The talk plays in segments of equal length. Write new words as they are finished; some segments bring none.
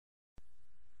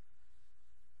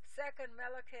Second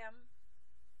Melakim,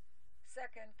 2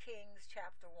 Kings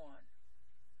chapter 1.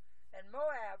 And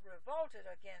Moab revolted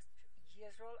against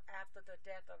Israel after the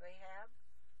death of Ahab.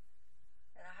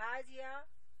 And Hezekiah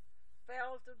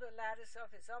fell through the lattice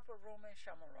of his upper room in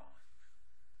Shamaron,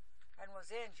 and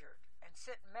was injured, and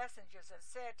sent messengers and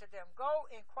said to them, Go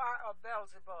inquire of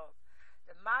Beelzebub,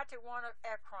 the mighty one of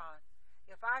Ekron,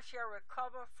 if I shall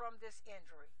recover from this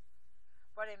injury.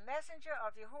 But a messenger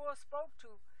of Jehu spoke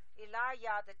to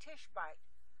Elisha the Tishbite,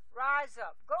 Rise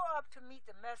up, go up to meet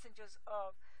the messengers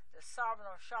of the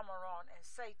sovereign of Shamaron, and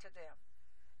say to them,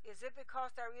 Is it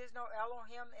because there is no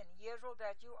Elohim in Israel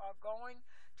that you are going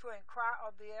to inquire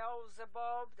of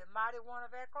Beelzebub, the mighty one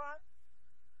of Ekron?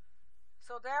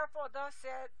 So therefore thus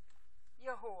said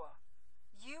Yahuwah,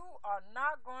 You are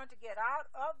not going to get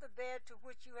out of the bed to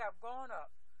which you have gone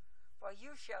up, for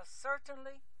you shall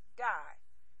certainly die.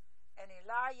 And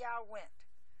Elisha went.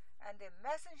 And the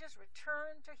messengers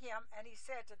returned to him, and he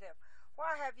said to them,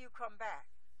 Why have you come back?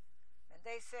 And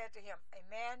they said to him, A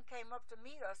man came up to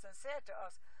meet us and said to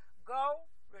us, Go,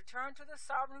 return to the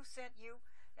sovereign who sent you,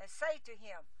 and say to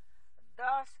him,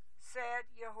 Thus said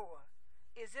Yahuwah,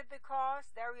 Is it because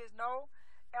there is no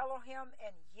Elohim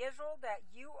in Israel that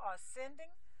you are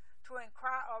sending to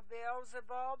inquire of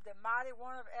Beelzebub, the mighty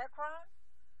one of Ekron?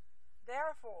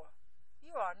 Therefore,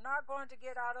 you are not going to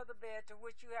get out of the bed to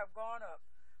which you have gone up,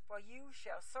 for you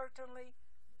shall certainly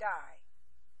die.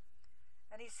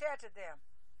 And he said to them,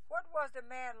 What was the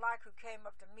man like who came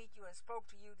up to meet you and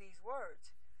spoke to you these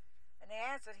words? And they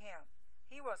answered him,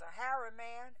 He was a hairy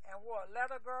man, and wore a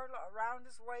leather girdle around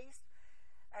his waist.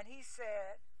 And he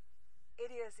said,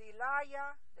 It is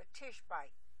Elisha the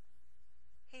Tishbite.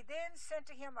 He then sent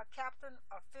to him a captain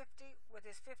of 50 with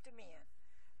his 50 men.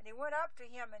 And he went up to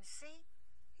him, and see,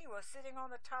 he was sitting on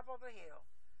the top of a hill.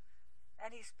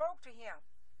 And he spoke to him,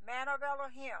 Man of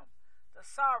Elohim, the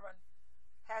sovereign,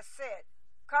 has said,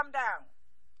 Come down.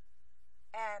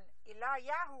 And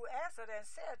Eliyahu answered and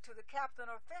said to the captain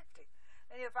of 50,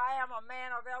 And if I am a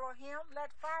man of Elohim,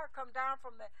 let fire come down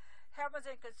from the heavens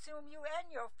and consume you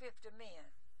and your 50 men.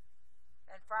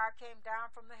 And fire came down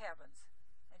from the heavens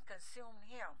and consumed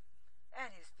him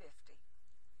and his 50.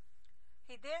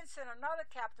 He then sent another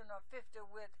captain of 50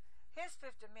 with his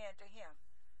 50 men to him.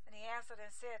 And he answered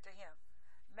and said to him,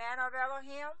 Man of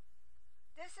Elohim,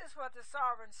 this is what the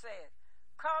sovereign said,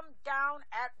 Come down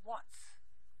at once.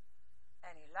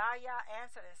 And Elisha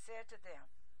answered and said to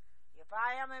them, If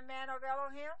I am a man of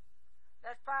Elohim,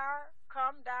 let fire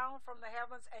come down from the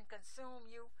heavens and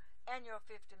consume you and your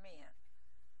 50 men.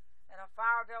 And a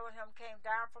fire of Elohim came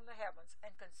down from the heavens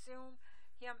and consumed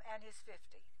him and his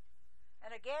 50.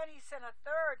 And again he sent a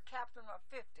third captain of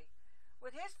 50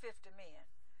 with his 50 men.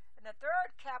 And the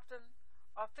third captain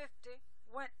of 50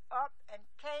 went up and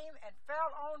came and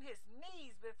fell on his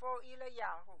knees before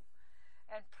Eliyahu,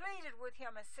 and pleaded with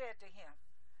him and said to him,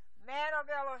 Man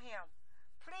of Elohim,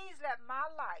 please let my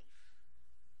life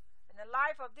and the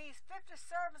life of these 50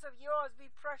 servants of yours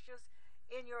be precious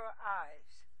in your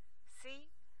eyes. See,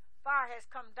 fire has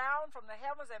come down from the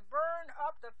heavens and burned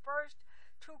up the first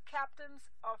 2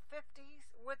 captains of 50s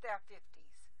with their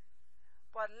 50s.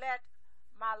 But let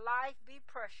my life be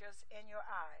precious in your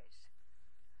eyes.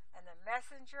 And the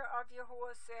messenger of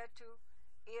Yahuwah said to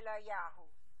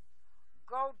Eliyahu,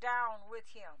 Go down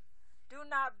with him. Do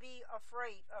not be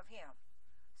afraid of him.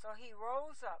 So he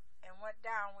rose up and went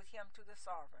down with him to the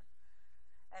sovereign,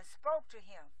 and spoke to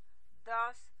him,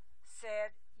 Thus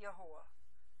said Yahuwah,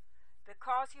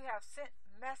 Because you have sent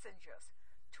messengers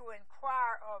to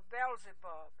inquire of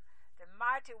Beelzebub, the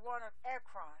mighty one of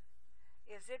Ekron,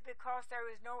 is it because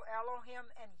there is no Elohim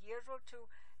in Israel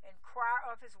to inquire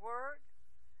of his word?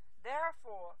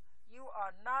 Therefore, you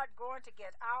are not going to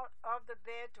get out of the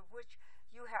bed to which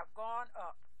you have gone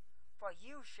up, for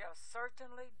you shall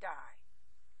certainly die.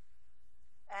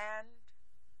 And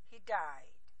he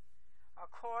died,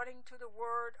 according to the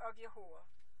word of Yahuwah,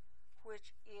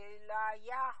 which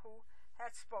Eliyahu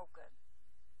had spoken.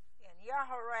 And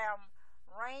Jehoram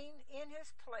reigned in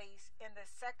his place in the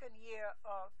 2nd year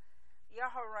of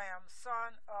Jehoram,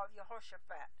 son of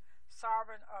Jehoshaphat,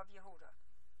 sovereign of Yehudah,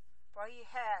 for he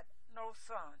had no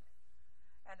son.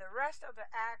 And the rest of the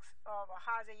acts of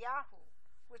Ahaziah,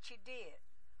 which he did,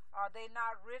 are they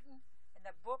not written in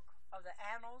the book of the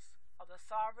annals of the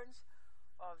sovereigns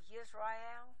of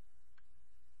Israel?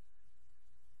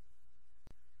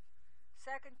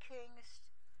 2 Kings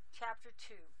chapter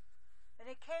 2. And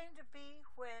it came to be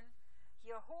when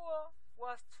Yahuwah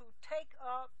was to take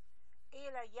up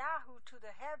Eliyahu to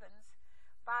the heavens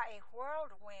by a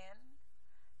whirlwind,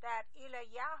 that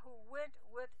Eliyahu went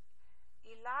with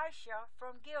Elisha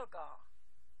from Gilgal.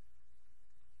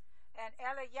 And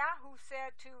Eliyahu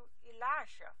said to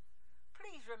Elisha,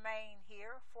 "Please remain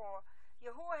here, for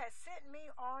Jehu has sent me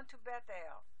on to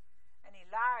Bethel." And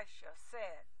Elisha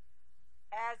said,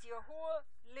 "As Jehu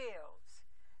lives,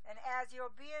 and as your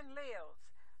being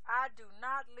lives, I do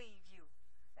not leave you."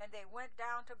 And they went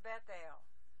down to Bethel.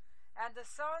 And the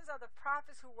sons of the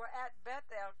prophets who were at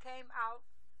Bethel came out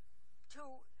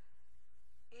to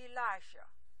Elisha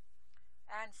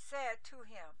and said to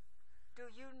him, "Do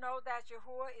you know that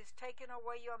Jehu is taking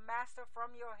away your master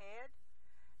from your head?"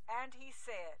 And he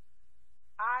said,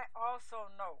 "I also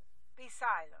know. Be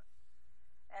silent."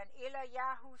 And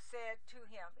Eliyahu said to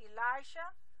him,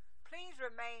 "Elisha, please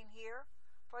remain here,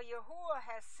 for Jehu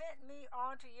has sent me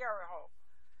on to Jericho."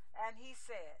 And he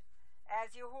said,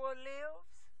 "As Jehu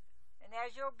lives, and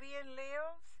as your being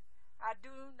lives, I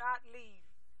do not leave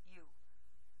you."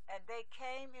 And they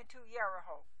came into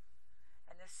Jericho.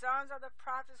 And the sons of the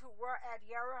prophets who were at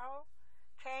Jericho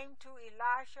came to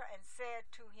Elisha and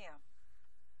said to him,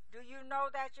 "Do you know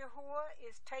that Jehu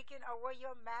is taking away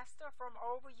your master from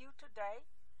over you today?"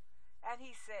 And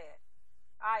he said,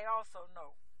 "I also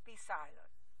know. Be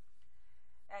silent."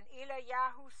 And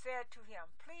Eliyahu said to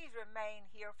him, "Please remain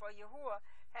here, for Jehu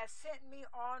has sent me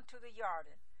on to the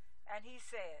Jordan." And he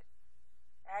said,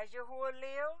 "As Jehu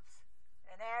lives,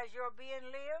 and as your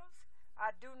being lives,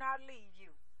 I do not leave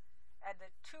you." And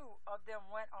the two of them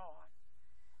went on.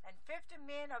 And 50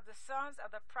 men of the sons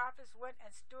of the prophets went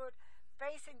and stood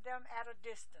facing them at a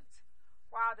distance,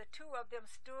 while the two of them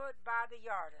stood by the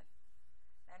Jordan.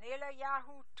 And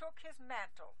Eliyahu took his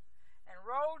mantle and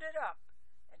rolled it up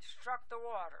and struck the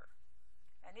water.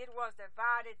 And it was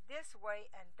divided this way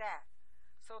and that,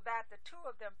 so that the two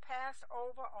of them passed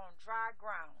over on dry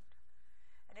ground.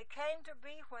 And it came to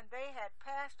be when they had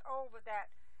passed over that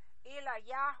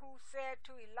Eliyahu said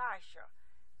to Elisha,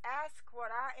 "Ask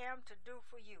what I am to do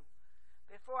for you,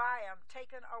 before I am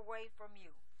taken away from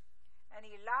you." And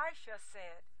Elisha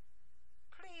said,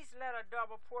 "Please let a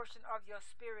double portion of your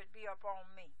spirit be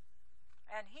upon me."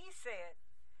 And he said,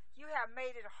 "You have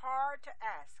made it hard to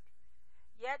ask.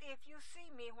 Yet if you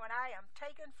see me when I am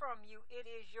taken from you, it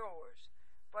is yours.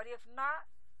 But if not,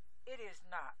 it is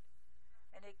not."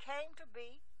 And it came to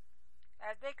be,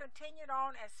 as they continued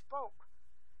on and spoke,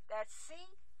 that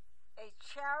see, a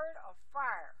chariot of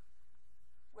fire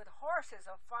with horses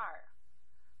of fire,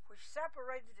 which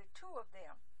separated the two of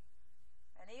them.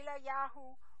 And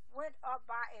Eliyahu went up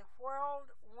by a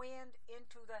whirlwind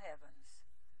into the heavens.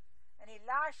 And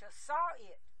Elisha saw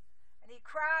it, and he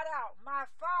cried out, my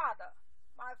father,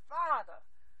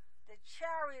 the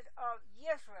chariot of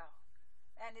Israel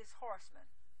and his horsemen."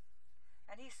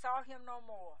 And he saw him no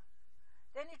more.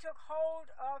 Then he took hold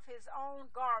of his own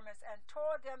garments and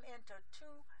tore them into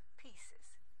 2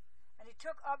 pieces. And he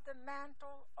took up the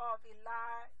mantle of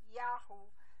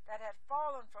Eliyahu that had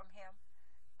fallen from him,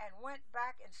 and went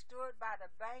back and stood by the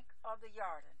bank of the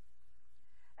Jordan.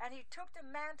 And he took the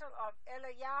mantle of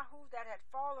Eliyahu that had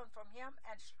fallen from him,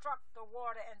 and struck the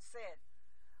water, and said,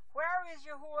 "Where is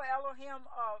Jehu Elohim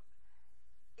of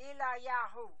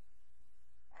Eliyahu?"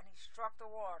 And he struck the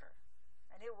water,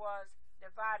 and it was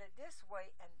divided this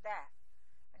way and that.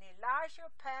 And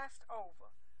Elisha passed over.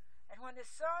 And when the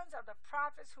sons of the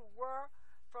prophets who were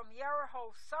from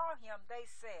Jericho saw him, they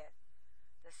said,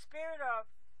 "The spirit of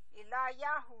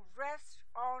Eliyahu rests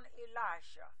on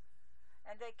Elisha."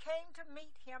 And they came to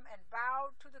meet him and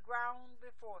bowed to the ground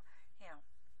before him.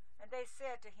 And they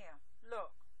said to him,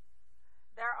 "Look,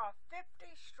 there are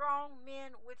 50 strong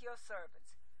men with your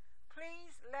servants.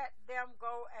 Please let them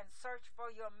go and search for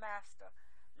your master,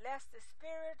 lest the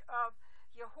spirit of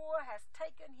Jehu has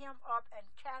taken him up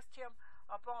and cast him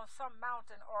upon some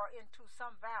mountain or into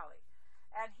some valley."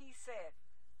 And he said,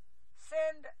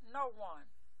 "Send no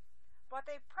one." But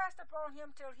they pressed upon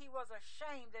him till he was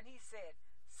ashamed, and he said,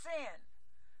 "Send."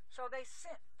 So they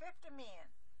sent 50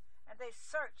 men, and they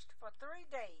searched for 3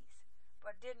 days,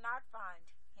 but did not find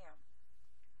him.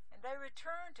 And they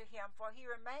returned to him, for he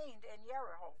remained in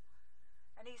Jericho.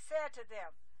 And he said to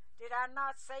them, "Did I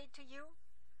not say to you,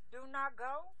 do not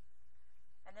go?"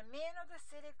 And the men of the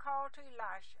city called to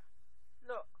Elisha,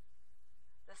 "Look,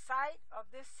 the site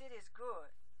of this city is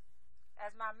good,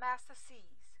 as my master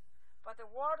sees, but the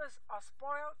waters are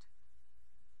spoilt,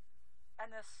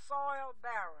 and the soil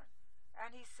barren."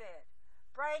 And he said,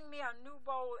 "Bring me a new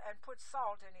bowl and put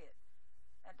salt in it."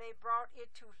 And they brought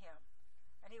it to him.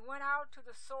 And he went out to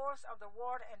the source of the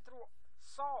water and threw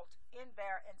salt in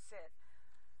there and said,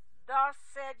 "Thus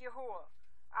said Jehu,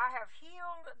 I have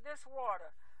healed this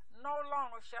water. No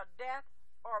longer shall death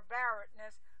or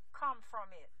barrenness come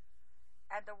from it."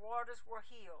 And the waters were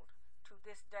healed to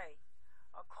this day,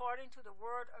 according to the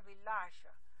word of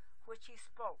Elisha, which he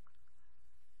spoke.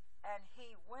 And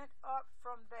he went up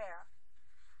from there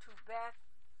to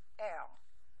Beth-el.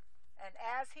 And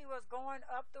as he was going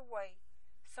up the way,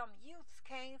 some youths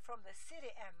came from the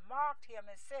city and mocked him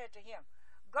and said to him,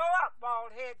 "Go up,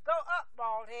 bald head, go up,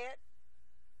 bald head."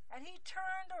 And he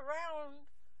turned around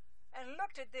and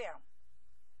looked at them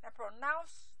and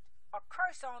pronounced a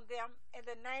curse on them in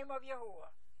the name of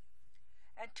Yahuwah.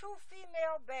 And 2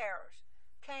 female bears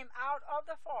came out of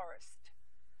the forest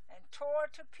and tore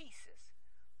to pieces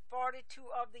 42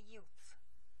 of the youths.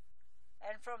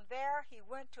 And from there he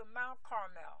went to Mount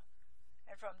Carmel,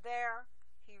 and from there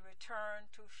he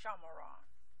returned to Shamaron.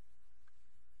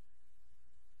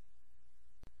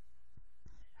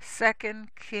 2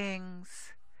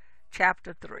 Kings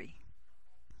chapter 3.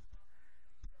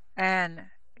 And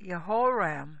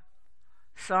Jehoram,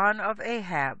 son of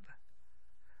Ahab,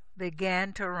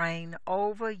 began to reign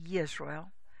over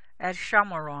Israel at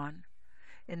Shamaron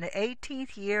in the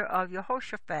 18th year of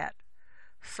Jehoshaphat,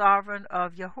 sovereign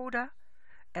of Yehudah,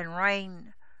 and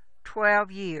reigned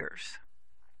 12 years.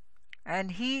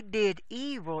 And he did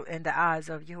evil in the eyes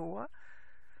of Yahuwah,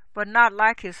 but not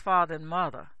like his father and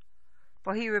mother,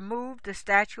 for he removed the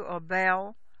statue of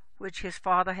Baal which his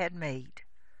father had made.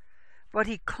 But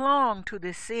he clung to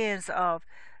the sins of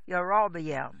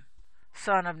Jeroboam,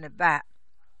 son of Nebat,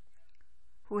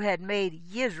 who had made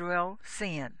Israel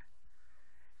sin.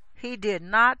 He did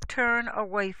not turn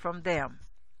away from them.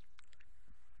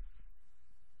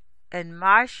 And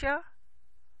Misha,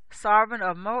 sovereign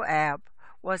of Moab,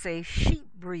 was a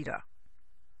sheep breeder.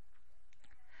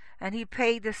 And he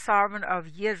paid the sovereign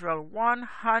of Israel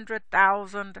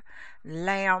 100,000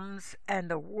 lambs and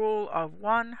the wool of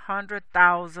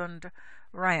 100,000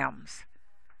 rams.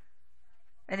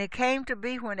 And it came to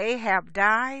be when Ahab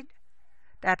died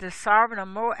that the sovereign of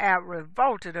Moab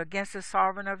revolted against the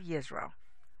sovereign of Israel.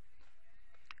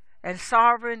 And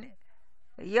sovereign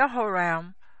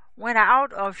Jehoram went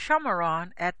out of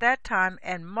Shamaron at that time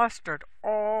and mustered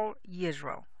all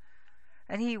Israel.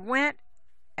 And he went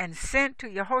and sent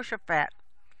to Jehoshaphat,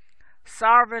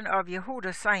 sovereign of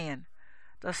Yehudah, saying,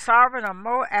 "The sovereign of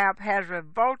Moab has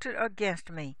revolted against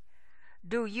me.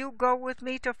 Do you go with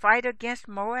me to fight against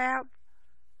Moab?"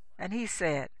 And he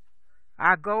said,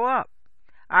 "I go up.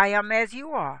 I am as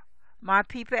you are, my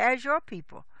people as your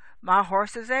people, my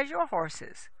horses as your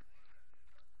horses."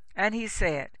 And he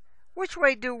said, "Which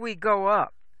way do we go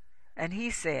up?" And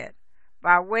he said,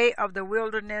 "By way of the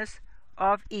wilderness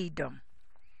of Edom."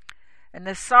 And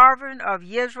the sovereign of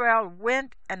Israel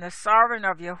went, and the sovereign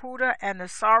of Yehudah, and the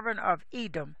sovereign of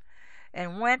Edom,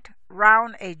 and went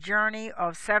round a journey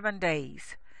of 7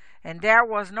 days. And there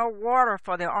was no water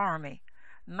for the army,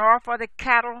 nor for the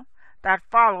cattle that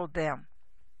followed them.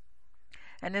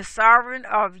 And the sovereign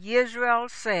of Israel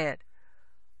said,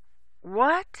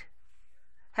 "What?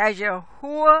 Has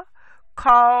Yahuwah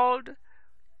called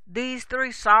these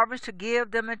 3 sovereigns to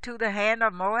give them into the hand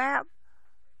of Moab?"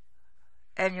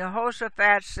 And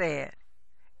Jehoshaphat said,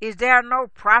 "Is there no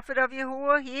prophet of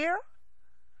Yahuwah here?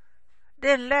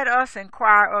 Then let us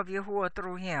inquire of Yahuwah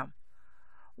through him."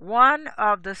 One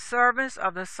of the servants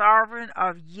of the sovereign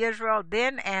of Israel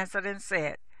then answered and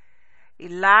said,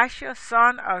 "Elisha,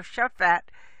 son of Shaphat,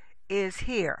 is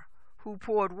here, who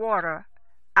poured water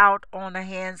out on the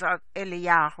hands of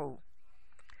Eliyahu."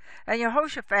 And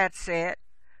Jehoshaphat said,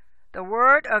 "The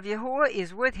word of Yahuwah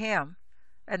is with him."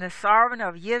 And the sovereign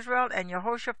of Israel and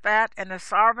Jehoshaphat and the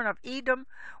sovereign of Edom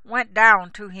went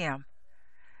down to him.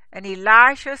 And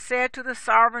Elisha said to the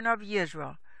sovereign of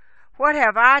Israel, "What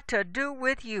have I to do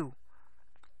with you?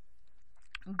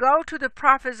 Go to the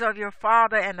prophets of your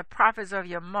father and the prophets of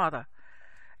your mother."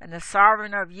 And the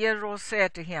sovereign of Israel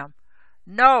said to him,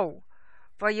 "No,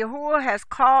 for Yahuwah has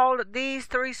called these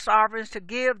 3 sovereigns to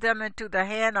give them into the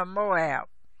hand of Moab."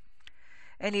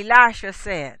 And Elisha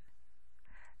said,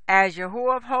 "As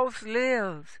Yahuwah of hosts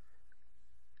lives,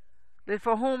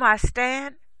 before whom I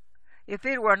stand, if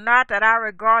it were not that I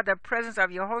regard the presence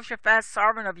of Jehoshaphat,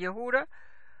 sovereign of Yehudah,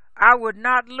 I would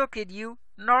not look at you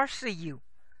nor see you.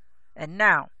 And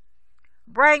now,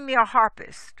 bring me a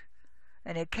harpist."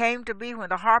 And it came to be when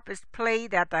the harpist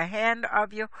played that the hand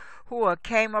of Yahuwah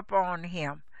came upon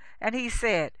him. And he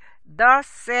said, "Thus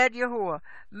said Yahuwah,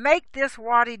 make this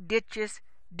wadi ditches.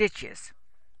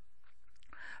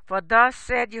 For thus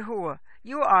said Yahuwah,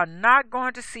 you are not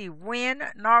going to see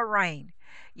wind nor rain,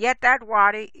 yet that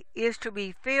wadi is to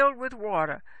be filled with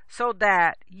water, so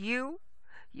that you,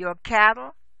 your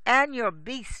cattle, and your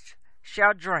beasts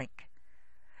shall drink.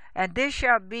 And this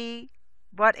shall be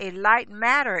but a light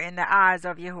matter in the eyes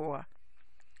of Yahuwah.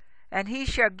 And he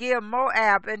shall give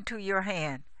Moab into your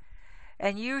hand,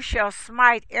 And you shall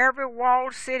smite every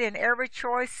walled city and every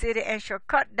choice city, and shall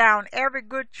cut down every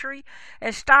good tree,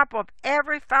 and stop up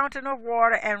every fountain of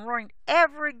water, and ruin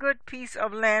every good piece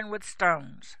of land with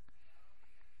stones.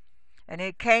 And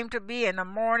it came to be in the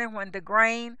morning, when the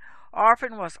grain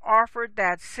offering was offered,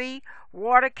 that see,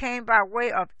 water came by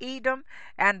way of Edom,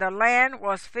 and the land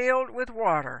was filled with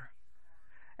water.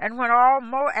 And when all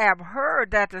Moab heard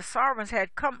that the sovereigns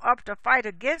had come up to fight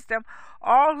against them,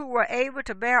 all who were able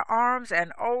to bear arms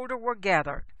and older were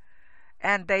gathered,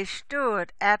 and they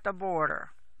stood at the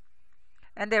border.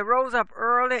 And they rose up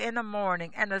early in the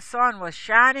morning, and the sun was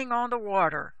shining on the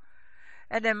water.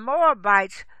 And the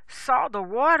Moabites saw the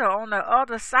water on the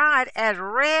other side as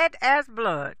red as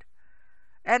blood.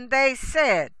 And they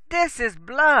said, "This is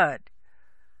blood."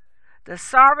 The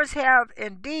sovereigns have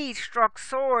indeed struck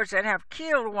swords and have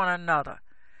killed one another,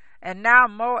 and now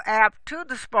Moab to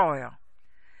the spoil.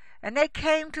 And they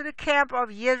came to the camp of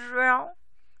Israel,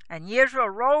 and Israel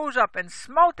rose up and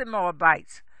smote the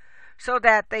Moabites, so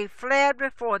that they fled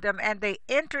before them, and they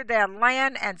entered their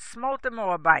land and smote the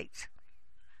Moabites.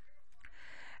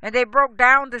 And they broke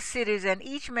down the cities, and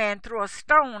each man threw a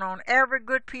stone on every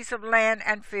good piece of land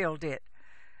and filled it.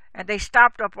 And they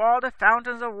stopped up all the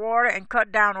fountains of water, and cut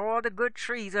down all the good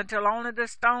trees, until only the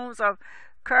stones of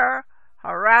Ker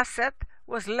Haraseth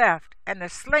was left, and the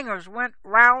slingers went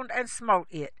round and smote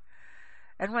it.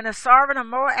 And when the sovereign of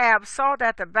Moab saw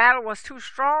that the battle was too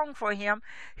strong for him,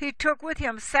 he took with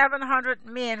him 700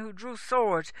 men who drew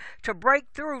swords to break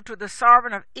through to the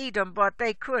sovereign of Edom, but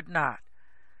they could not.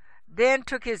 Then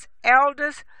took his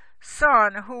eldest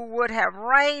son, who would have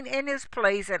reigned in his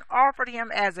place, and offered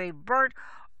him as a burnt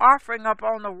offering up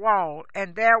on the wall,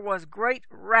 and there was great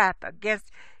wrath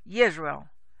against Israel,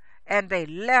 and they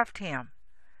left him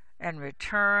and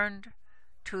returned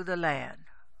to the land.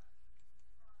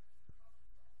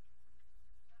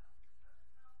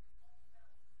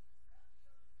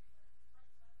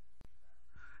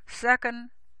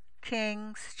 Second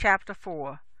Kings chapter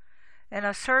 4. And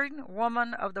a certain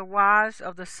woman of the wives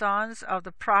of the sons of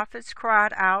the prophets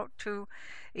cried out to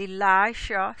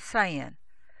Elisha, saying,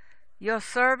 "Your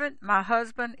servant, my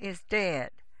husband, is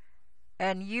dead,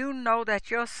 and you know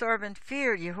that your servant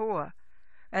feared Jehu,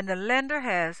 and the lender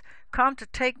has come to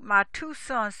take my 2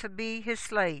 sons to be his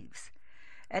slaves."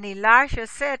 And Elisha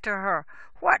said to her,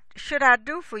 "What should I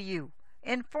do for you?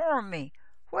 Inform me,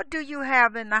 what do you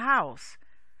have in the house?"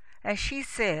 And she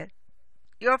said,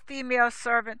 "Your female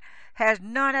servant has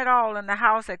none at all in the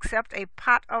house except a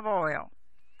pot of oil."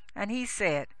 And he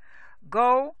said,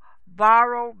 "Go,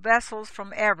 borrow vessels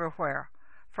from everywhere,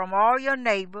 from all your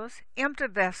neighbors, empty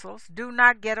vessels, do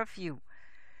not get a few.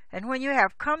 And when you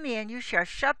have come in, you shall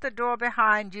shut the door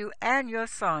behind you and your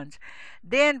sons.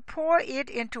 Then pour it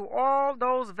into all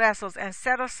those vessels, and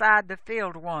set aside the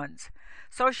filled ones."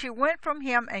 So she went from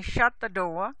him and shut the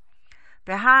door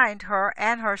behind her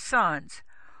and her sons,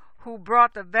 who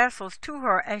brought the vessels to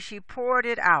her, and she poured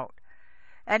it out.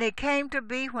 And it came to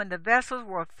be, when the vessels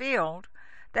were filled,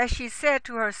 that she said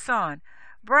to her son,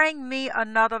 "Bring me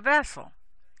another vessel."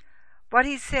 But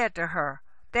he said to her,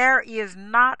 "There is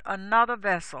not another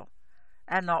vessel."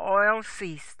 And the oil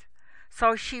ceased.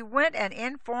 So she went and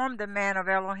informed the man of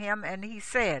Elohim, and he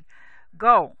said,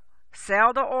 "Go,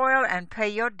 sell the oil and pay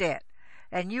your debt,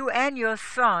 and you and your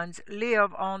sons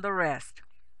live on the rest."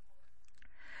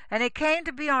 And it came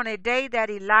to be on a day that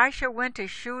Elisha went to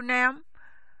Shunem,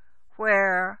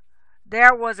 where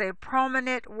there was a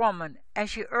prominent woman, and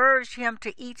she urged him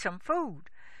to eat some food.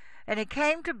 And it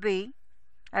came to be,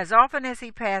 as often as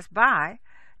he passed by,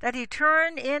 that he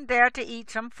turned in there to eat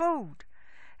some food.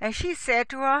 And she said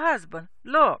to her husband,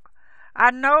 "Look,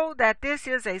 I know that this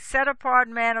is a set-apart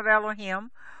man of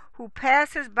Elohim, who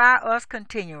passes by us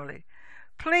continually.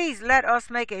 Please let us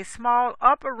make a small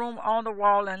upper room on the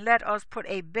wall, and let us put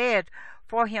a bed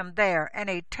for him there,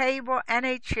 and a table and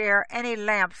a chair and a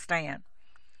lampstand.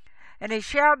 And it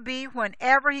shall be,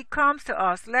 whenever he comes to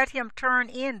us, let him turn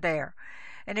in there."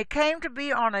 And it came to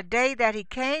be on a day that he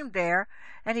came there,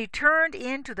 and he turned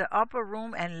into the upper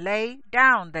room and lay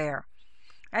down there.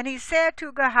 And he said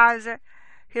to Gehazi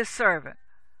his servant,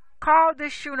 "Call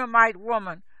this Shunammite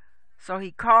woman." So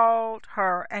he called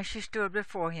her, and she stood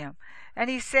before him. And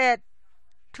he said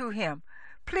to him,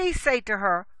 "Please say to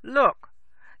her, Look,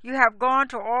 you have gone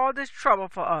to all this trouble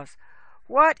for us.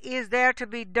 What is there to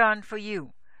be done for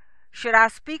you? Should I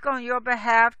speak on your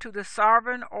behalf to the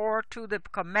sovereign, or to the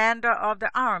commander of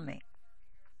the army?"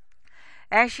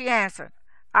 And she answered,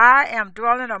 "I am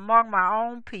dwelling among my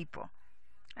own people."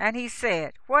 And he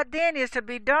said, "What then is to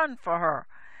be done for her?"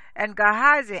 And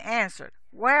Gehazi answered,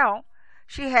 "Well,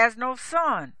 she has no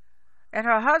son, and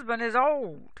her husband is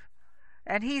old."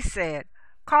 And he said,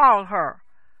 Call her.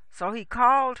 So he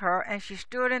called her, and she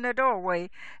stood in the doorway.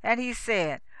 And he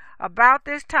said, About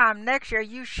this time next year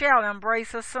you shall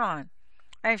embrace a son.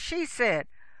 And she said,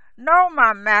 No,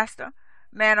 my master,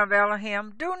 man of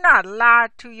Elohim, do not lie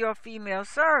to your female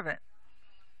servant.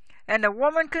 And the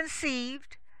woman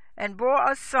conceived and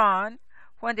bore a son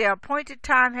when the appointed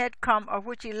time had come of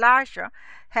which Elisha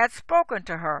had spoken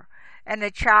to her. And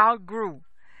the child grew.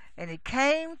 And it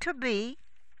came to be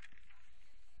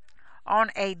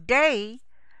on a day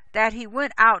that he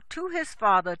went out to his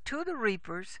father to the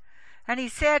reapers, and he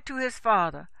said to his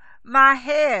father, My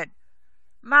head,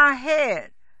 my head.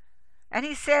 And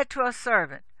he said to a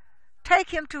servant,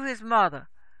 Take him to his mother.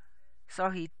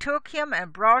 So he took him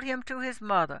and brought him to his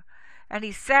mother, and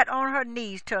he sat on her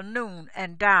knees till noon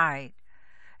and died.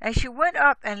 And she went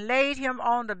up and laid him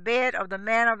on the bed of the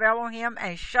man of Elohim,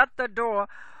 and shut the door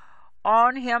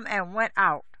on him and went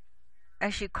out.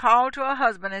 And she called to her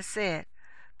husband and said,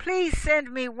 Please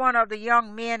send me one of the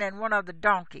young men and one of the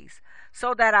donkeys,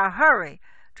 so that I hurry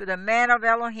to the man of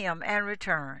Elohim and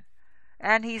return.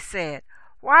 And he said,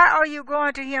 Why are you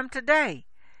going to him today?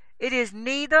 It is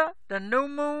neither the new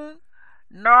moon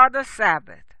nor the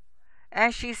Sabbath.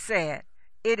 And she said,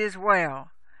 It is well.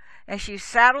 And she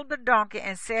saddled the donkey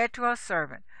and said to her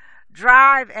servant,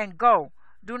 Drive and go.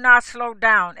 Do not slow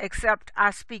down, except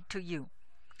I speak to you.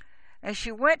 And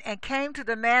she went and came to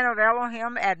the man of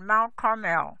Elohim at Mount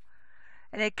Carmel.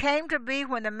 And it came to be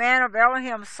when the man of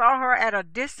Elohim saw her at a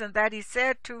distance that he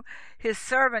said to his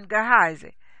servant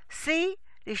Gehazi, See,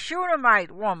 the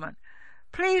Shunammite woman.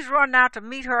 Please run out to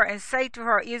meet her and say to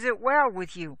her, Is it well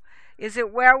with you? Is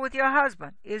it well with your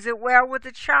husband? Is it well with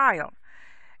the child?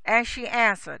 And she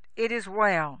answered, It is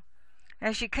well.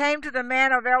 And she came to the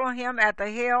man of Elohim at the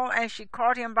hill, and she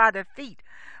caught him by the feet.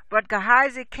 But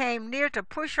Gehazi came near to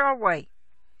push her away.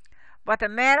 But the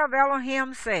man of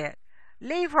Elohim said,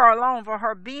 Leave her alone, for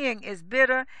her being is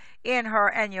bitter in her,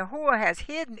 and Yahuwah has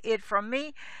hidden it from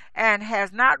me, and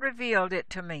has not revealed it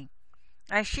to me.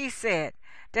 And she said,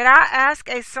 Did I ask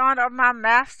a son of my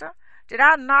master? Did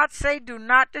I not say, Do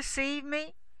not deceive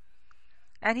me?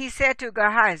 And he said to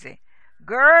Gehazi,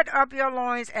 Gird up your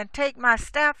loins, and take my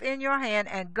staff in your hand,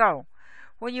 and go.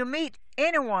 When you meet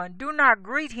anyone, do not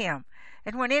greet him.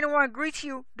 And when anyone greets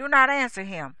you, do not answer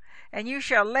him. And you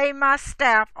shall lay my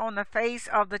staff on the face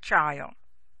of the child.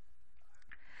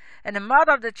 And the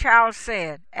mother of the child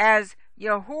said, As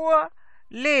Yahuwah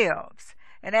lives,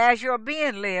 and as your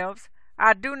being lives,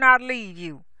 I do not leave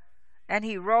you. And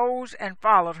he rose and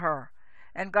followed her.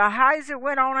 And Gehazi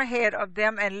went on ahead of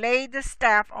them and laid the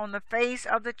staff on the face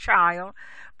of the child,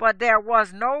 but there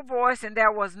was no voice and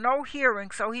there was no hearing.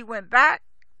 So he went back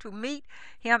to meet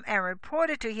him and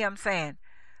reported to him, saying,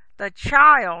 The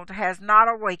child has not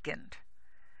awakened.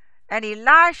 And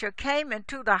Elisha came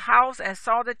into the house and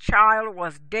saw the child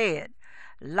was dead,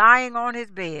 lying on his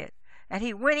bed. And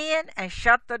he went in and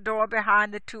shut the door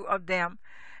behind the two of them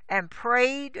and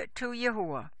prayed to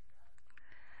Yahuwah.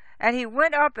 And he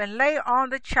went up and lay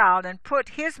on the child, and put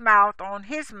his mouth on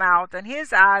his mouth, and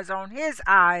his eyes on his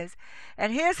eyes,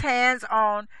 and his hands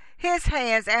on his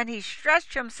hands, and he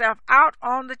stretched himself out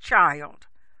on the child.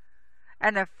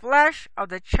 And the flesh of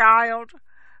the child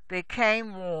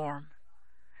became warm.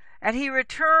 And he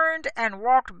returned and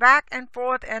walked back and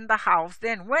forth in the house,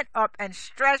 then went up and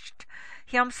stretched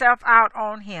himself out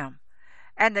on him.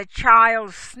 And the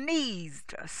child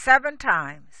sneezed 7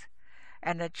 times.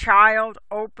 And the child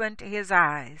opened his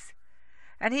eyes.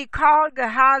 And he called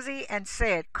Gehazi and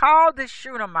said, Call the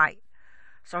Shunammite.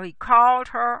 So he called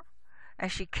her,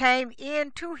 and she came in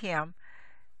to him.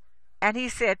 And he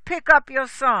said, Pick up your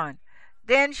son.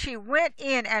 Then she went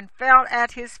in and fell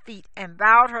at his feet, and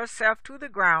bowed herself to the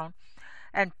ground,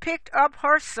 and picked up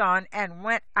her son, and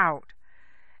went out.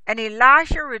 And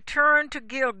Elisha returned to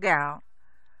Gilgal.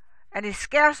 And the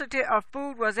scarcity of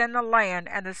food was in the land,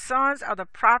 and the sons of the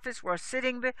prophets were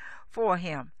sitting before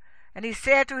him. And he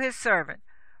said to his servant,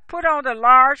 Put on the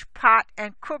large pot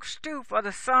and cook stew for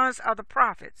the sons of the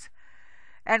prophets.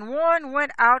 And one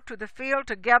went out to the field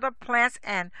to gather plants,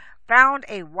 and found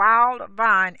a wild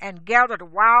vine, and gathered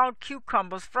wild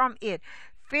cucumbers from it,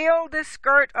 filled the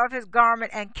skirt of his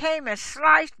garment, and came and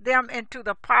sliced them into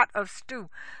the pot of stew,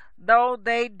 though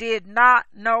they did not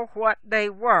know what they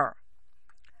were.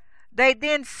 They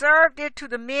then served it to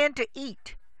the men to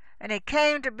eat. And it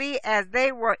came to be, as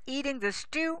they were eating the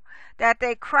stew, that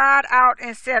they cried out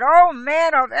and said, O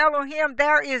man of Elohim,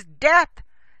 there is death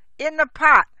in the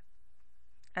pot.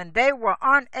 And they were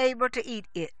unable to eat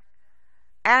it.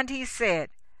 And he said,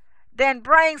 Then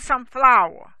bring some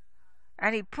flour.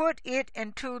 And he put it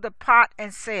into the pot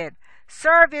and said,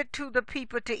 Serve it to the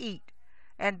people to eat.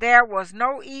 and there was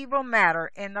no evil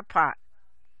matter in the pot.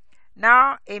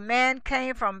 Now a man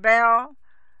came from Baal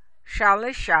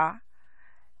Shalisha,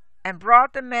 and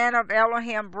brought the man of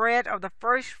Elohim bread of the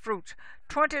first fruits,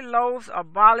 20 loaves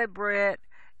of barley bread,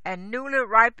 and newly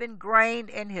ripened grain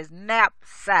in his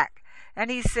knapsack.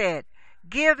 And he said,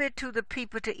 Give it to the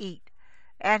people to eat.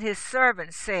 And his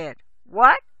servant said,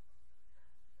 What?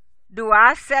 Do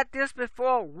I set this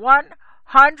before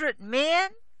 100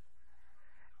 men?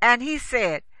 And he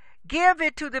said, Give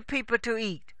it to the people to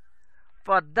eat.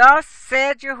 For thus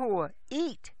said Jehu,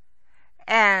 Eat,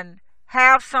 and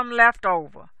have some left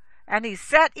over. And he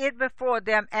set it before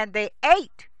them, and they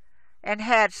ate, and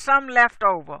had some left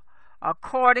over,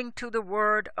 according to the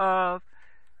word of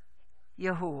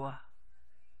Yahuwah.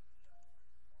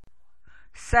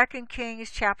 2 Kings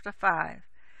chapter 5.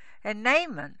 And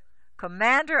Naaman,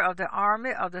 commander of the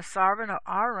army of the sovereign of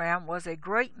Aram, was a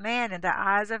great man in the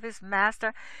eyes of his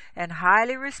master, and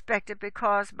highly respected,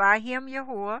 because by him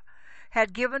Yahuwah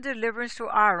had given deliverance to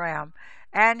Aram,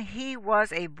 and he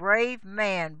was a brave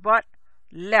man, but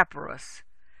leprous.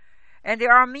 And the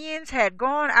Arameans had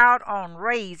gone out on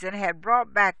raids, and had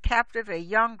brought back captive a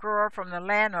young girl from the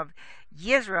land of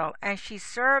Israel, and she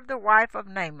served the wife of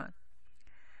Naaman.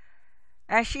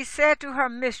 And she said to her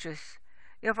mistress,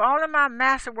 If only my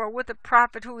master were with the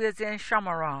prophet who is in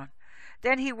Shamaron,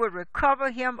 then he would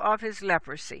recover him of his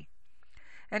leprosy.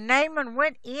 And Naaman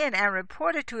went in and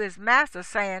reported to his master,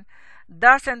 saying,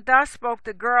 Thus and thus spoke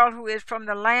the girl who is from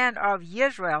the land of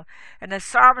Israel. And the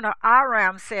sovereign of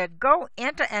Aram said, Go,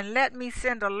 enter, and let me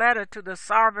send a letter to the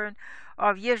sovereign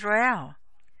of Israel.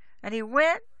 And he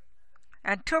went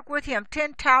and took with him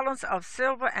 10 talents of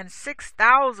silver, and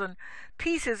 6,000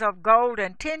 pieces of gold,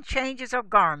 and 10 changes of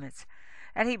garments.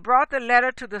 And he brought the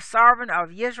letter to the sovereign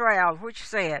of Israel, which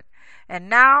said, And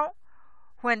now,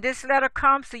 when this letter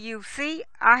comes to you, see,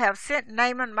 I have sent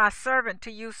Naaman my servant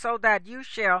to you, so that you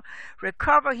shall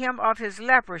recover him of his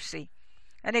leprosy.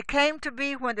 And it came to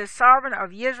be, when the sovereign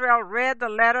of Israel read the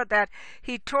letter, that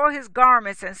he tore his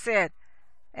garments and said,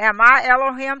 Am I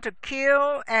Elohim to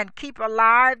kill and keep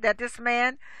alive, that this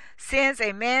man sends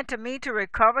a man to me to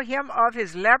recover him of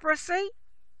his leprosy?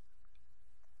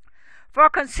 For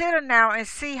consider now and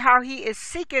see how he is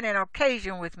seeking an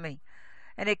occasion with me.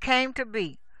 And it came to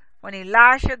be, when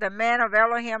Elisha the man of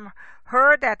Elohim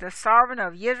heard that the sovereign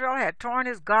of Israel had torn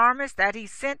his garments, that he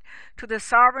sent to the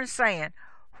sovereign, saying,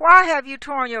 Why have you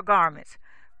torn your garments?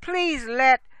 Please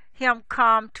let him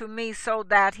come to me, so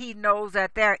that he knows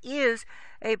that there is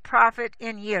a prophet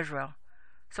in Israel.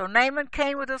 So Naaman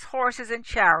came with his horses and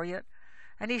chariot,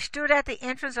 and he stood at the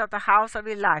entrance of the house of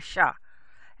Elisha.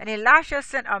 And Elisha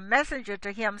sent a messenger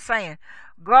to him, saying,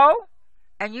 Go,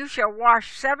 and you shall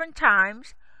wash 7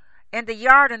 times in the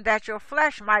Jordan, that your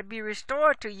flesh might be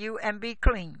restored to you and be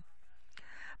clean.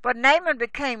 But Naaman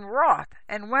became wroth,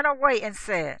 and went away and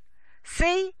said,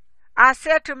 See, I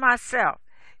said to myself,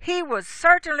 he would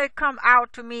certainly come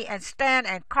out to me and stand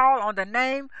and call on the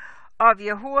name of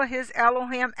Yahuwah his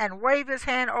Elohim, and wave his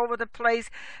hand over the place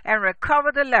and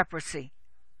recover the leprosy.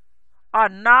 Are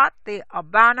not the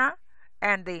Abana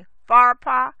and the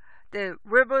Pharpar, the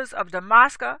rivers of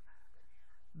Damascus,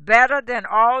 better than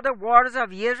all the waters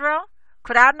of Israel?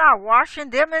 Could I not wash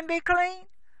in them and be clean?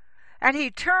 And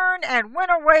he turned and went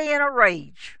away in a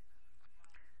rage.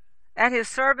 And his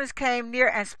servants came near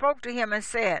and spoke to him and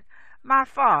said, My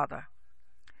father,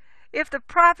 if the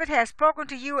prophet has spoken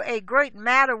to you a great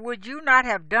matter, would you not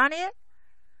have done it?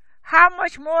 How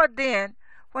much more then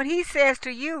when he says to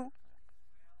you,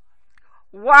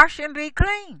 Wash and be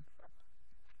clean?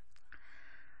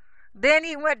 Then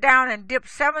he went down and dipped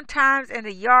 7 times in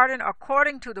the Jordan,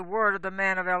 according to the word of the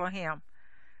man of Elohim.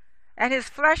 And his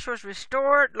flesh was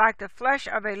restored like the flesh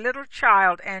of a little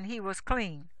child, and he was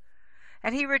clean.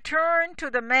 And he returned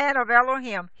to the man of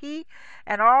Elohim, he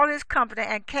and all his company,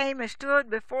 and came and stood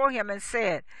before him and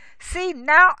said, See,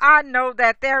 now I know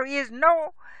that there is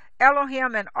no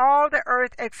Elohim in all the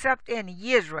earth except in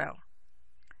Israel.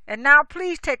 And now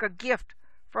please take a gift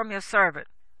from your servant.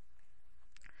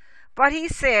 But he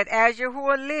said, As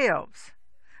Yahuwah lives,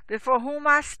 before whom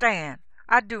I stand,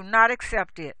 I do not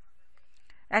accept it.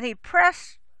 And he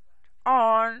pressed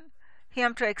on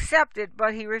him to accept it,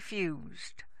 but he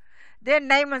refused. Then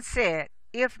Naaman said,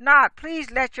 If not,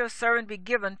 please let your servant be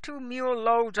given 2 mule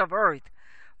loads of earth,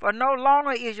 for no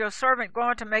longer is your servant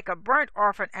going to make a burnt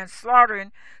offering and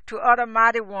slaughtering to other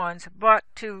mighty ones, but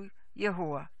to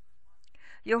Yahuwah.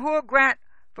 Yahuwah grant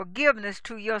forgiveness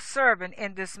to your servant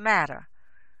in this matter.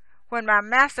 When my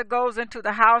master goes into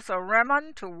the house of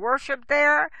Rimmon to worship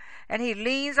there, and he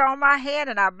leans on my head,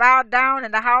 and I bow down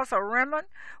in the house of Rimmon,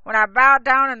 when I bow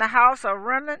down in the house of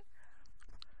Rimmon,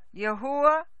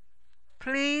 Yahuwah,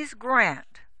 please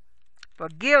grant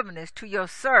forgiveness to your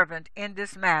servant in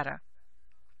this matter.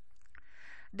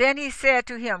 Then he said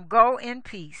to him, Go in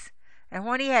peace. And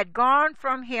when he had gone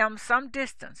from him some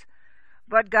distance,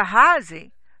 but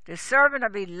Gehazi, the servant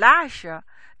of Elisha,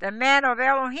 the man of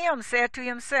Elohim, said to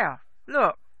himself,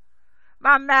 Look,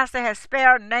 my master has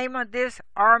spared Naaman this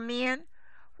Aramean,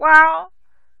 while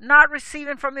not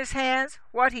receiving from his hands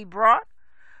what he brought.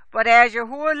 But as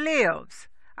Yahuwah lives,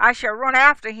 I shall run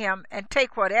after him and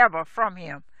take whatever from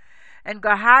him. And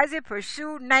Gehazi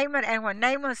pursued Naaman, and when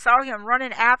Naaman saw him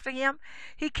running after him,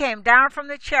 he came down from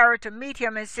the chariot to meet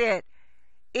him and said,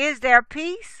 Is there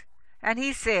peace? And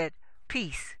he said,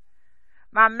 Peace.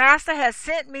 My master has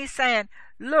sent me, saying,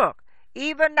 Look,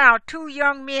 even now 2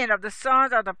 young men of the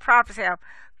sons of the prophets have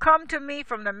come to me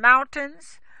from the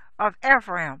mountains of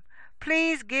Ephraim.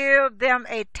 Please give them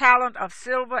a talent of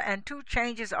silver and 2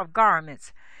 changes of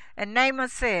garments. And Naaman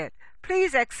said,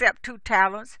 Please accept 2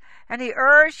 talents. And he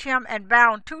urged him and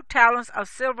bound 2 talents of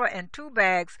silver in 2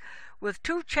 bags with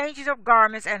 2 changes of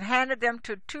garments, and handed them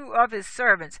to 2 of his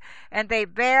servants, and they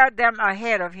bare them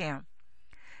ahead of him.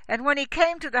 And when he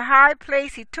came to the high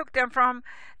place, he took them from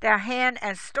their hand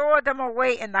and stored them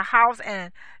away in the house,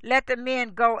 and let the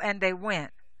men go, and they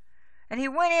went. And he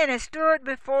went in and stood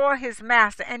before his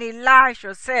master, and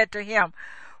Elisha said to him,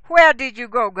 Where did you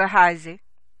go, Gehazi?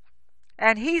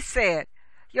 And he said,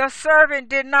 Your servant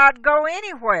did not go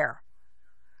anywhere.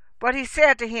 But he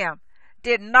said to him,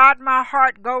 Did not my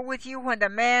heart go with you when the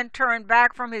man turned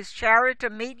back from his chariot to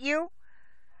meet you?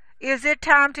 Is it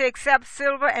time to accept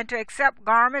silver and to accept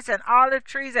garments and olive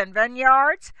trees and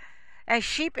vineyards and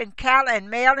sheep and cattle and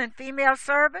male and female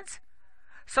servants?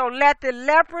 So let the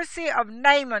leprosy of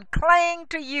Naaman cling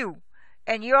to you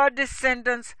and your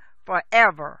descendants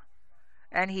forever.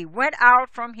 And he went out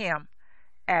from him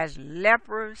as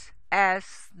leprous as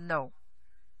snow.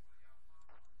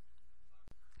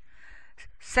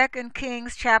 2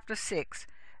 Kings chapter 6.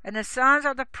 And the sons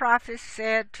of the prophets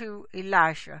said to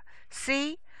Elisha,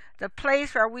 See, the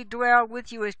place where we dwell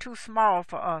with you is too small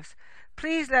for us.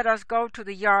 Please let us go to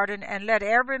the Jordan, and let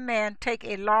every man take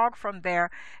a log from there,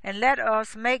 and let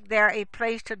us make there a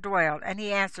place to dwell. And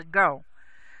he answered, Go.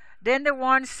 Then the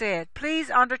one said,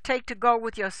 Please undertake to go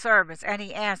with your servants. And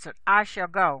he answered, I shall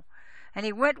go. And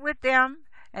he went with them,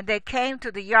 and they came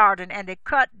to the Jordan, and they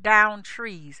cut down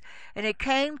trees. And it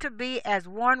came to be as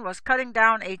one was cutting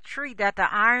down a tree, that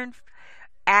the iron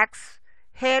axe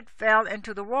head fell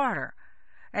into the water.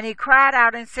 And he cried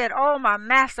out and said, Oh, my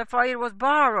master, for it was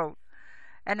borrowed.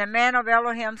 And the man of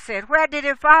Elohim said, Where did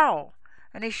it fall?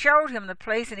 And he showed him the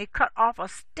place, and he cut off a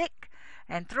stick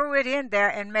and threw it in there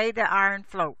and made the iron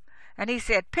float. And he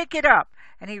said, Pick it up.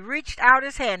 And he reached out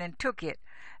his hand and took it.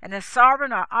 And the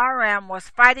sovereign of Aram was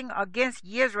fighting against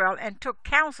Israel, and took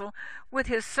counsel with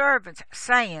his servants,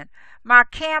 saying, My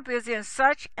camp is in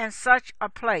such and such a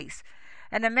place.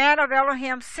 And the man of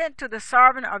Elohim sent to the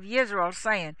sovereign of Israel,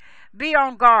 saying, Be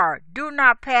on guard, do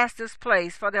not pass this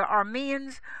place, for the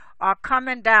Arameans are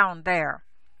coming down there.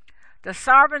 The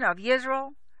sovereign of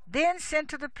Israel then sent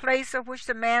to the place of which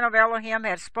the man of Elohim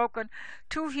had spoken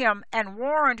to him, and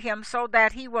warned him, so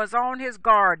that he was on his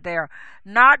guard there,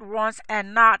 not once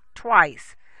and not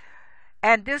twice.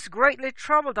 And this greatly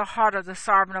troubled the heart of the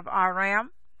sovereign of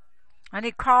Aram. And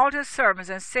he called his servants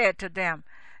and said to them,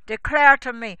 Declare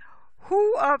to me,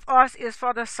 who of us is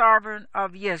for the sovereign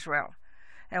of Israel?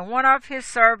 And one of his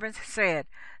servants said,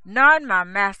 None, my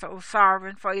master, O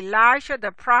sovereign, for Elisha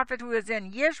the prophet who is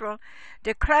in Israel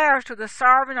declares to the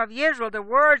sovereign of Israel the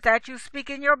words that you speak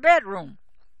in your bedroom.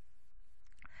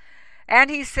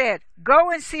 And he said, Go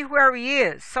and see where he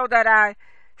is, so that I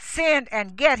send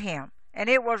and get him. And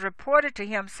it was reported to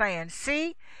him, saying,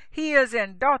 See, he is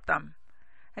in Dothan.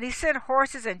 And he sent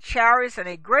horses and chariots and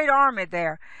a great army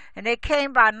there, and they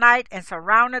came by night and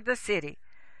surrounded the city.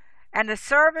 And the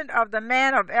servant of the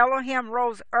man of Elohim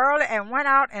rose early and went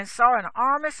out and saw an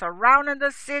army surrounding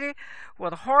the city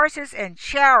with horses and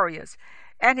chariots.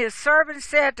 And his servant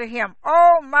said to him,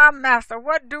 Oh, my master,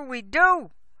 what do we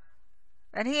do?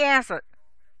 And he answered,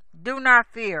 Do not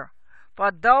fear,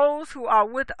 for those who are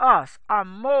with us are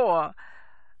more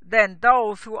than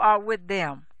those who are with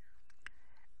them.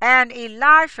 And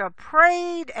Elisha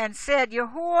prayed and said,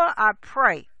 Yahuwah, I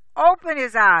pray, open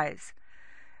his eyes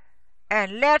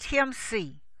and let him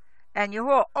see. And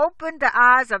Yahuwah opened the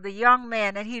eyes of the young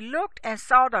man, and he looked and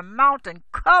saw the mountain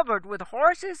covered with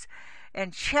horses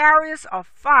and chariots of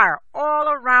fire all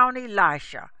around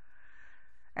Elisha.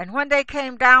 And when they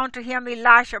came down to him,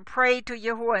 Elisha prayed to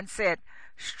Jehu and said,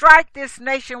 Strike this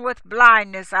nation with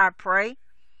blindness, I pray.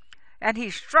 and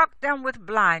he struck them with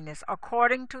blindness,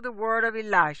 according to the word of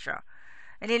Elisha.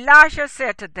 And Elisha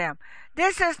said to them,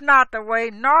 This is not the way,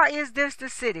 nor is this the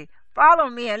city. Follow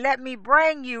me, and let me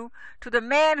bring you to the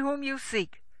man whom you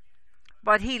seek.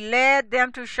 But he led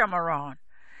them to Shamaron.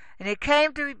 And it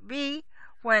came to be,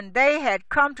 when they had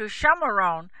come to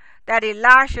Shamaron, that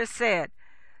Elisha said,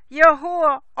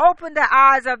 Yahuwah, open the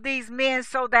eyes of these men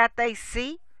so that they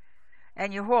see.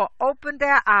 And Yahuwah opened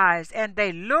their eyes, and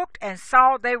they looked and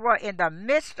saw they were in the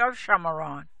midst of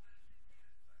Shamaron.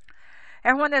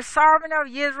 And when the servant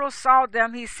of Israel saw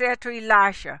them, he said to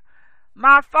Elisha,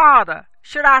 My father,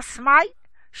 should I smite?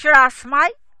 Should I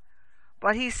smite?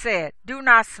 But he said, Do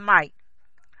not smite.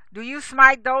 Do you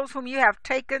smite those whom you have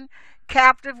taken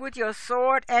captive with your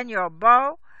sword and your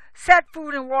bow? Set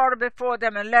food and water before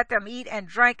them, and let them eat and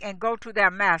drink and go to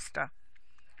their master.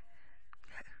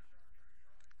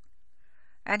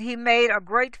 And he made a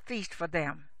great feast for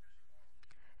them.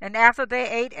 And after they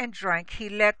ate and drank, he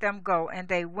let them go, and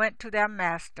they went to their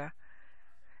master.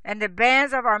 And the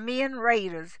bands of Aramean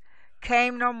raiders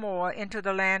came no more into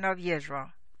the land of Israel.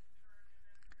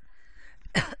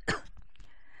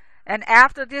 And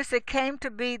after this it came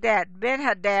to be that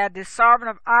Ben-Hadad, the servant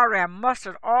of Aram,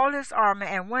 mustered all his army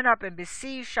and went up and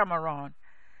besieged Shamaron.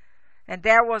 And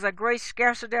there was a great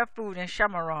scarcity of food in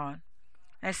Shamaron.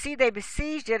 And see, they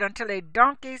besieged it until a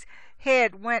donkey's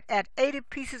head went at 80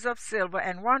 pieces of silver,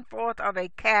 and 1/4 of a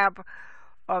cab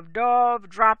of dove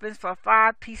droppings for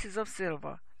 5 pieces of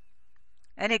silver.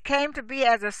 And it came to be,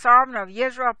 as the servant of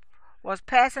Israel was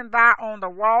passing by on the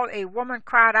wall, a woman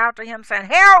cried out to him, saying,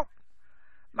 Help,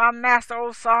 my master,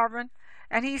 O sovereign.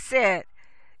 And he said,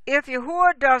 If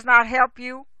Yahuwah does not help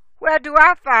you, where do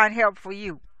I find help for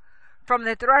you? From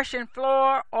the threshing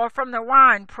floor, or from the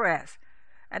wine press?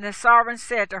 And the sovereign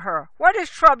said to her, What is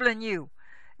troubling you?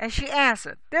 And she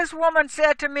answered, This woman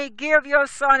said to me, Give your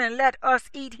son, and let us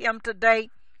eat him today,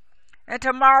 and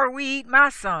tomorrow we eat my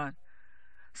son.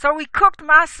 So we cooked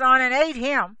my son and ate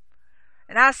him.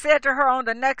 And I said to her on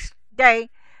the next day,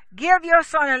 Give your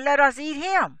son, and let us eat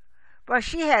him. But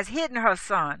she has hidden her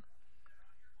son.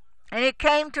 And it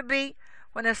came to be,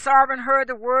 when the servant heard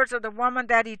the words of the woman,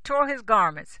 that he tore his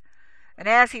garments. And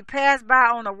as he passed by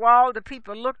on the wall, the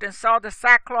people looked and saw the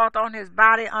sackcloth on his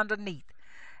body underneath.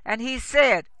 And he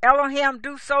said, Elohim,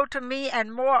 do so to me,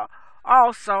 and more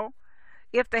also,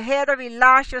 if the head of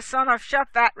Elisha son of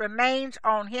Shaphat remains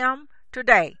on him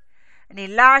today. And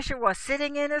Elisha was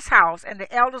sitting in his house, and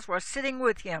the elders were sitting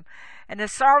with him. And the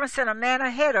servant sent a man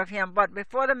ahead of him, but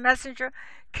before the messenger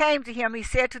came to him, he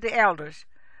said to the elders,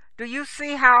 Do you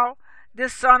see how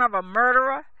this son of a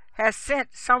murderer has sent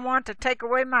someone to take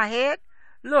away my head?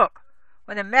 Look,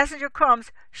 when the messenger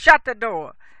comes, shut the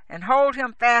door, and hold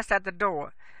him fast at the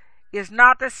door. Is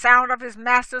not the sound of his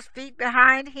master's feet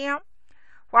behind him?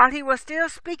 While he was still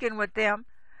speaking with them,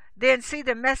 then see,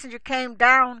 the messenger came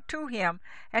down to him,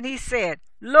 and he said,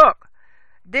 Look,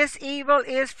 this evil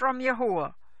is from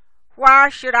Yahuwah. Why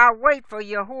should I wait for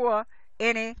Yahuwah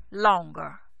any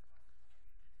longer?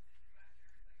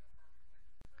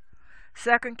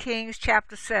 2 Kings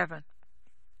chapter 7.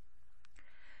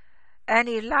 And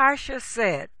Elisha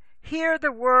said, Hear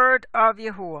the word of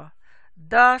Yahuwah.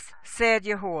 Thus said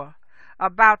Yahuwah,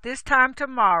 About this time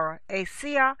tomorrow, a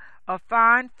seah of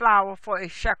fine flour for a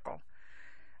shekel,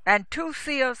 and 2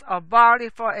 seahs of barley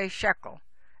for a shekel,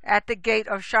 at the gate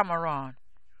of Shamaron.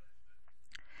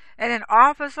 And an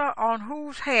officer on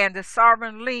whose hand the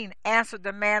sovereign leaned answered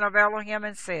the man of Elohim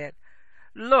and said,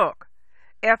 Look,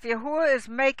 if Yahuwah is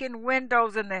making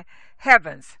windows in the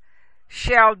heavens,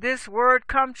 shall this word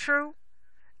come true?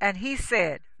 And he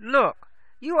said, Look,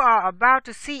 you are about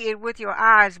to see it with your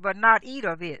eyes, but not eat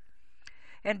of it.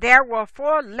 And there were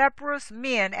 4 leprous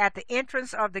men at the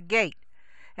entrance of the gate.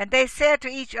 And they said to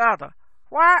each other,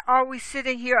 Why are we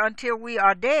sitting here until we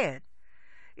are dead?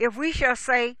 If we shall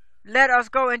say, Let us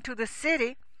go into the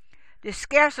city, the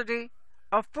scarcity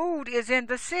of food is in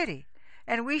the city,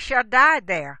 and we shall die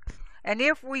there. And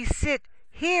if we sit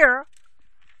here,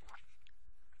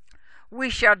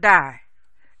 we shall die.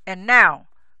 And now,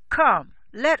 come,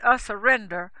 let us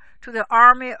surrender to the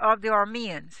army of the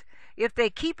Arameans. If they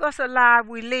keep us alive,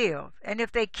 we live, and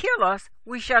if they kill us,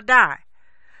 we shall die.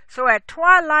 So at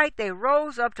twilight they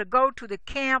rose up to go to the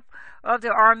camp of the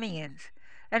Arameans.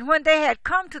 And when they had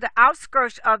come to the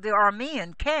outskirts of the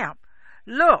Aramean camp,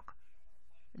 look,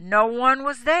 no one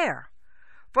was there.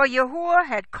 For Yahuwah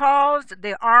had caused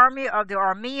the army of the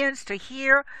Arameans to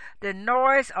hear the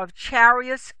noise of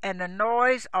chariots and the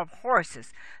noise of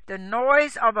horses, the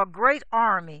noise of a great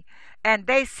army. And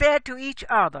they said to each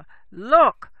other,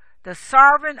 Look, the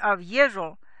servant of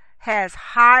Israel has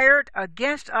hired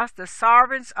against us the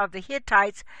sovereigns of the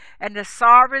Hittites and the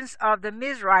sovereigns of the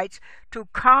Mizrites to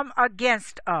come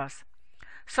against us.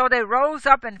 So they rose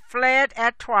up and fled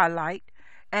at twilight,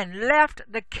 and left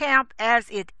the camp as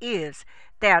it is,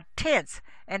 their tents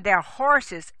and their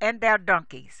horses and their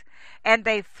donkeys, and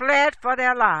they fled for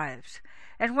their lives.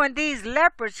 And when these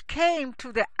lepers came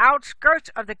to the outskirts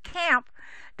of the camp,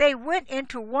 they went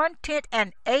into one tent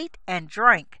and ate and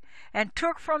drank, and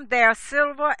took from there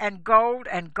silver and gold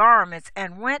and garments,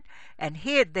 and went and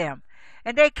hid them.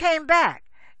 And they came back,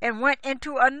 and went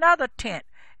into another tent,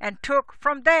 and took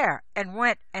from there, and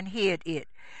went and hid it.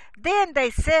 Then they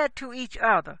said to each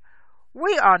other,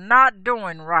 "We are not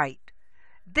doing right.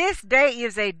 This day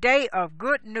is a day of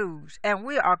good news, and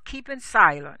we are keeping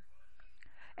silent.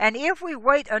 And if we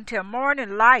wait until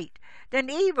morning light, then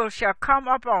evil shall come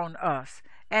upon us.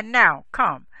 And now,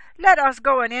 come, let us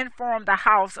go and inform the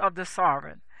house of the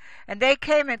sovereign." And they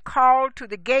came and called to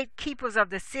the gatekeepers of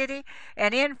the city,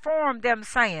 and informed them,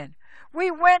 saying, "We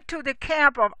went to the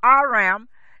camp of Aram,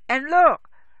 and look,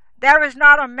 there is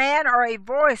not a man or a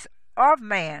voice of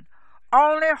man,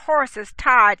 only horses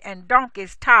tied and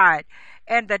donkeys tied,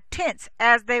 and the tents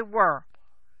as they were."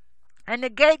 And the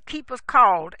gatekeepers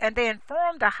called, and they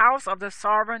informed the house of the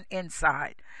sovereign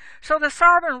inside. So the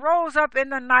sovereign rose up in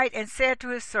the night and said to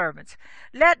his servants,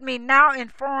 "Let me now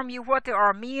inform you what the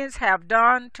Arameans have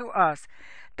done to us.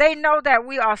 They know that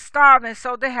we are starving,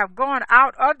 so they have gone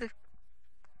out of the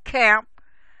camp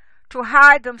to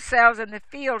hide themselves in the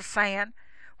field, saying,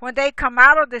 'When they come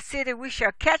out of the city, we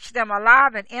shall catch them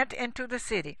alive and enter into the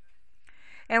city.'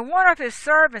 And one of his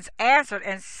servants answered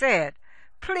and said,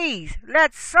 'Please,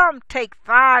 let some take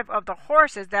 5 of the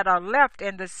horses that are left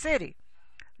in the city.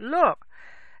 Look,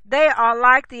 they are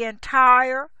like the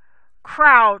entire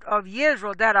crowd of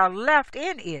Israel that are left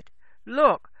in it.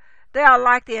 Look, they are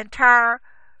like the entire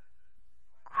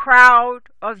crowd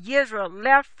of Israel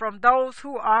left from those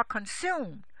who are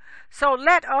consumed. So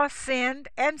let us send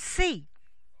and see.'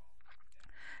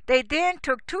 They then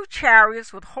took 2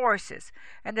 chariots with horses,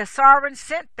 and the sovereign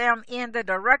sent them in the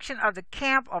direction of the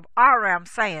camp of Aram,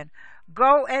 saying,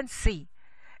 'Go and see.'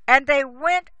 And they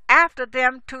went after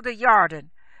them to the Jordan.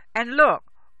 And look,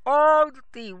 all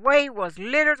the way was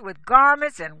littered with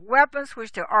garments and weapons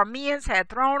which the Arameans had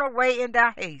thrown away in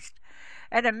their haste.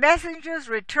 And the messengers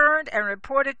returned and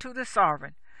reported to the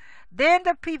sovereign. Then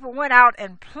the people went out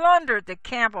and plundered the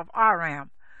camp of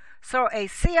Aram. So a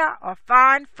seah of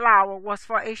fine flour was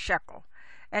for a shekel,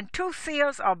 and 2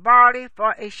 seahs of barley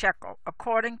for a shekel,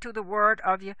 according to the word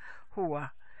of Yahuwah.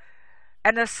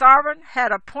 And the sovereign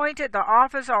had appointed the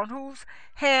officer on whose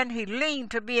hand he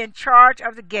leaned to be in charge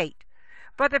of the gate.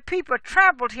 But the people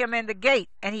trampled him in the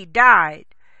gate, and he died,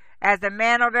 as the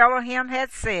man of Elohim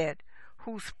had said,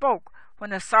 who spoke when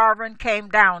the sovereign came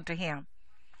down to him.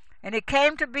 And it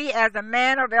came to be as the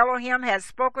man of Elohim had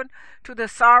spoken to the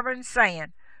sovereign,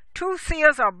 saying, 2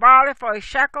 seahs of barley for a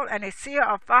shekel, and a seah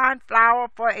of fine flour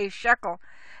for a shekel,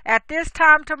 at this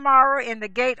time tomorrow in the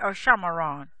gate of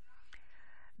Shamaron.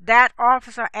 That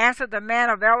officer answered the man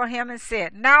of Elohim and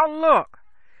said, 'Now look,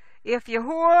 if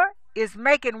Yahuwah is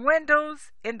making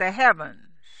windows in the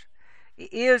heavens,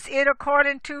 is it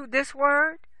according to this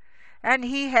word?' And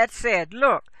he had said,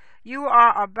 'Look, you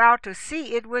are about to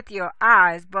see it with your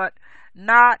eyes, but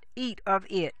not eat of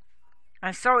it.'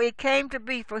 And so it came to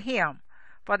be for him,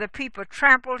 for the people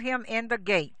trampled him in the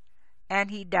gate, and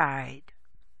he died."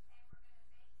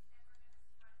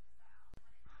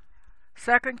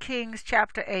 2 Kings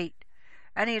chapter 8.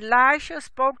 And Elisha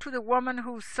spoke to the woman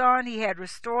whose son he had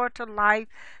restored to life,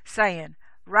 saying,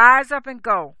 "Rise up and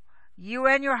go, you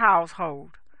and your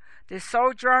household, to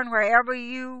sojourn wherever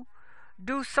you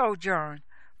do sojourn,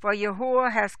 for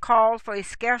Yahuwah has called for a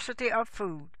scarcity of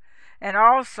food, and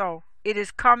also it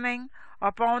is coming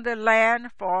upon the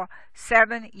land for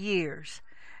 7 years.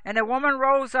 And the woman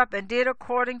rose up and did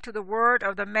according to the word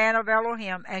of the man of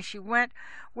Elohim, and she went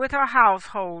with her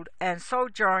household and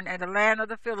sojourned in the land of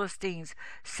the Philistines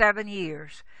 7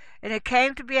 years. And it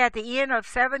came to be at the end of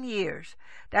 7 years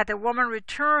that the woman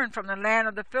returned from the land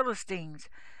of the Philistines,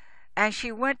 and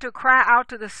she went to cry out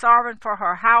to the sovereign for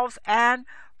her house and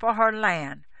for her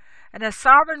land. And the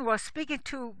sovereign was speaking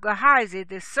to Gehazi,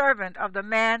 the servant of the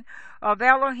man of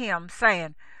Elohim,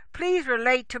 saying, "Please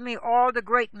relate to me all the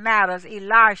great matters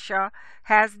Elisha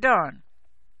has done."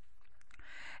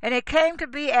 And it came to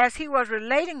be as he was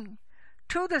relating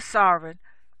to the sovereign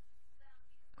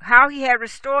how he had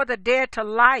restored the dead to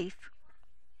life,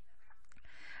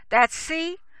 that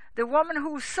see, the woman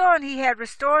whose son he had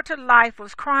restored to life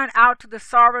was crying out to the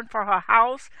sovereign for her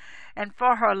house and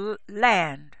for her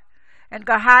land. And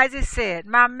Gehazi said,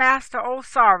 My master, O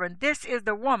sovereign, this is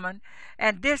the woman,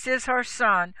 and this is her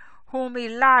son, whom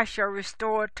Elisha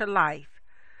restored to life.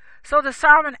 So the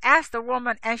sovereign asked the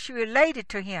woman, and she related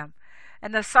to him.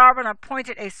 And the sovereign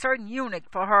appointed a certain eunuch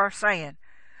for her, saying,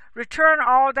 Return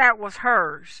all that was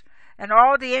hers, and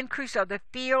all the increase of the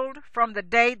field from the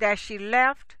day that she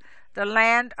left the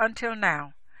land until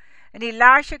now. And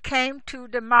Elisha came to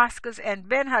Damascus, and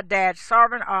Ben-Hadad,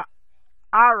 sovereign of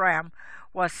Aram,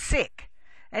 was sick.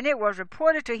 And it was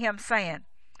reported to him, saying,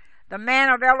 The man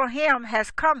of Elohim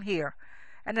has come here.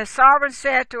 And the sovereign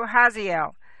said to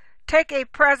Hazael, Take a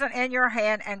present in your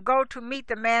hand, and go to meet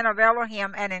the man of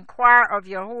Elohim, and inquire of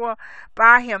Yahuwah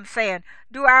by him, saying,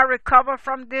 Do I recover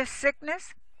from this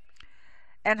sickness?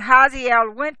 And Hazael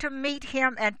went to meet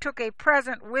him, and took a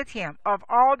present with him of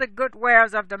all the good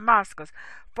wares of Damascus,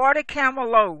 40 camel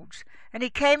loads. And he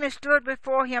came and stood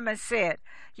before him, and said,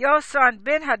 Your son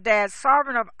Ben-Hadad,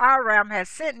 sovereign of Aram, has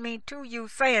sent me to you,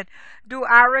 saying, Do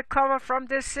I recover from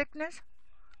this sickness?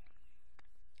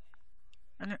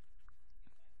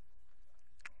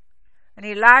 And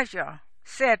Elijah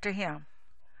said to him,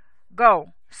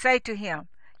 Go, say to him,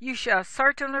 You shall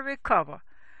certainly recover.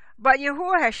 But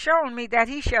Yahuwah has shown me that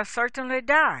he shall certainly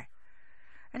die.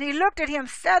 And he looked at him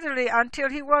steadily until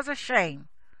he was ashamed.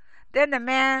 Then the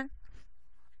man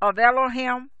of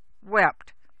Elohim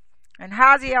wept. And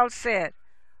Hazael said,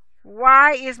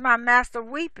 Why is my master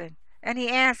weeping? And he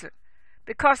answered,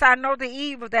 Because I know the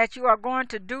evil that you are going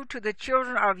to do to the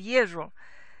children of Israel,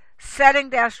 setting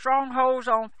their strongholds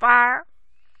on fire,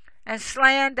 and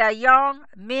slaying their young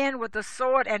men with the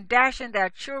sword, and dashing their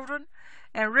children,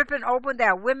 and ripping open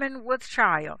their women with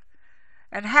child.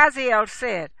 And Hazael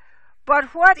said,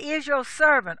 But what is your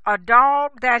servant, a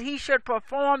dog, that he should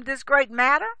perform this great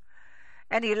matter?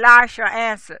 And Elisha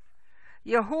answered,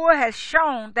 Yahuwah has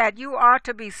shown that you are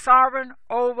to be sovereign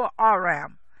over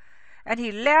Aram. And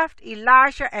he left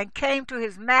Elisha and came to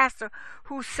his master,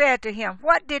 who said to him,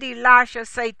 What did Elisha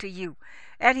say to you?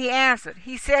 And he answered,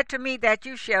 He said to me that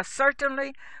you shall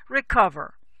certainly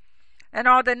recover. And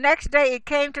on the next day it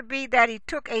came to be that he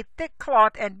took a thick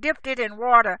cloth and dipped it in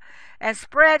water and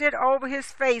spread it over his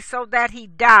face so that he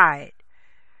died.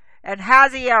 And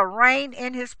Hazael reigned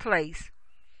in his place.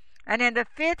 And in the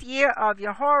 5th year of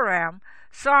Jehoram,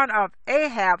 son of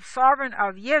Ahab, sovereign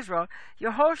of Israel,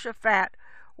 Jehoshaphat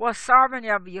was sovereign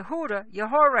of Yehudah.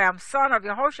 Jehoram, son of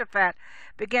Jehoshaphat,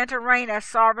 began to reign as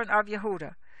sovereign of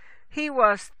Yehudah. He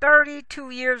was 32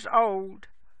 years old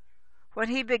when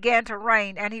he began to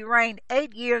reign, and he reigned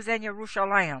 8 years in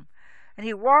Jerusalem. And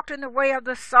he walked in the way of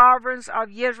the sovereigns of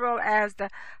Israel, as the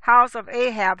house of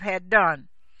Ahab had done.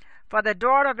 For the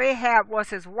daughter of Ahab was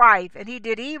his wife, and he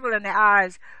did evil in the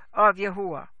eyes of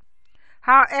Yahuwah.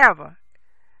 However,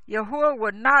 Yahuwah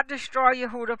would not destroy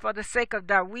Yehudah for the sake of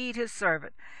David his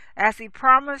servant, as he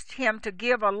promised him to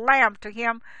give a lamp to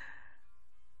him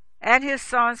and his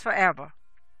sons forever.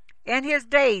 In his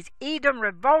days Edom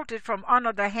revolted from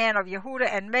under the hand of Yehudah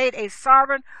and made a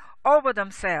sovereign over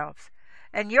themselves.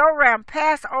 And Joram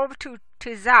passed over to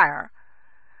Tizir,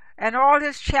 and all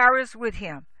his chariots with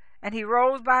him. And he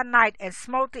rose by night and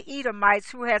smote the Edomites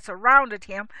who had surrounded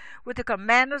him with the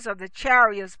commanders of the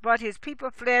chariots, but his people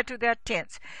fled to their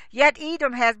tents. Yet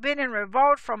Edom has been in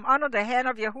revolt from under the hand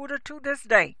of Yehudah to this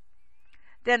day.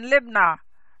 Then Libnah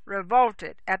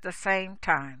revolted at the same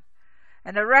time.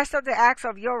 And the rest of the acts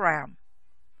of Joram,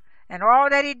 and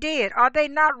all that he did, are they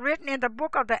not written in the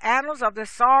book of the annals of the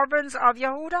sovereigns of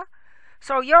Yehudah?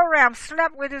 So Joram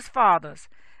slept with his fathers,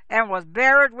 and was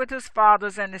buried with his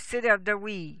fathers in the city of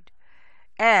David.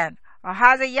 And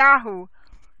Ahaziah,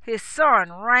 his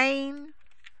son, reigned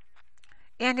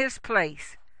in his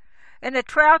place. In the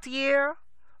 12th year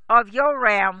of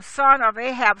Joram, son of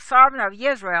Ahab, sovereign of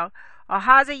Israel,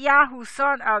 Ahaziah,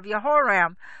 son of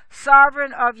Jehoram,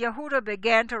 sovereign of Yehudah,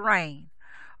 began to reign.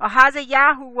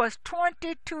 Ahaziah was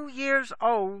 22 years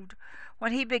old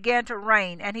when he began to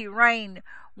reign, and he reigned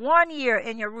 1 year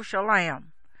in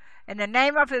Jerusalem. And the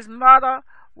name of his mother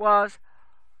was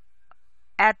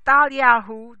Athaliah,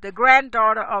 the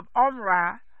granddaughter of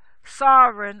Omri,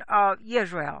 sovereign of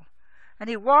Israel. And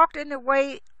he walked in the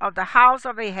way of the house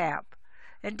of Ahab,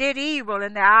 and did evil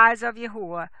in the eyes of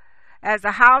Yahuwah, as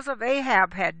the house of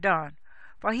Ahab had done,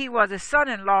 for he was the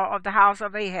son-in-law of the house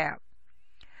of Ahab.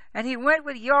 And he went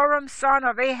with Joram, son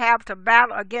of Ahab, to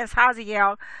battle against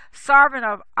Hazael, sovereign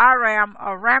of Aram,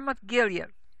 of Ramoth-Gilead.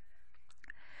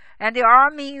 And the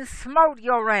Arameans smote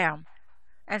Joram,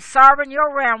 and sovereign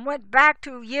Joram went back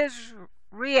to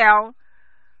Yisrael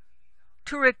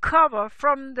to recover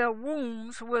from the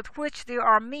wounds with which the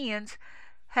Arameans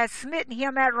had smitten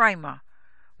him at Ramah.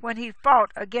 when he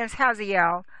fought against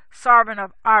Hazael, sovereign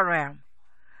of Aram.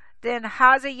 Then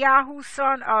Hazayahu,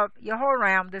 son of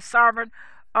Jehoram, the sovereign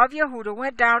of Yehuda,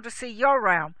 went down to see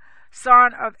Joram,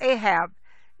 son of Ahab,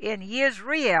 in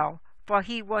Yisrael, for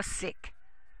he was sick.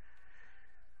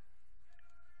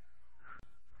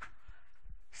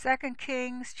 2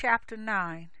 Kings chapter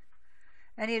 9.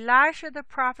 And Elisha the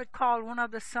prophet called one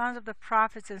of the sons of the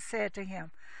prophets and said to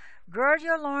him, Gird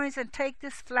your loins and take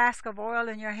this flask of oil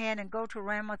in your hand and go to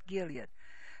Ramoth Gilead.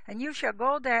 And you shall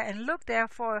go there and look there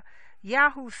for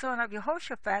Jehu, son of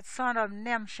Jehoshaphat, son of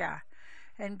Nimshi,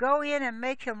 and go in and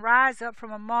make him rise up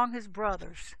from among his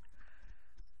brothers.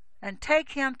 And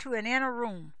take him to an inner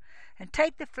room, and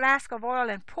take the flask of oil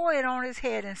and pour it on his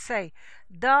head, and say,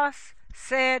 Thus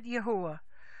said Yahuwah,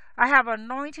 I have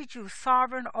anointed you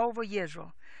sovereign over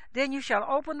Israel. Then you shall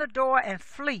open the door and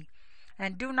flee,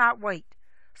 and do not wait.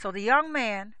 So the young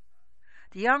man,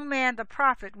 the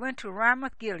prophet, went to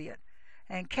Ramoth Gilead,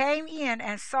 and came in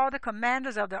and saw the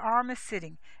commanders of the army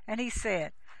sitting. And he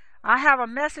said, I have a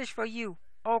message for you,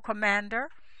 O commander.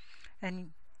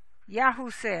 And Jehu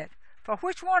said, For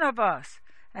which one of us?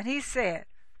 And he said,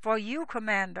 For you,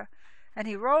 commander. And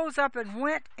he rose up and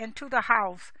went into the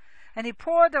house, and he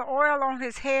poured the oil on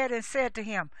his head and said to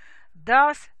him,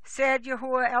 Thus said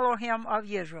Yahuwah Elohim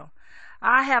of Israel,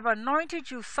 I have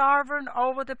anointed you sovereign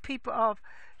over the people of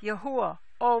Yahuwah,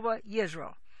 over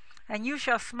Israel. And you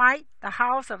shall smite the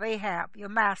house of Ahab, your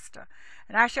master,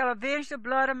 and I shall avenge the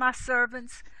blood of my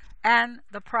servants and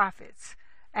the prophets,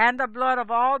 and the blood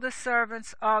of all the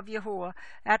servants of Yahuwah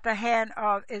at the hand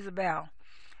of Isabel.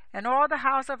 And all the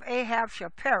house of Ahab shall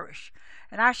perish,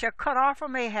 and I shall cut off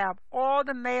from Ahab all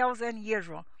the males in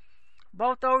Israel,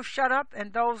 both those shut up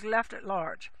and those left at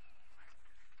large.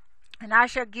 And I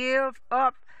shall give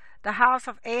up the house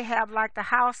of Ahab like the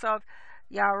house of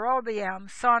Jeroboam,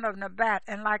 son of Nebat,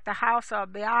 and like the house of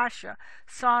Baasha,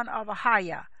 son of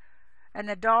Ahiah. And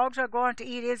the dogs are going to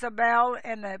eat Isabel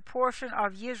and the portion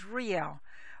of Yisrael,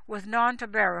 with none to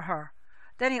bury her.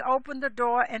 Then he opened the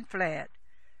door and fled.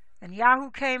 And Jehu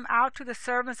came out to the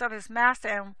servants of his master,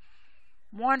 and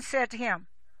one said to him,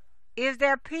 Is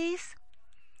there peace?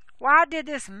 Why did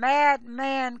this mad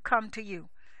man come to you?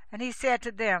 And he said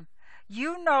to them,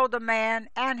 You know the man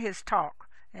and his talk.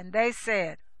 And they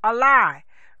said, A lie.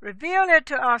 Reveal it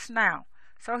to us now.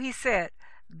 So he said,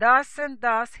 Thus and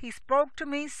thus he spoke to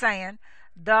me, saying,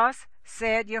 Thus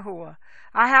said Yahuwah,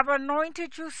 I have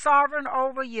anointed you sovereign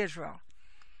over Israel.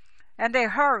 And they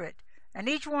hurried, and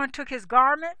each one took his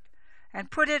garment, and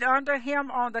put it under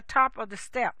him on the top of the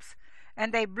steps.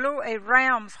 And they blew a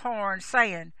ram's horn,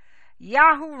 saying,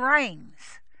 Yahu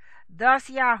reigns. Thus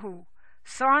Jehu,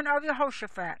 son of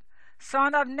Jehoshaphat,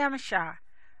 son of Nimshi,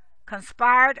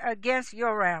 conspired against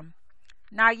Joram.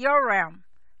 Now Joram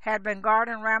had been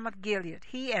guarding Ramoth Gilead,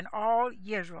 he and all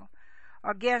Israel,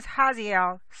 against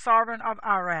Hazael, sovereign of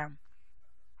Aram.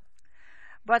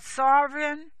 But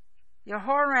sovereign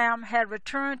Jehoram had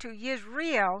returned to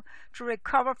Yisrael to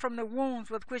recover from the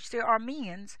wounds with which the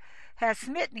Arameans had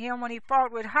smitten him when he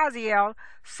fought with Hazael,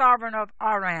 sovereign of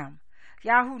Aram.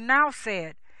 Jehu now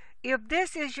said, If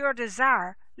this is your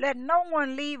desire, let no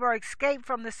one leave or escape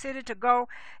from the city to go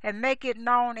and make it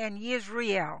known in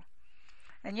Yisrael.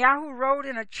 And Jehu rode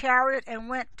in a chariot and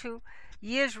went to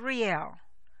Yisrael,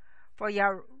 for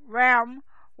Joram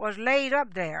was laid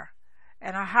up there.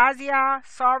 And Ahaziah,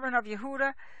 sovereign of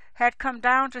Yehuda, had come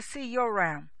down to see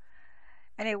Joram.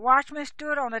 And a watchman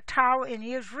stood on the tower in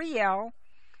Yisrael,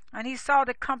 and he saw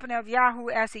the company of Jehu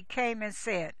as he came, and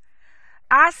said,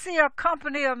 I see a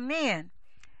company of men.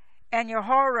 And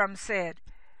Jehoram said,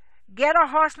 Get a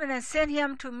horseman and send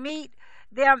him to meet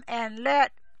them, and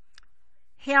let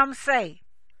him say,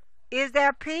 Is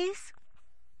there peace?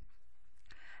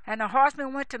 And the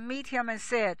horseman went to meet him and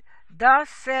said, Thus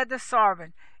said the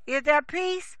sovereign, Is there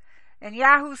peace? And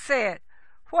Jehu said,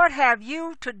 What have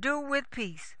you to do with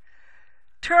peace?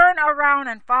 Turn around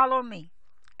and follow me.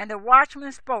 And the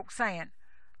watchman spoke, saying,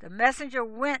 The messenger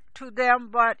went to them,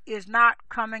 but is not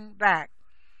coming back.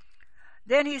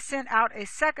 Then he sent out a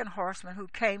second horseman, who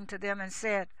came to them and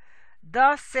said,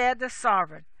 Thus said the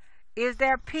sovereign, Is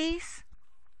there peace?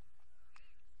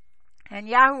 And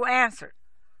Jehu answered,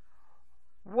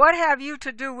 What have you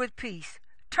to do with peace?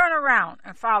 Turn around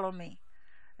and follow me.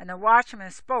 And the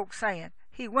watchman spoke, saying,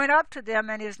 He went up to them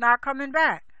and is not coming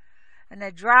back. And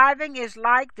the driving is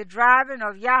like the driving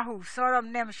of Jehu, son of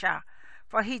Nimshi,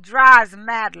 for he drives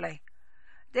madly.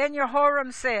 Then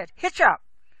Jehoram said, Hitch up.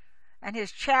 And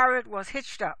his chariot was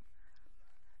hitched up.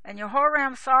 And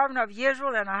Jehoram, sovereign of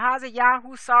Israel, and Ahaziah,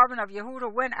 sovereign of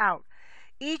Yehuda, went out,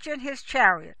 each in his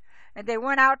chariot. And they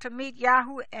went out to meet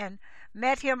Jehu and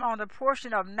met him on the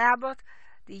portion of Naboth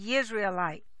the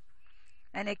Israelite.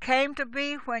 And it came to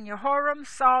be when Jehoram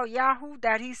saw Jehu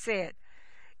that he said,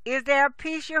 Is there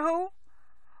peace, Jehu?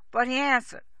 But he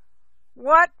answered,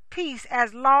 What peace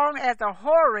as long as the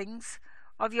whorings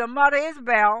of your mother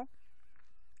Isabel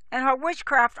and her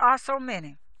witchcraft are so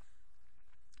many?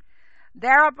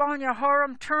 Thereupon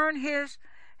Jehoram turned his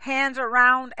hands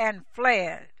around and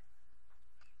fled,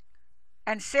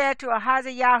 and said to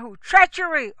Ahaziah,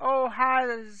 Treachery, O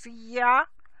Ahaziah!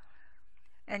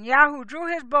 And Jehu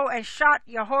drew his bow and shot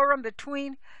Jehoram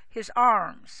between his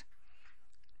arms.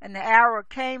 And the arrow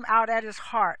came out at his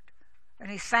heart,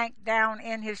 and he sank down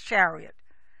in his chariot.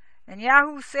 And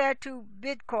Jehu said to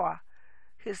Bidkar,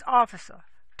 his officer,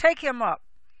 Take him up,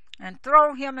 and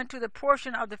throw him into the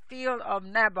portion of the field of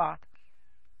Naboth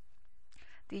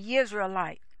the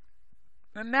Israelite.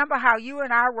 Remember how you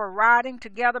and I were riding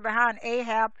together behind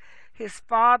Ahab his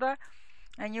father,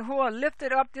 and Yahuwah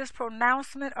lifted up this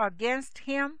pronouncement against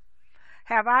him?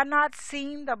 Have I not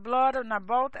seen the blood of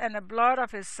Naboth and the blood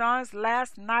of his sons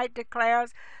last night,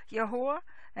 declares Yahuwah?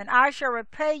 And I shall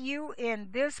repay you in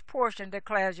this portion,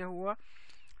 declares Yahuwah.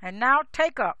 And now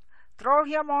take up, throw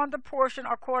him on the portion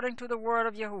according to the word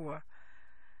of Yahuwah.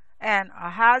 And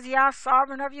Ahaziah,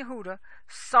 sovereign of Yehudah,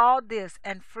 saw this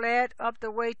and fled up the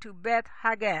way to Beth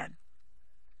Hagan.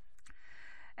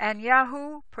 And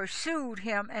Jehu pursued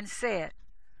him and said,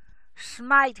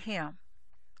 Smite him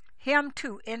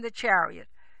too in the chariot,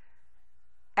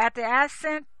 at the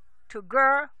ascent to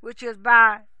Gur, which is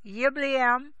by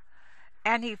Yibleam,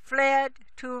 and he fled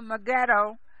to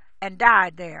Megiddo and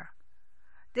died there.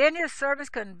 Then his servants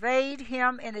conveyed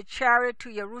him in the chariot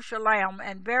to Jerusalem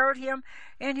and buried him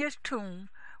in his tomb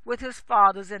with his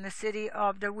fathers in the city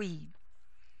of David.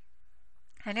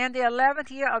 And in the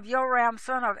 11th year of Joram,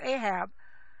 son of Ahab,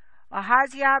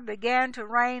 Ahaziah began to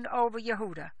reign over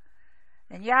Yehudah.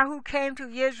 And Jehu came to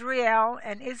Jezreel,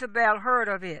 and Isabel heard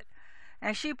of it.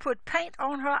 And she put paint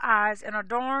on her eyes and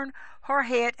adorned her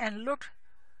head and looked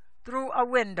through a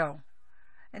window.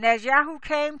 And as Jehu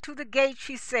came to the gate,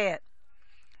 she said,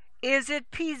 Is it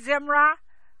Zimri,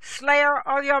 slayer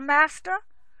of your master?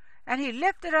 And he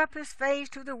lifted up his face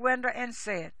to the window and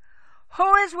said,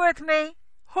 Who is with me?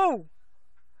 Who?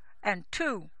 And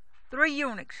 3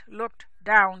 eunuchs looked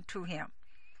down to him.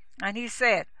 And he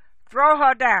said, Throw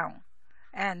her down.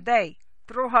 And they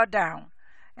threw her down.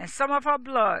 And some of her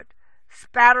blood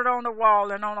spattered on the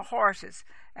wall and on the horses.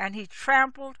 And he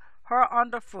trampled her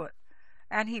underfoot.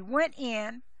 And he went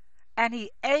in, and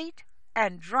he ate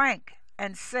and drank,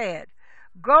 and said,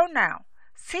 Go now,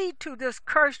 see to this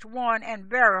cursed one, and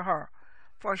bury her,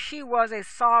 for she was a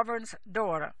sovereign's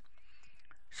daughter.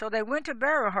 So they went to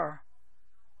bury her,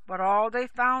 but all they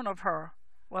found of her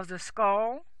was the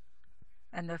skull,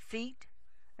 and the feet,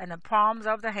 and the palms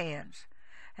of the hands.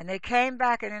 And they came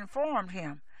back and informed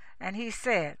him, and he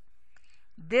said,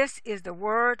 This is the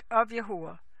word of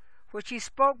Yahuwah, which he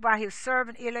spoke by his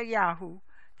servant Eliyahu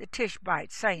the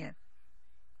Tishbite, saying,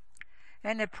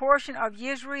 In the portion of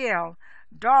Yisrael,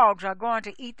 dogs are going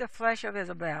to eat the flesh of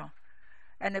Isabel,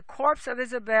 and the corpse of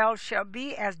Isabel shall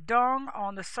be as dung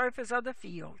on the surface of the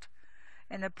field,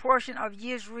 in the portion of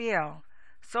Yisrael,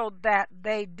 so that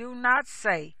they do not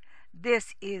say,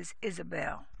 This is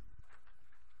Isabel.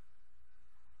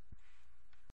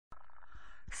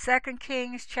 2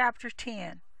 Kings chapter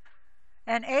 10.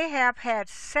 And Ahab had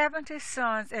 70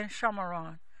 sons in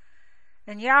Shamaron.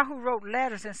 And Jehu wrote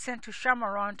letters and sent to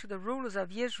Shamaron to the rulers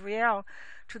of Israel,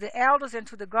 to the elders and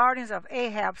to the guardians of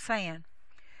Ahab, saying,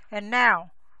 And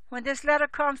now, when this letter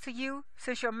comes to you,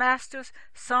 since your master's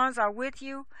sons are with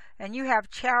you, and you have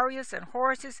chariots and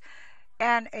horses,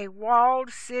 and a walled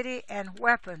city and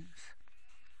weapons,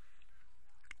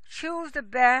 choose the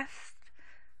best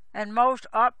and most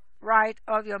upright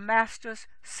of your master's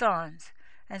sons,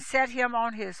 and set him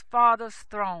on his father's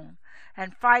throne,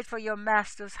 and fight for your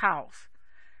master's house.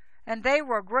 And they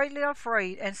were greatly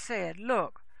afraid, and said,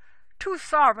 Look, 2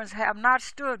 sovereigns have not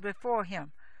stood before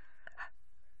him.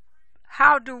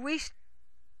 How do we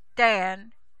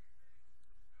stand,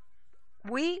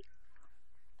 we,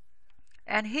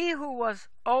 and he who was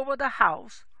over the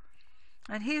house,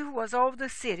 and he who was over the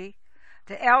city,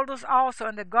 the elders also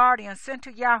and the guardians sent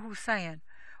to Jehu, saying,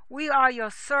 We are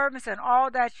your servants, and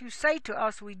all that you say to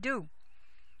us we do.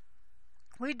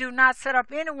 We do not set up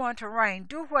anyone to reign.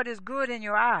 Do what is good in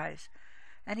your eyes.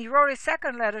 And he wrote a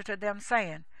second letter to them,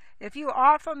 saying, If you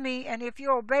offer me, and if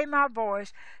you obey my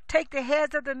voice, take the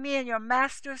heads of the men, your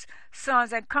master's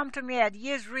sons, and come to me at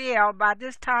Yisrael by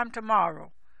this time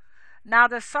tomorrow. Now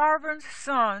the sovereign's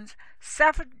sons,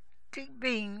 70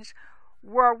 beings,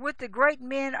 were with the great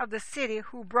men of the city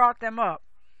who brought them up.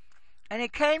 And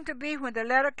it came to be, when the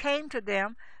letter came to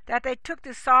them, that they took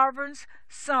the sovereign's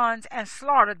sons and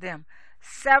slaughtered them,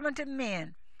 70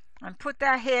 men, and put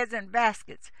their heads in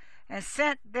baskets, and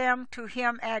sent them to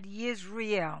him at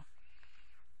Yisrael.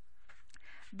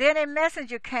 Then a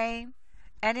messenger came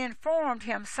and informed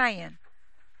him, saying,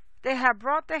 They have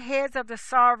brought the heads of the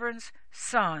sovereign's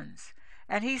sons.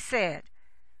 And he said,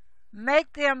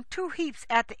 Make them 2 heaps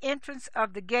at the entrance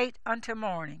of the gate until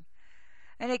morning.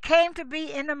 And it came to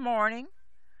be in the morning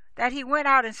that he went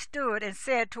out and stood and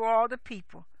said to all the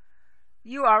people,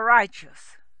 You are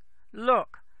righteous.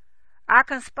 Look, I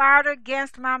conspired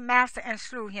against my master and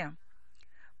slew him.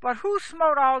 But who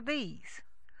smote all these?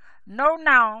 Know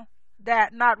now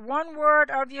that not one word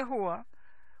of Yahuwah,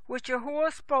 which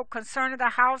Yahuwah spoke concerning the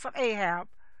house of Ahab,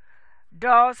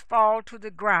 does fall to the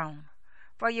ground.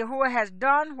 For Yahuwah has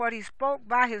done what he spoke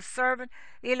by his servant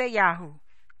Eliyahu.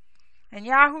 And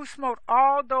Yahu smote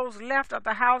all those left of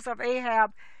the house of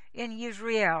Ahab in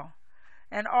Israel,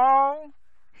 and all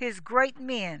his great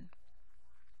men,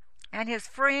 and his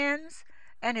friends,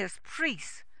 and his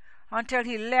priests, until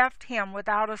he left him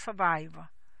without a survivor.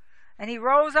 And he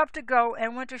rose up to go,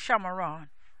 and went to Shamaron.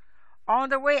 On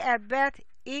the way at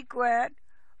Beth-Equed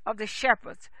of the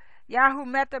shepherds, Yahu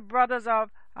met the brothers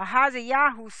of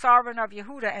Hezekiah, sovereign of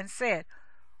Yehudah, and said,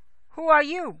 Who are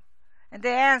you? And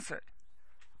they answered,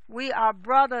 We are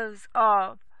brothers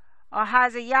of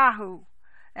Hezekiah,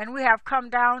 and we have come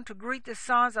down to greet the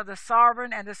sons of the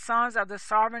sovereign and the sons of the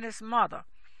sovereign's mother.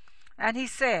 And he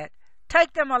said,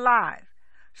 Take them alive.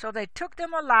 So they took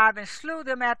them alive and slew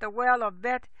them at the well of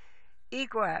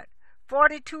Beth-Equed,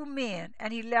 42 men,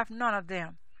 and he left none of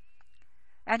them.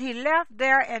 And he left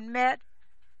there and met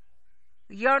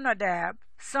Jonadab,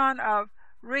 son of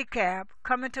Rechab,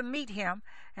 coming to meet him,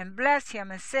 and blessed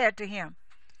him, and said to him,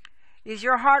 Is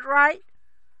your heart right,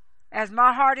 as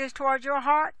my heart is toward your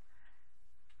heart?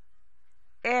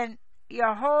 And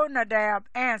Jehonadab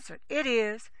answered, It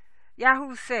is.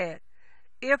 Yahu said,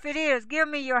 If it is, give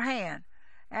me your hand.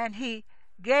 And he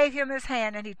gave him his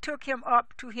hand, and he took him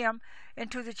up to him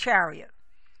into the chariot.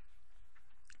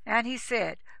 And he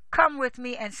said, Come with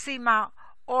me and see my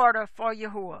order for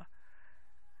Yahuwah.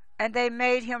 And they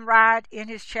made him ride in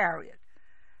his chariot.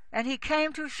 And he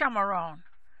came to Shamaron,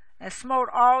 and smote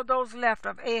all those left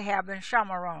of Ahab in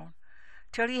Shamaron,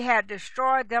 till he had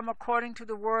destroyed them according to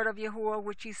the word of Yahuwah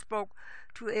which he spoke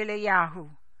to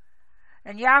Eliyahu.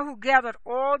 And Yahu gathered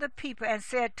all the people and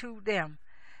said to them,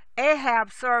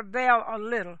 Ahab served Baal a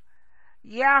little,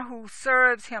 Yahu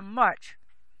serves him much.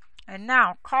 And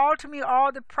now call to me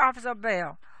all the prophets of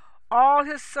Baal, all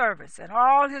his servants, and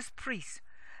all his priests.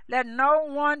 Let no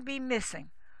one be missing,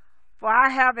 for I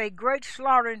have a great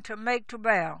slaughtering to make to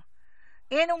Baal.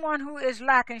 Anyone who is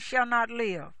lacking shall not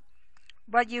live.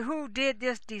 But Jehu did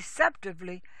this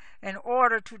deceptively in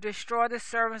order to destroy the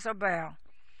servants of Baal.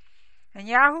 And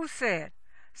Yahu said,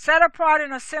 Set apart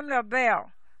an assembly of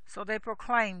Baal. So they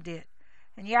proclaimed it.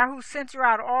 And Yahu sent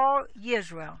throughout all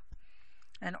Israel.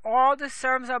 And all the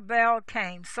servants of Baal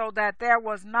came, so that there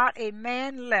was not a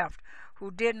man left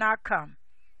who did not come.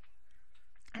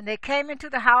 And they came into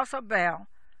the house of Baal,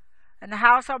 and the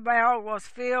house of Baal was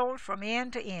filled from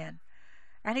end to end.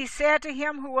 And he said to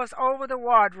him who was over the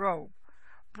wardrobe,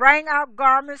 Bring out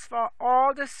garments for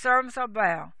all the servants of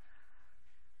Baal.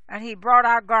 And he brought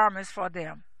out garments for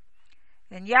them.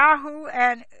 And Yahu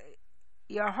and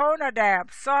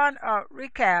Jehonadab, son of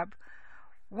Rechab,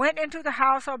 went into the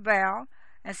house of Baal,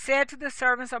 and said to the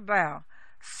servants of Baal,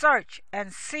 Search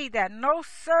and see that no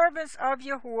servants of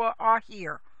Yahuwah are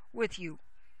here with you,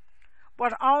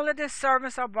 but only the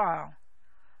servants of Baal.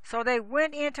 So they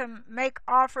went in to make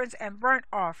offerings and burnt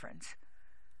offerings.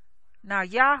 Now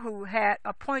Yahu had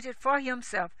appointed for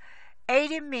himself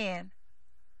 80 men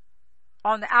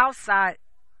on the outside,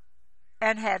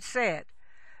 and had said,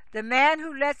 The man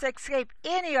who lets escape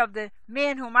any of the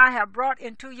men whom I have brought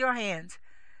into your hands,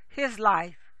 his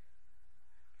life,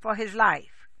 for his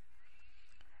life.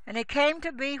 And it came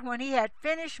to be, when he had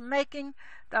finished making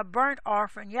the burnt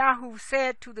offering, Yahu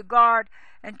said to the guard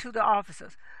and to the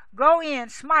officers, Go in,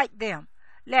 smite them,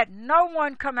 let no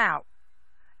one come out.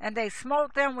 And they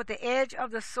smote them with the edge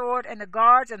of the sword, and the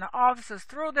guards and the officers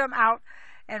threw them out,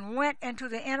 and went into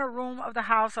the inner room of the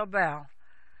house of Baal,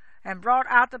 and brought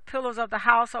out the pillars of the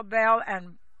house of Baal,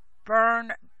 and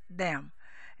burned them,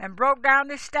 and broke down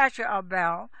the statue of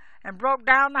Baal, and broke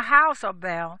down the house of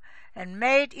Baal, and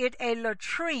made it a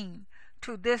latrine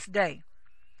to this day.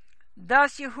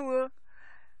 Thus Yahuwah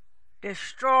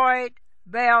destroyed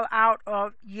Baal out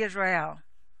of Israel.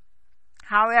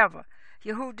 However,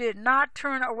 Jehu did not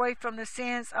turn away from the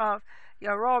sins of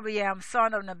Jeroboam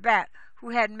son of Nebat, who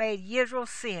had made Israel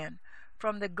sin,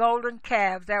 from the golden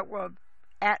calves that were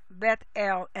at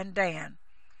Bethel and Dan.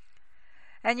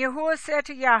 And Jehu said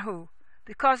to Jehu,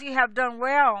 because ye have done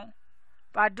well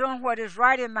by doing what is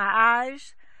right in my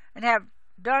eyes, and have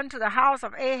done to the house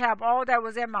of Ahab all that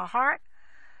was in my heart,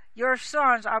 your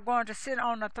sons are going to sit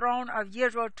on the throne of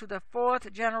Israel to the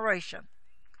 4th generation.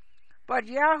 But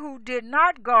Jehu did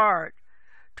not guard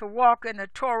to walk in the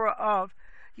Torah of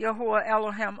Yahuwah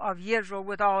Elohim of Israel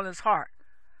with all his heart,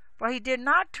 for he did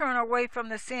not turn away from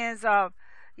the sins of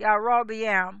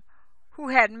Jeroboam, who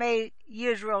had made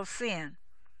Israel sin.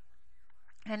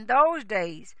 In those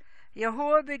days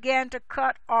Yahuwah began to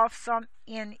cut off some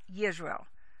in Israel,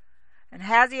 and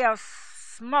Hazael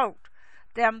smote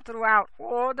them throughout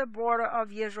all the border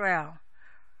of Israel,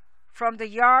 from the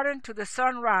Jordan to the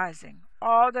sun rising,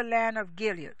 all the land of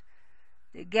Gilead,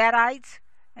 the Gadites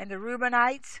and the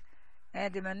Reubenites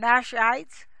and the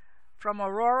Manasseites, from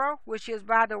Aurora, which is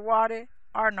by the water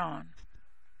Arnon,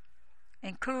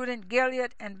 including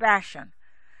Gilead and Bashan,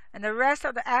 and the rest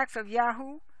of the acts of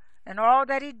Jehu, and all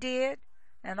that he did,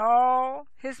 and all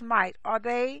his might, are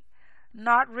they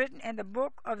not written in the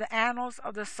book of the annals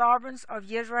of the sovereigns of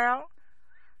Israel?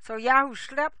 So Jehu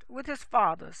slept with his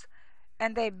fathers,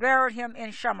 and they buried him in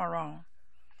Shamaron.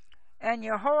 And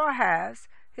Jehoahaz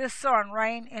his son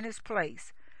reigned in his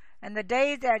place. And the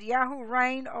days that Jehu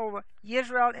reigned over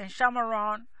Israel in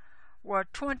Shamaron were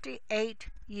 28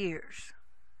 years.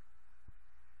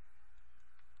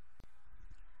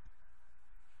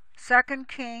 2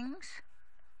 Kings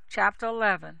chapter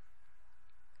 11.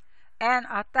 And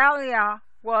Athaliah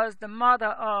was the mother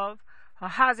of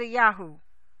Ahaziah.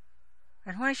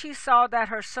 And when she saw that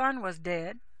her son was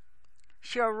dead,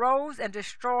 she arose and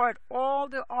destroyed all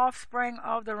the offspring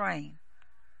of the reign.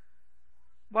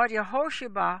 But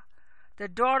Yehosheba, the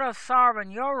daughter of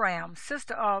Sarvan Joram,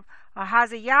 sister of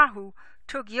Ahaziah,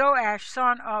 took Joash,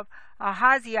 son of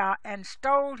Ahaziah, and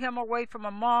stole him away from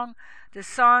among the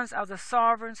sons of the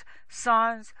sovereign's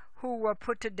sons who were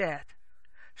put to death.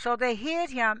 So they hid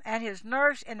him and his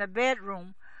nurse in the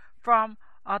bedroom from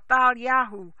Athaliah,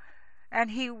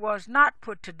 and he was not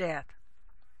put to death.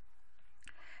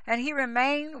 And he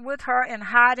remained with her in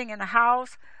hiding in the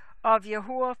house of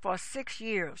Yahuwah for 6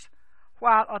 years,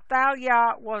 while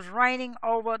Athaliah was reigning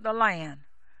over the land.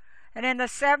 And in the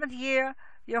 7th year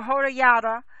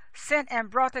Jehoiada sent and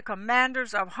brought the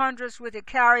commanders of hundreds with the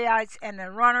Cariites and the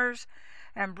runners,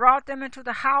 and brought them into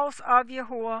the house of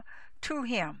Yahuwah to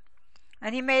him.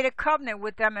 And he made a covenant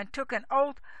with them, and took an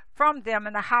oath from them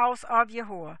in the house of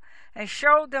Yahuwah, and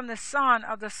showed them the son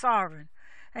of the sovereign.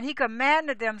 And he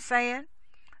commanded them, saying,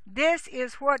 This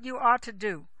is what you are to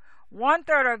do.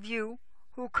 1/3 of you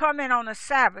who come in on the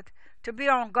Sabbath to be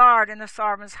on guard in the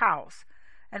sovereign's house,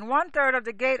 and 1/3 of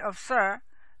the gate of Sur,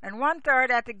 and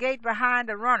 1/3 at the gate behind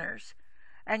the runners,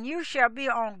 and you shall be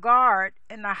on guard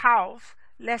in the house,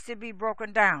 lest it be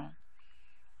broken down.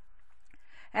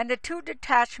 And the 2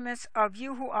 detachments of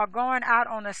you who are going out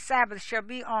on the Sabbath shall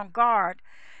be on guard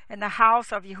in the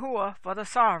house of Yahuwah for the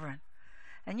sovereign.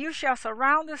 And you shall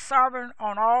surround the sovereign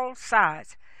on all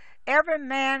sides, every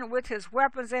man with his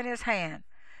weapons in his hand.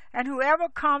 And whoever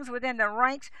comes within the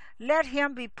ranks, let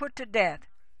him be put to death,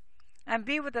 and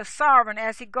be with the sovereign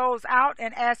as he goes out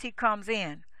and as he comes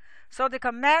in. So the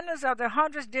commanders of the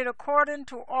hundreds did according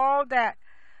to all that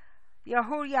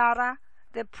Jehoiada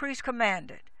the priest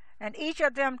commanded. And each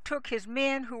of them took his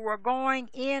men who were going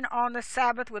in on the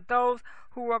Sabbath with those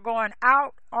who were going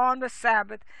out on the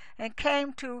Sabbath, and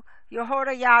came to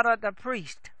Jehoiada the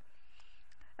priest.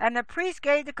 And the priest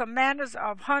gave the commanders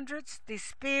of hundreds the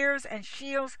spears and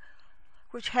shields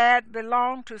which had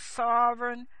belonged to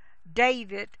sovereign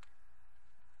David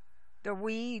the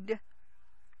weed,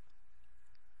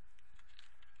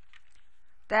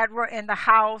 that were in the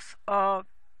house of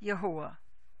Yahuwah.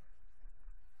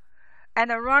 And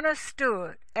the runners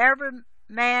stood, every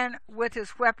man with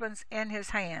his weapons in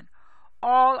his hand,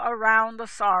 all around the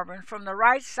sovereign, from the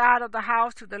right side of the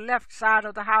house to the left side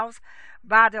of the house,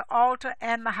 by the altar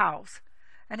and the house.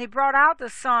 And he brought out the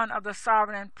son of the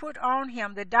sovereign, and put on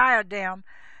him the diadem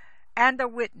and the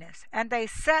witness. And they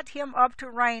set him up to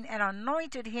reign, and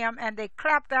anointed him, and they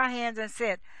clapped their hands and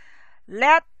said,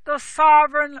 Let the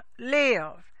sovereign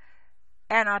live.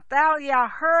 And Athaliah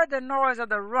heard the noise of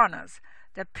the runners,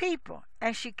 the people,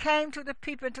 and she came to the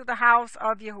people into the house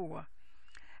of Yahuwah,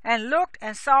 and looked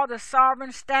and saw the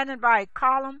sovereign standing by a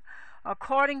column,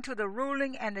 according to the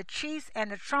ruling, and the chiefs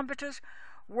and the trumpeters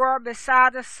were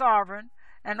beside the sovereign,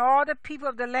 and all the people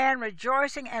of the land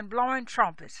rejoicing and blowing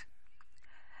trumpets.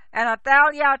 And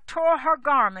Athaliah tore her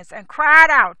garments and cried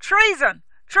out, Treason!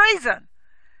 Treason!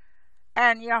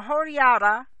 And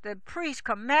Jehoiada the priest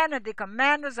commanded the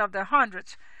commanders of the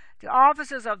hundreds, the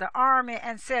officers of the army,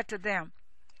 and said to them,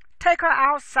 Take her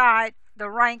outside the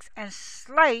ranks and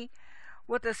slay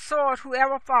with the sword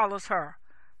whoever follows her.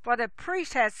 For the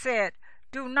priest had said,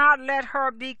 Do not let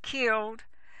her be killed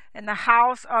in the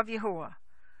house of Yahuwah.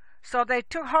 So they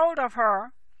took hold of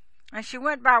her, and she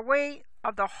went by way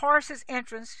of the horses'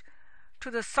 entrance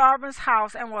to the sovereign's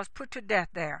house and was put to death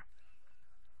there.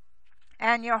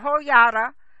 And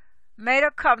Jehoiada made a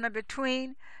covenant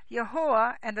between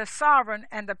Yahuwah and the sovereign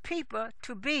and the people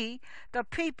to be the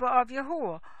people of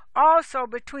Yahuwah, also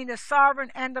between the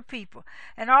sovereign and the people.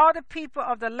 And all the people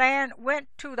of the land went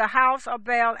to the house of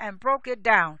Baal and broke it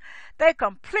down. They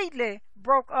completely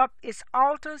broke up its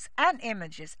altars and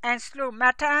images, and slew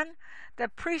Mattan, the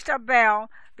priest of Baal,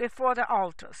 before the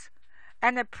altars.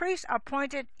 And the priests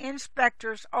appointed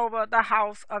inspectors over the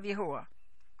house of Yahuwah,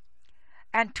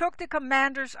 and took the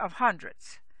commanders of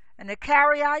hundreds, and the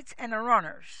Carites and the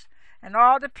runners, and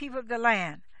all the people of the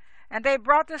land. And they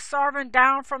brought the sovereign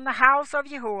down from the house of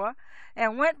Yahuwah,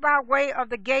 and went by way of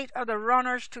the gate of the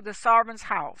runners to the sovereign's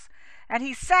house. And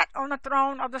he sat on the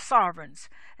throne of the sovereigns.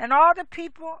 And all the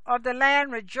people of the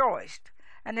land rejoiced,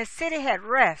 and the city had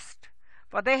rest,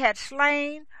 for they had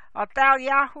slain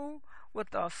Athaliahu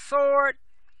with a sword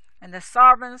in the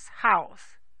sovereign's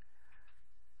house.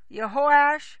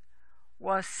 Jehoash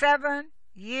was 7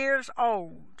 years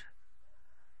old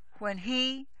when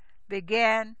he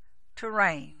began to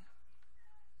reign.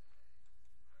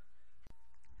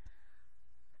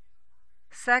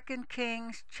 2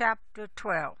 Kings chapter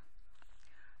 12.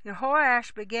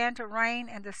 Jehoash began to reign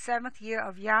in the 7th year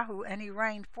of Jehu, and he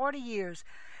reigned 40 years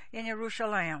in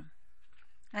Jerusalem.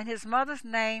 And his mother's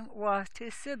name was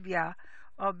Tisbiah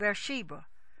of Beersheba.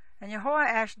 And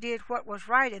Jehoash did what was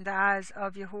right in the eyes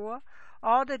of Yahuwah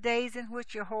all the days in which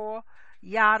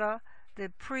Jehoiada the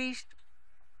priest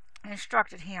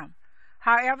instructed him.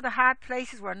 However, the high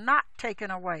places were not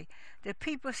taken away. The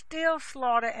people still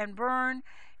slaughtered and burned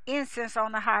incense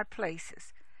on the high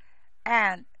places.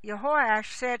 And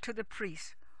Jehoash said to the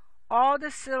priests, All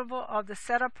the silver of the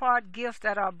set-apart gifts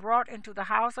that are brought into the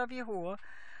house of Yahuwah,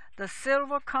 the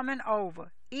silver coming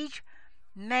over, each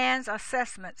man's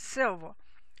assessment silver,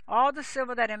 all the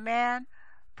silver that a man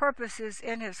purposes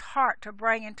in his heart to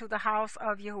bring into the house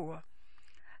of Yahuwah,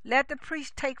 let the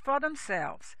priests take for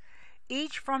themselves,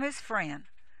 each from his friend,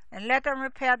 and let them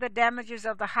repair the damages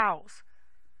of the house,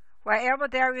 wherever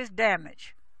there is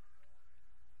damage.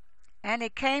 And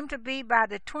it came to be by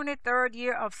the 23rd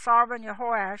year of sovereign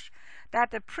Jehoash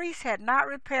that the priests had not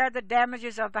repaired the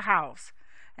damages of the house.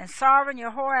 And sovereign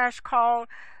Jehoash called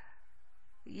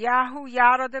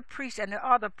Jehoiada the priest and the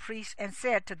other priests, and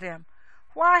said to them,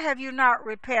 Why have you not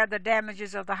repaired the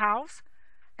damages of the house?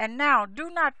 And now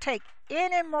do not take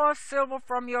any more silver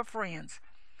from your friends,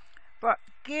 but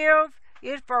give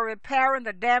it for repairing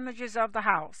the damages of the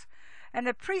house. And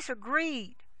the priests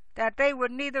agreed that they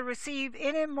would neither receive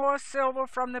any more silver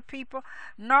from the people,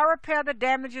 nor repair the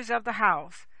damages of the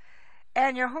house.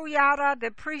 And Jehoiada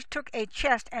the priest took a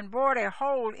chest and bored a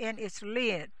hole in its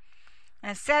lid,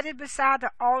 and set it beside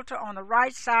the altar on the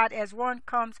right side as one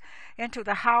comes into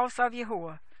the house of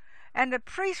Yahuwah. And the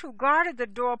priests who guarded the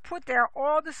door put there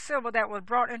all the silver that was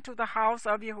brought into the house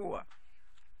of Yahuwah.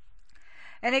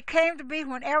 And it came to be,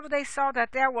 whenever they saw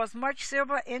that there was much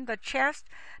silver in the chest,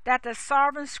 that the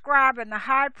sovereign scribe and the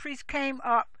high priest came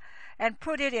up and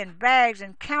put it in bags,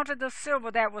 and counted the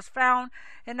silver that was found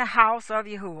in the house of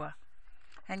Yahuwah,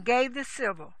 and gave the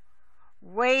silver,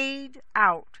 weighed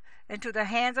out, into the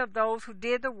hands of those who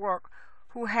did the work,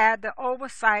 who had the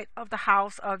oversight of the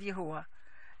house of Yahuwah.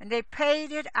 And they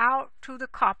paid it out to the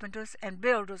carpenters and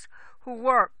builders who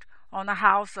worked on the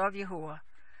house of Yahuwah,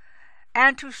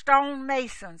 and to stone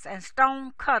masons and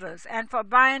stone cutters, and for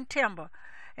buying timber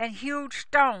and hewed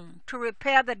stone to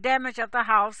repair the damage of the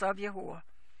house of Yahuwah,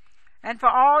 and for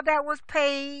all that was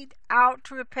paid out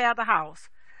to repair the house.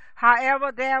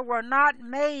 However, there were not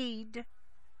made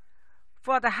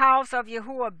for the house of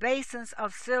Yahuwah basins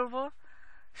of silver,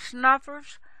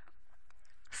 snuffers,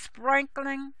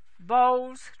 sprinkling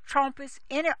bowls, trumpets,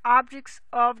 any objects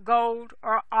of gold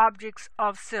or objects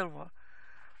of silver,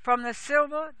 from the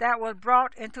silver that was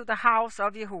brought into the house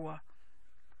of Yahuwah.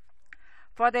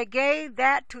 For they gave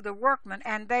that to the workmen,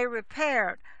 and they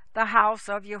repaired the house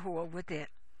of Yahuwah with it.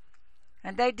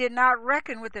 And they did not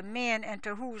reckon with the men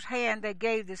into whose hand they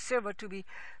gave the silver to be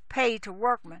paid to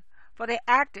workmen, for they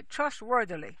acted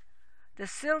trustworthily. The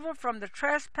silver from the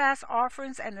trespass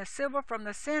offerings and the silver from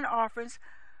the sin offerings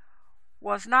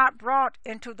was not brought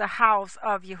into the house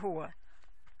of Yahuwah.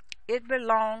 It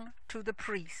belonged to the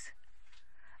priests.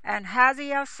 And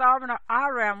Hazael, sovereign of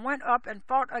Aram, went up and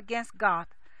fought against Gath,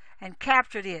 and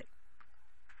captured it.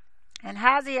 And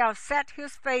Hazael set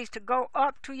his face to go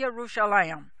up to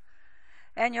Jerusalem.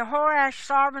 And Jehoash,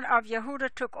 sovereign of Yehudah,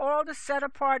 took all the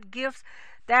set-apart gifts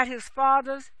that his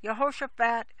fathers,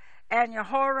 Jehoshaphat, and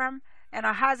Jehoram, and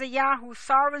Ahaziah,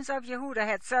 sovereigns of Yehudah,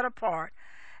 had set apart,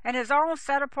 and his own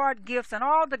set-apart gifts, and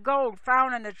all the gold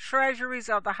found in the treasuries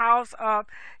of the house of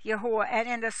Jehu, and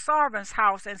in the sovereign's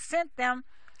house, and sent them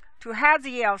to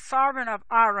Hazael, sovereign of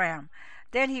Aram.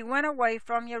 Then he went away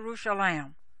from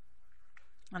Jerusalem.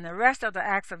 And the rest of the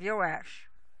acts of Joash,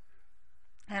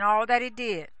 and all that he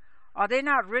did, are they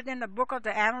not written in the book of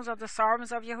the annals of the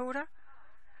sovereigns of Yehudah?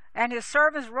 And his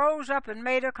servants rose up and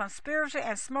made a conspiracy,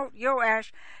 and smote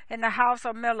Joash in the house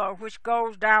of Millo, which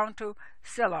goes down to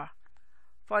Silla.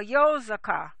 For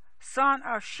Jozachar, son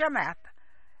of Shemath,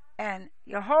 and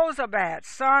Jehozabad,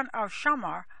 son of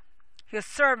Shamar, his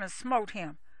servants smote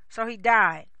him. So he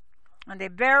died. And they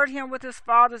buried him with his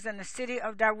fathers in the city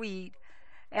of David.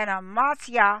 And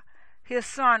Amaziah, his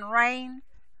son, reigned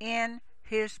in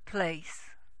his place.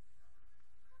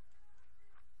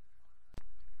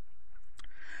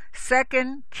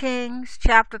 2 Kings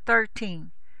chapter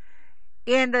 13.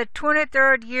 In the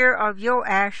 23rd year of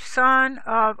Joash, son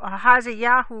of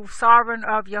Ahaziah, sovereign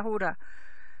of Yehudah,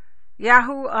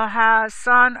 Jehu-Ahaz,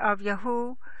 son of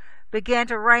Jehu, began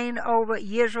to reign over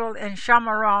Israel in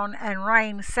Shamaron, and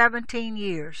reigned 17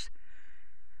 years.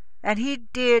 And he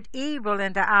did evil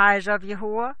in the eyes of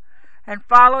Yahuwah, and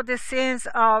followed the sins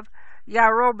of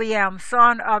Jeroboam,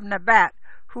 son of Nebat,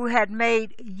 who had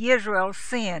made Israel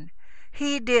sin.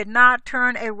 He did not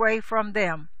turn away from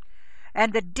them.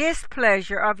 And the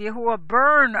displeasure of Yahuwah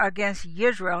burned against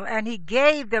Israel, and he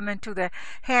gave them into the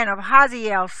hand of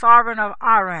Hazael, sovereign of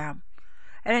Aram,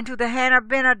 and into the hand of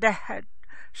Ben-Hadad,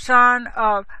 son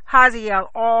of Hazael,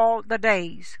 all the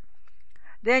days.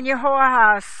 Then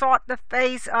Jehoahaz sought the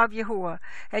face of Yahuwah,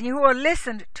 and Yahuwah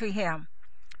listened to him.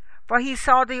 For he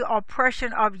saw the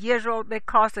oppression of Israel,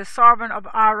 because the sovereign of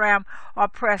Aram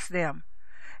oppressed them.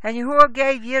 And Yahuwah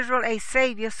gave Israel a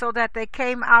savior, so that they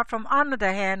came out from under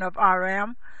the hand of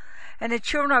Aram, and the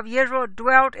children of Israel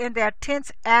dwelt in their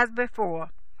tents as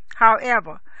before.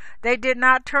 However, they did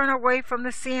not turn away from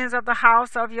the sins of the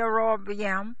house of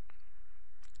Jeroboam,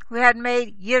 who had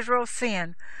made Israel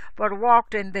sin, but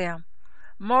walked in them.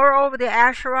 Moreover, the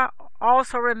Asherah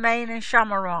also remained in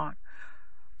Shamaron,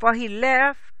 for he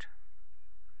left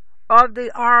of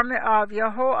the army of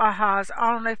Jehoahaz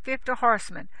only 50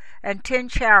 horsemen, and 10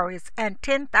 chariots, and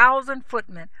 10,000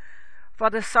 footmen, for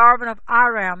the sovereign of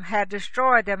Aram had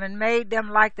destroyed them, and made them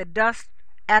like the dust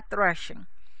at threshing.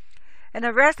 And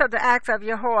the rest of the acts of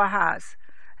Jehoahaz,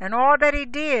 and all that he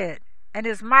did, and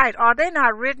his might, are they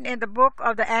not written in the book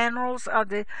of the annals of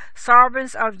the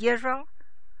sovereigns of Israel?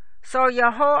 So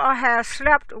Jehoahaz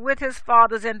slept with his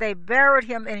fathers, and they buried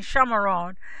him in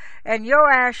Shamaron, and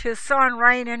Joash his son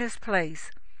reigned in his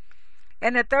place.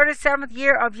 In the 37th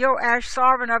year of Joash,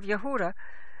 sovereign of Yehudah,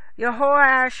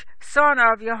 Jehoash, son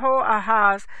of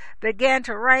Jehoahaz, began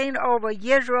to reign over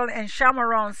Israel in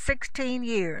Shamaron 16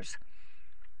 years.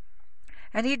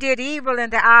 And he did evil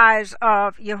in the eyes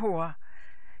of Yahuwah.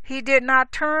 He did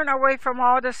not turn away from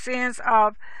all the sins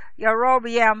of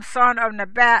Jeroboam, son of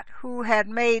Nebat, who had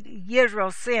made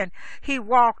Israel sin. He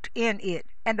walked in it.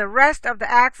 And the rest of the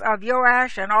acts of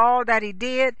Joash, and all that he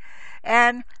did,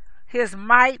 and his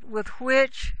might with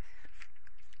which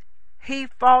he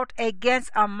fought against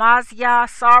Amaziah,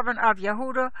 sovereign of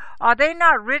Yehudah, are they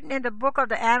not written in the book of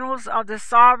the annals of the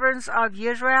sovereigns of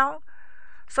Israel?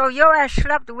 So Joash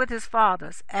slept with his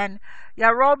fathers, and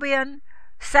Jeroboam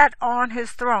sat on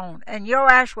his throne, and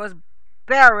Joash was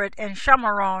buried in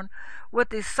Shamaron with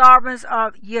the sovereigns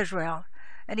of Israel.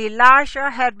 And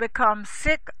Elisha had become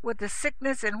sick with the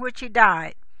sickness in which he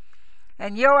died.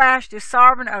 And Joash, the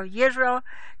sovereign of Israel,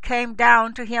 came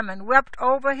down to him and wept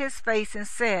over his face and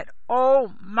said,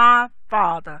 "O my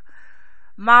father,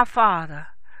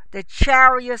 the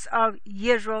chariots of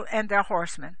Israel and their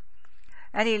horsemen."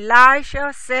 And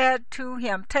Elisha said to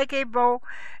him, "Take a bow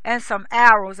and some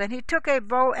arrows." And he took a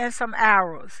bow and some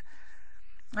arrows.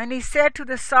 And he said to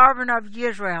the sovereign of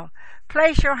Israel,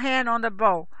 "Place your hand on the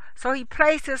bow." So he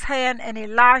placed his hand, and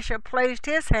Elisha placed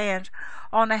his hands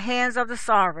on the hands of the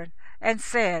sovereign, and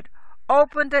said,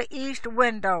 "Open the east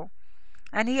window."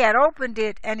 And he had opened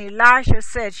it, and Elisha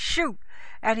said, "Shoot."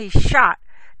 And he shot.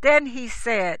 Then he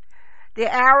said,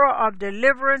 "The arrow of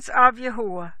deliverance of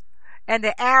Yahuwah, and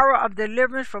the arrow of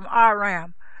deliverance from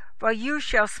Aram, for you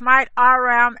shall smite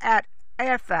Aram at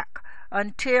Ephah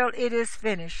until it is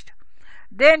finished."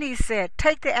 Then he said,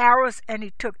 "Take the arrows," and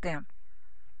he took them.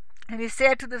 And he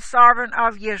said to the sovereign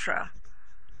of Israel,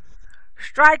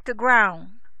 strike the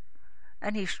ground.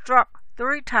 And he struck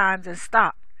 3 times and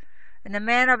stopped. And the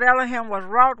man of Elohim was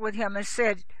wroth with him and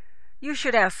said, you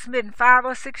should have smitten 5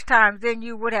 or 6 times, then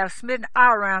you would have smitten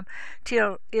Aram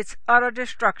till its utter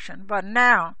destruction. But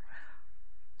now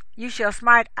you shall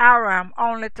smite Aram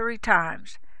only 3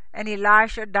 times. And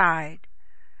Elisha died.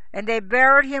 And they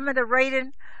buried him, and the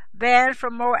raiding band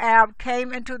from Moab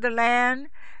came into the land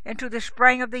into the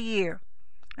spring of the year.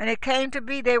 And it came to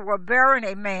be they were burying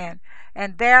a man,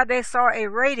 and there they saw a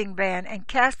raiding band, and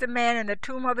cast the man in the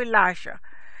tomb of Elisha.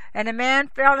 And the man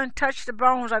fell and touched the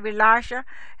bones of Elisha,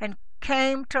 and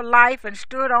came to life and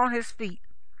stood on his feet.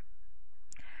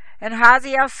 And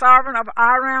Hazael, sovereign of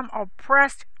Aram,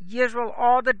 oppressed Israel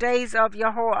all the days of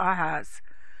Jehoahaz.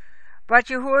 But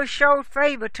Jehu showed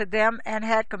favor to them, and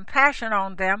had compassion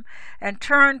on them, and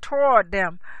turned toward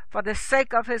them for the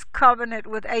sake of his covenant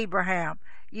with Abraham,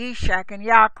 Ishak, and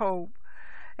Jacob,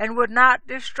 and would not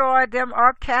destroy them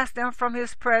or cast them from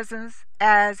his presence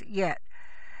as yet.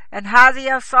 And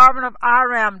Hazael, sovereign of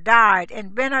Aram, died,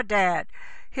 and Ben-Hadad,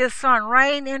 his son,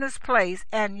 reigned in his place,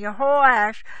 and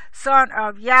Jehoash, son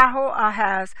of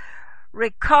Jehoahaz,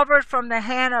 recovered from the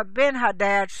hand of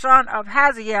Ben-Hadad, son of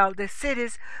Hazael, the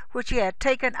cities which he had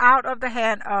taken out of the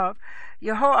hand of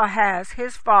Jehoahaz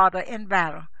his father in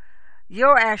battle.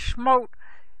 Joash smote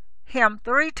him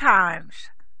 3 times,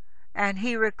 and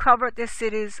he recovered the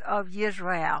cities of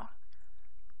Israel.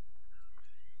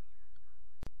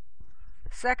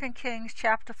 2 Kings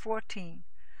chapter 14.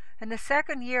 In the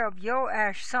 2nd year of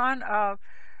Joash, son of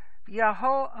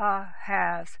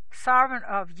Jehoahaz, sovereign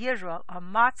of Israel,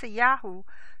 Amatziyahu,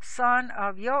 son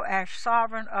of Joash,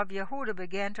 sovereign of Yehudah,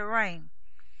 began to reign.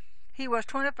 He was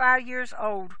 25 years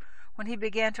old when he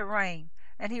began to reign,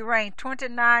 and he reigned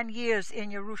 29 years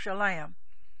in Jerusalem.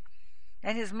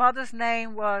 And his mother's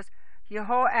name was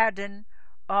Jehoaddan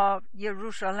of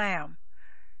Jerusalem.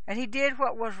 And he did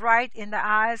what was right in the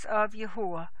eyes of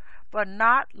Yahuwah, but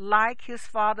not like his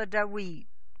father David.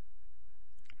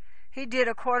 He did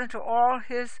according to all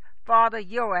his father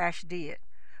Joash did.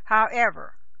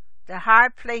 However, the high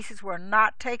places were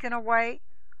not taken away.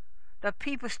 The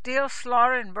people still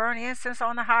slaughtered and burned incense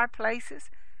on the high places.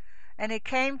 And it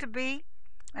came to be,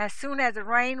 as soon as the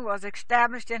reign was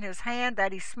established in his hand,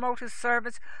 that he smote his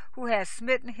servants who had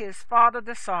smitten his father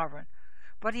the sovereign.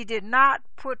 But he did not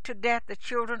put to death the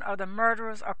children of the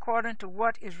murderers, according to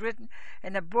what is written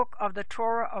in the book of the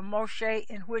Torah of Moshe,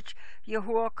 in which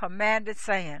Yahuwah commanded,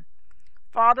 saying,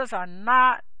 fathers are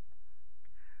not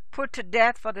put to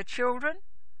death for the children,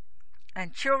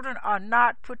 and children are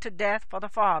not put to death for the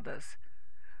fathers,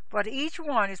 but each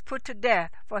one is put to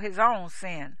death for his own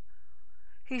sin.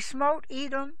 He smote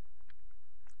Edom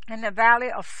in the valley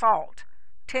of Salt,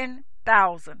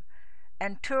 10,000,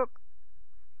 and took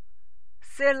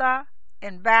Silla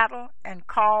in battle, and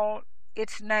called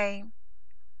its name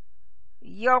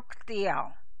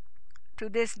Yokthiel to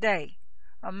this day.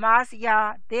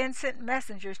 Amaziah then sent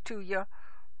messengers to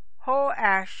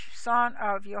Jehoash, son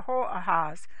of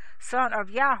Jehoahaz, son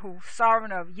of Jehu,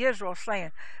 sovereign of Israel,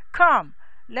 saying, come,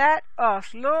 let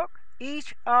us look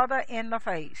each other in the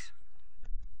face.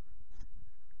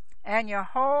 And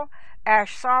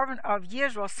Jehoash, sovereign of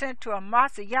Israel, sent to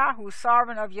Amaziah,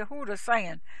 sovereign of Yehudah,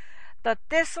 saying, the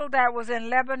thistle that was in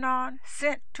Lebanon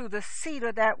sent to the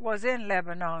cedar that was in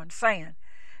Lebanon, saying,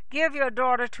 give your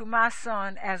daughter to my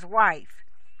son as wife.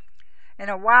 And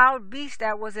a wild beast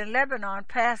that was in Lebanon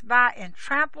passed by and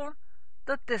trampled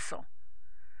the thistle.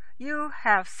 You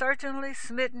have certainly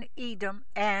smitten Edom,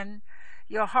 and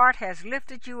your heart has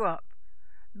lifted you up.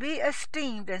 Be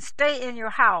esteemed and stay in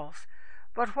your house.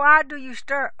 But why do you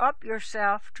stir up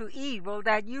yourself to evil,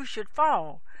 that you should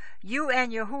fall, you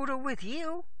and Yehudah with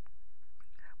you?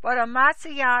 But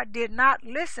Amaziah did not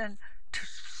listen,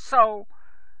 so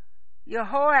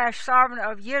Jehoash, sovereign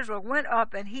of Israel, went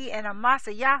up, and he and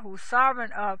Amaziah,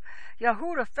 sovereign of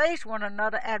Yehudah, faced one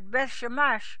another at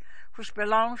Beth-Shemesh, which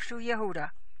belongs to Yehudah.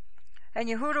 And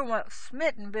Yehudah was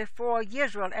smitten before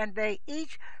Israel, and they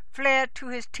each fled to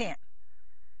his tent.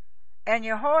 And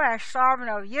Jehoash, sovereign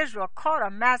of Israel, caught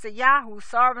Amaziah,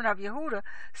 sovereign of Yehudah,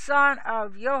 son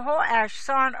of Jehoash,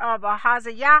 son of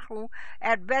Ahaziah,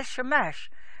 at Beth-Shemesh.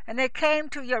 And they came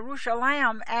to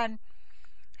Jerusalem, and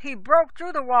he broke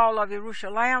through the wall of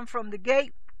Jerusalem from the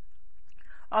gate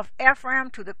of Ephraim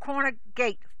to the corner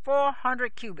gate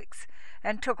 400 cubits,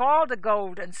 and took all the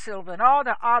gold and silver and all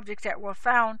the objects that were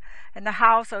found in the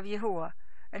house of Yahuwah,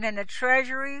 and in the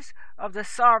treasuries of the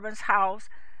servant's house,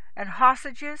 and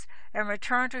hostages, and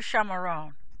returned to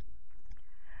Shamaron.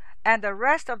 And the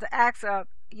rest of the acts of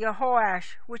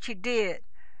Jehoash, which he did,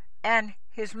 and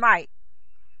his might,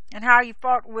 and how he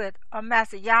fought with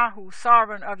Amasiah,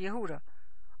 sovereign of Yehuda.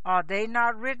 Are they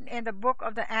not written in the book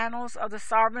of the annals of the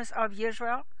sovereigns of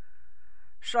Israel?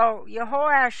 So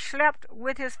Jehoash slept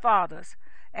with his fathers,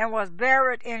 and was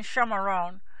buried in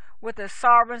Shemaron with the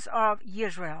sovereigns of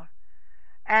Israel.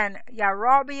 And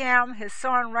Jeroboam his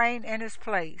son reigned in his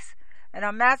place. And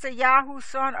Amasiah,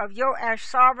 son of Joash,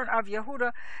 sovereign of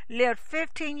Yehuda, lived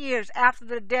 15 years after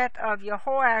the death of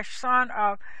Jehoash, son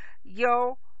of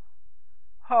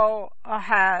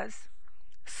Jehoahaz,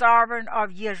 sovereign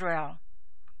of Israel.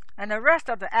 And the rest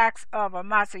of the acts of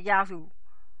Amasiah,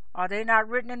 are they not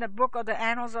written in the book of the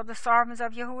annals of the sovereigns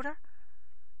of Yehuda?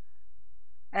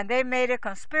 And they made a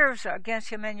conspiracy against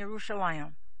him in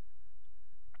Jerusalem.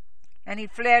 And he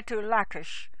fled to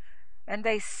Lachish, and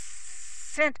they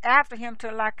sent after him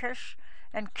to Lachish,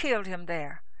 and killed him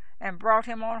there, and brought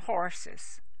him on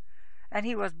horses. And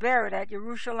he was buried at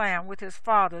Jerusalem with his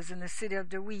fathers in the city of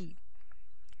David.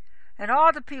 And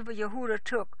all the people of Yehuda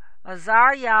took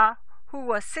Azariah, who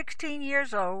was 16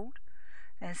 years old,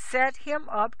 and set him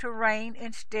up to reign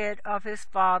instead of his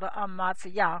father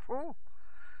Amasiah.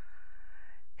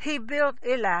 He built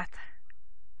Elath,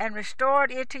 and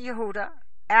restored it to Yehuda,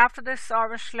 after the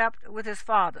sovereign slept with his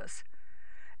fathers.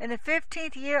 In the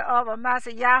 15th year of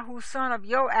Amasiah, son of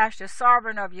Joash, the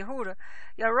sovereign of Yehuda,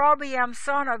 Jeroboam,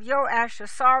 son of Joash, the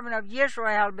sovereign of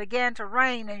Israel, began to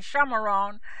reign in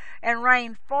Shemaron, and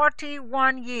reigned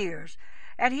 41 years.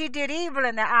 And he did evil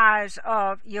in the eyes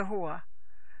of Yahuwah.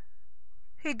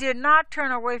 He did not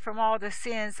turn away from all the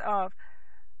sins of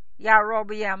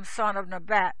Jeroboam, son of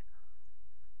Nebat,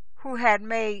 who had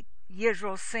made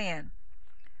Israel sin.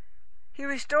 He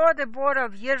restored the border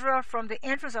of Israel from the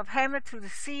entrance of Hamath to the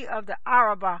sea of the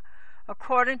Arabah,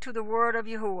 according to the word of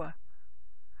Yahuwah,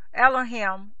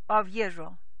 Elohim of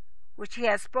Israel, which he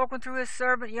had spoken through his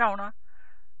servant Jonah,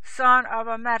 son of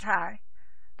Amittai,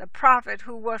 the prophet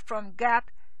who was from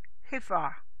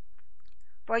Gath-Hephar.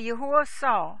 For Yahuwah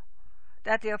saw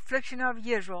that the affliction of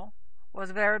Israel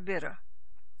was very bitter,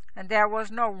 and there was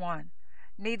no one,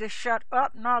 neither shut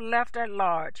up nor left at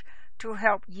large, to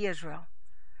help Israel.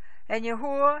 And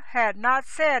Yahuwah had not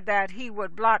said that he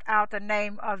would blot out the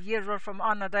name of Israel from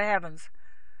under the heavens,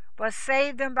 but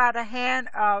saved them by the hand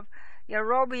of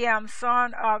Jeroboam,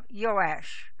 son of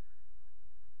Joash.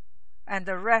 And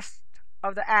the rest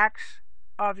of the acts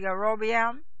of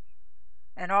Jeroboam,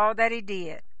 and all that he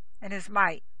did, and his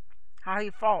might, how he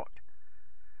fought,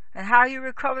 and how he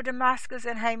recovered Damascus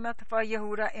and Hamath for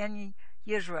Yehuda and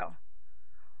Israel.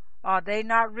 Are they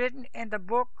not written in the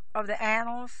book of the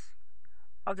annals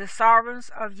of the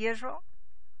sovereigns of Israel?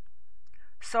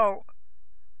 So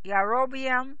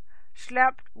Jeroboam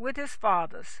slept with his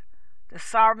fathers, the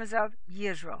sovereigns of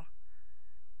Israel,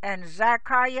 and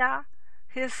Hezekiah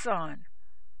his son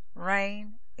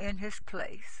reigned in his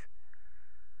place.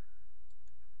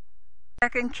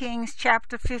 2 Kings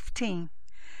chapter 15.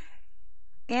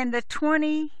 In the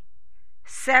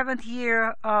 27th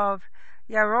year of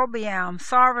Jeroboam,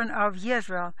 sovereign of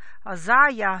Israel,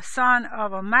 Uzziah, son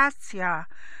of Amasiah,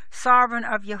 sovereign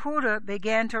of Yehuda,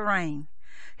 began to reign.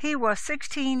 He was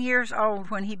 16 years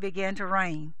old when he began to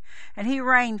reign, and he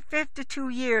reigned 52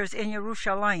 years in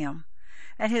Jerusalem.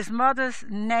 And his mother's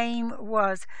name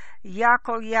was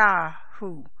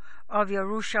Yacholiahu of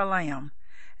Jerusalem.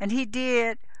 And he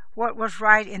did what was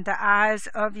right in the eyes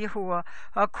of Yahuwah,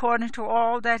 according to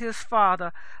all that his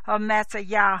father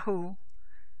Amasiah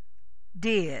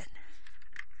did.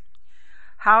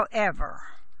 However,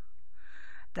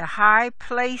 the high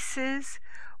places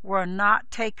were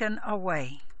not taken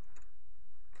away.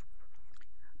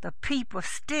 The people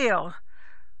still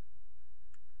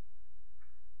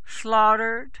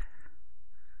slaughtered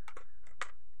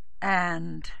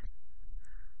and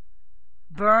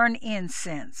burned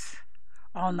incense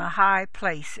on the high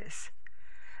places.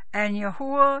 And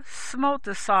Yahuwah smote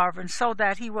the sovereign so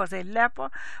that he was a leper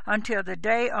until the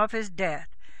day of his death.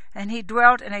 And he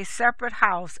dwelt in a separate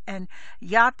house, and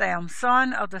Jotham,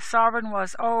 son of the sovereign,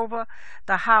 was over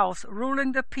the house,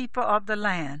 ruling the people of the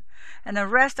land. And the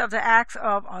rest of the acts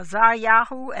of Uzziah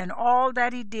and all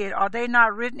that he did, are they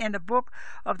not written in the book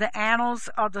of the annals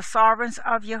of the sovereigns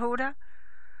of Yehuda?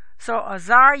 So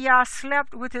Azariah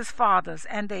slept with his fathers,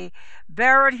 and they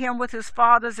buried him with his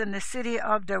fathers in the city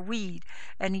of David.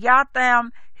 And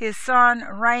Jotham his son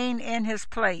reigned in his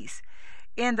place.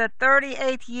 In the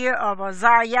 38th year of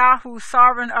Azariah,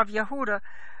 sovereign of Yehuda,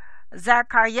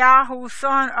 Hezekiah,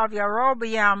 son of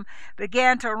Jeroboam,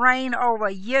 began to reign over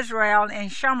Israel in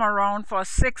Shemaron for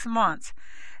 6 months.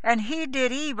 And he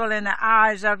did evil in the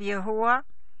eyes of Yahuwah,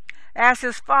 as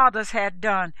his fathers had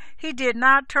done. He did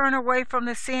not turn away from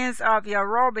the sins of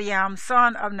Jeroboam,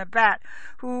 son of Nebat,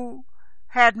 who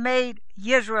had made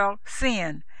Israel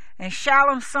sin. And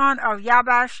Shallum, son of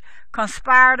Jabesh,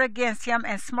 conspired against him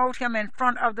and smote him in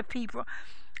front of the people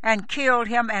and killed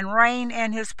him and reigned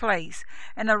in his place.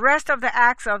 And the rest of the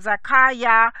acts of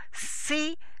Hezekiah,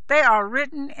 see, they are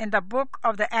written in the book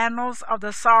of the annals of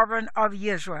the sovereign of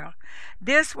Israel.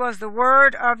 This was the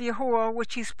word of Yahuwah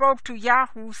which he spoke to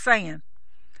Jehu, saying,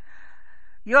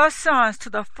 Your sons to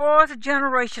the fourth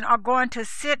generation are going to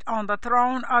sit on the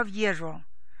throne of Israel.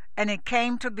 And it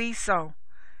came to be so.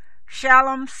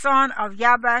 Shallum, son of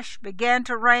Jabesh, began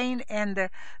to reign in the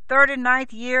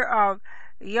 39th year of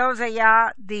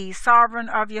Josiah, the sovereign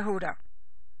of Yehudah.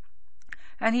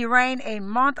 And he reigned a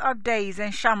month of days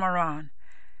in Shamaron.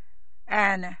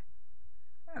 And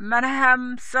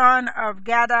Melakim, son of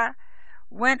Gaddah,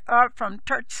 went up from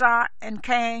Tirzah and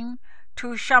came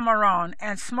to Shamaron,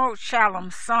 and smote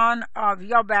Shallum, son of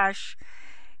Jabesh,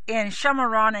 in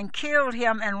Shamaron, and killed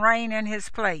him and reigned in his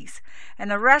place. And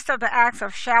the rest of the acts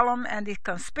of Shallum and the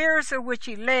conspiracy which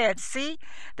he led, see,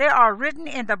 they are written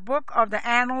in the book of the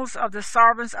annals of the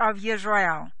servants of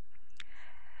Israel.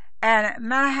 And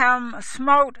Melakim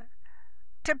smote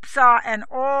Tirzah and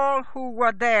all who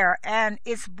were there, and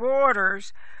its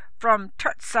borders from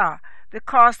Tirzah,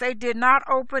 because they did not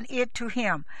open it to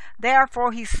him.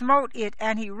 Therefore he smote it,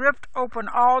 and he ripped open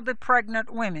all the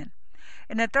pregnant women.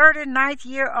 In the 39th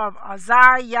year of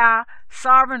Uzziah,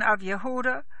 sovereign of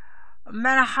Yehudah,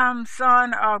 Melakim,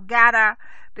 son of Gaddah,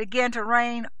 began to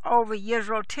reign over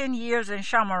Israel 10 years in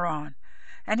Shamaron.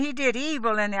 And he did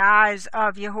evil in the eyes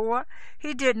of Yahuwah.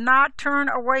 He did not turn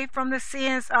away from the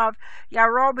sins of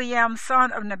Jeroboam,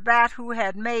 son of Nebat, who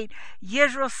had made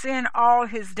Israel sin all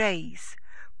his days.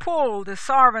 Pul, the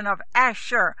sovereign of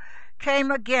Asher,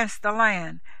 came against the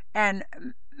land, and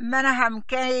Melakim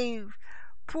gave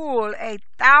Pul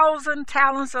 1,000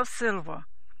 talents of silver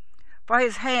for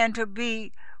his hand to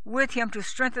be with him to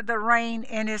strengthen the reign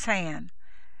in his hand.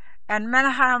 And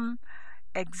Melakim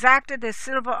exacted the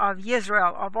silver of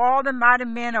Israel, of all the mighty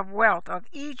men of wealth, of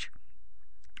each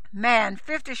man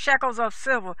 50 shekels of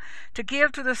silver, to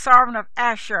give to the sovereign of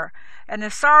Asher. And the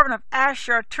sovereign of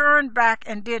Asher turned back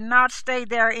and did not stay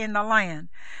there in the land.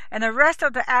 And the rest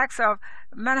of the acts of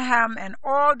Melakim and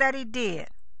all that he did,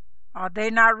 are they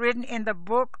not written in the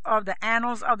book of the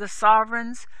annals of the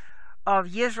sovereigns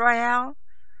of Israel?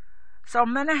 So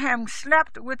Melakim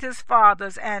slept with his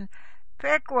fathers, and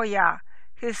Pekahiah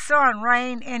his son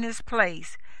reigned in his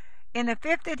place. In the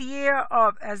 50th year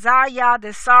of Uzziah,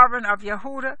 the sovereign of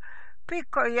Yehudah,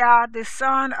 Pekahiah the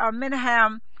son of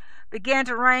Melakim began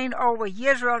to reign over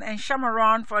Israel and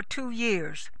Shamaron for 2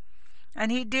 years.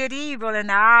 And he did evil in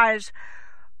the eyes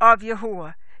of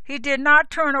Yahuwah. He did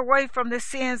not turn away from the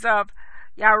sins of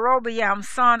Jeroboam,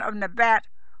 son of Nebat,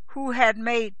 who had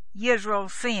made Israel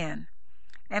sin.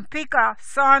 And Pekah,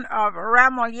 son of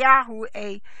Ramaliahu,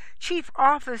 a chief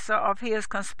officer of his,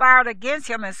 conspired against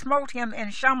him and smote him in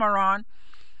Shamaron,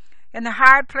 in the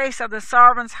high place of the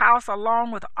sovereign's house,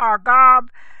 along with Argob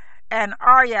and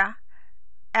Arya,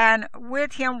 and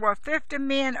with him were 50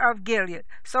 men of Gilead.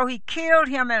 So he killed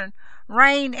him and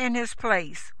reigned in his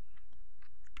place.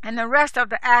 And the rest of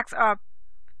the acts of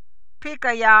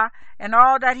Pekahiah and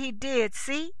all that he did,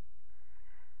 see,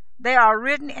 they are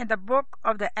written in the book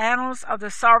of the annals of the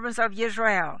servants of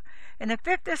Israel. In the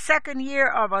 52nd year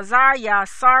of Uzziah,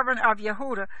 sovereign of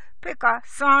Yehudah, Pekah,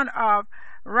 son of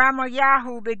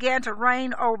Ramaliahu, began to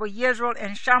reign over Israel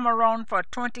and Shamaron for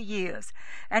 20 years.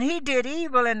 And he did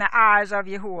evil in the eyes of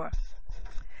Yahuwah.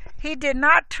 He did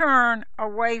not turn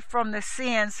away from the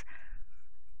sins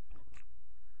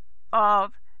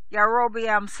of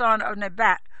Jeroboam, son of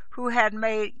Nebat, who had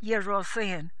made Israel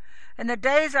sin. In the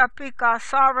days of Pekah,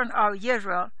 sovereign of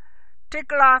Israel,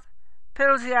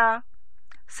 Tiglath-Pileser,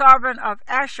 sovereign of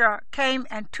Asher, came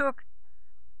and took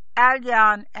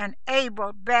Alian and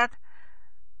Abel, Beth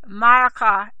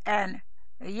Maacah and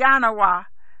Yanawah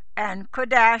and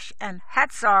Kodash and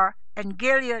Hatzar and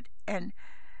Gilead and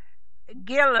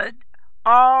Gilead,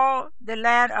 all the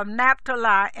land of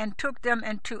Naphtali, and took them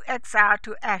into exile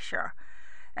to Asher.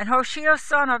 And Hoshea,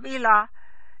 son of Elah,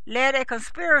 led a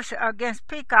conspiracy against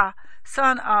Pekah,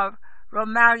 son of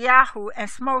Ramaliahu, and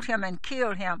smote him and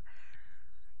killed him,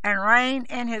 and reigned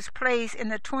in his place in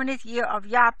the 20th year of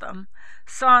Jotham,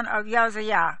 son of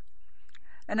Josiah.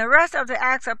 And the rest of the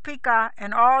acts of Pekah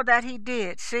and all that he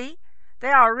did, see,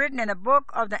 they are written in the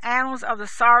book of the annals of the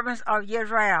servants of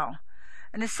Israel.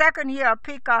 In the 2nd year of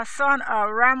Pekah, son of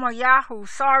Ramalyahu,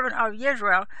 servant of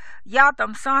Israel,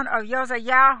 Jotham, son of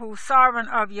Josiah, servant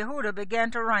of Yehuda,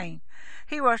 began to reign.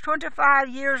 He was 25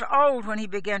 years old when he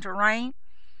began to reign,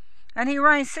 and he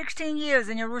reigned 16 years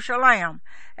in Jerusalem.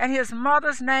 And his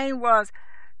mother's name was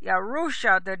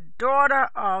Yerusha, the daughter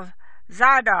of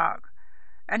Zadok.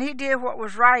 And he did what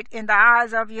was right in the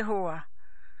eyes of Yahuwah.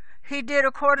 He did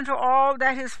according to all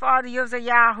that his father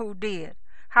Josiah did.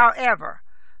 However,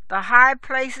 the high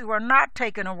places were not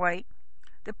taken away.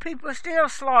 The people still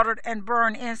slaughtered and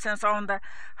burned incense on the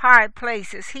high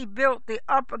places. He built the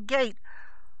upper gate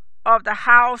of the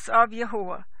house of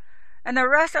Yahuwah. And the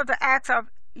rest of the acts of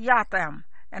Jotham,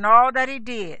 and all that he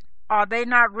did, are they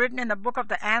not written in the book of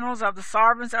the annals of the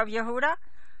servants of Yehuda?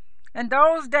 In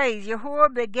those days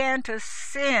Yahuwah began to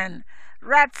send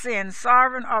Ratzin,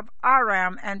 servant of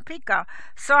Aram, and Pekah,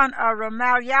 son of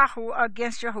Ramalyahu,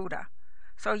 against Yehuda.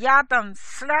 So Jotham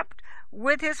slept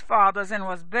with his fathers and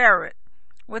was buried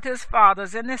with his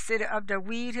fathers in the city of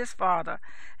David his father,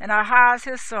 and Ahaz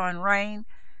his son reigned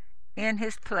in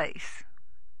his place.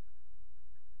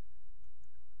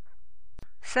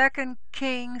 2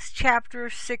 Kings chapter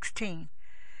 16.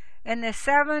 In the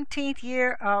 17th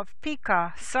year of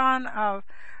Pekah, son of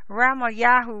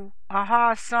Ramalyahu,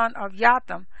 Ahaz, son of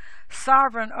Jotham,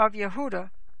 sovereign of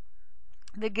Yehuda,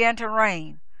 began to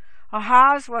reign.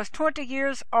 Ahaz was 20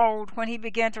 years old when he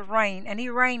began to reign, and he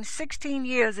reigned 16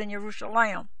 years in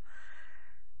Jerusalem.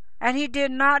 And he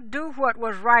did not do what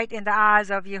was right in the eyes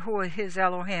of Yahuwah his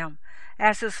Elohim,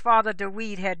 as his father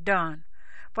David had done.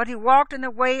 But he walked in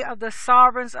the way of the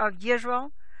sovereigns of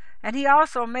Israel, and he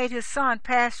also made his son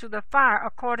pass through the fire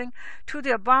according to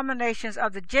the abominations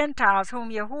of the Gentiles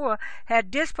whom Yahuwah had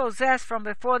dispossessed from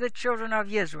before the children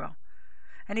of Israel.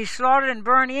 And he slaughtered and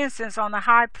burned incense on the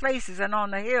high places and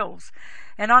on the hills,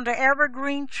 and under every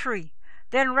green tree.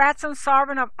 Then Ratzin,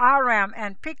 servant of Aram,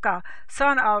 and Pekah,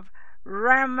 son of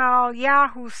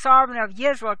Ramalyahu, servant of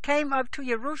Israel, came up to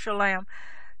Jerusalem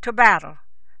to battle.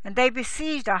 And they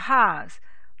besieged Ahaz,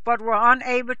 but were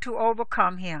unable to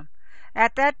overcome him.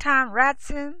 At that time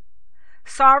Ratzin,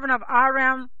 servant of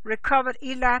Aram, recovered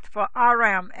Elath for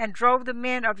Aram, and drove the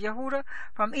men of Yehuda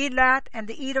from Elath, and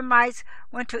the Edomites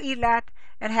went to Elath,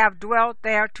 and have dwelt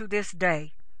there to this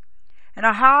day. And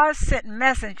Ahaz sent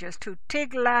messengers to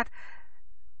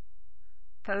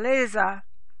Tiglath-Pileser,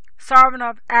 servant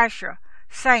of Asher,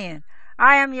 saying,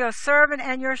 I am your servant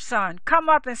and your son. Come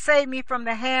up and save me from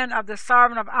the hand of the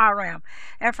servant of Aram,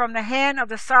 and from the hand of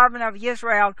the servant of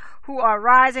Israel, who are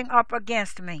rising up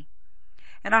against me.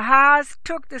 And Ahaz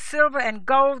took the silver and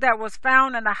gold that was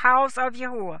found in the house of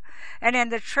Yahuwah, and in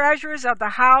the treasuries of the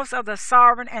house of the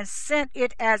sovereign, and sent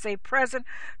it as a present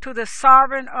to the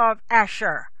sovereign of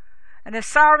Asher. And the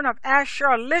sovereign of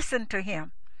Asher listened to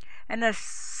him. And the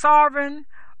sovereign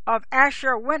of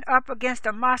Asher went up against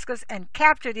Damascus, and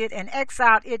captured it, and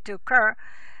exiled it to Kir,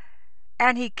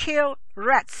 and he killed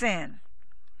Ratzin.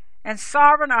 And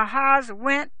sovereign Ahaz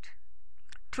went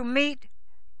to meet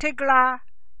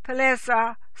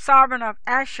Tiglath-Pileser, sovereign of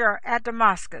Asher, at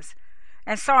Damascus,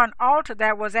 and saw an altar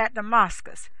that was at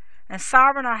Damascus. And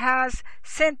sovereign Ahaz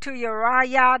sent to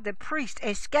Uriah the priest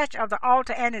a sketch of the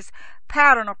altar and its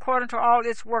pattern according to all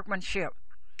its workmanship.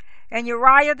 And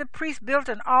Uriah the priest built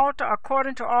an altar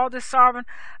according to all the sovereign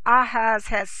Ahaz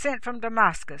had sent from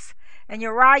Damascus. And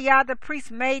Uriah the priest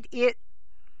made it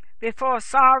before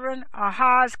sovereign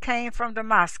Ahaz came from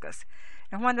Damascus.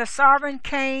 And when the sovereign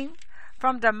came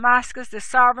from Damascus, the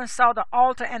sovereign saw the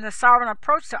altar, and the sovereign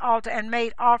approached the altar and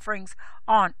made offerings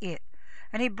on it.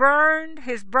 And he burned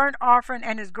his burnt offering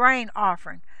and his grain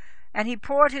offering, and he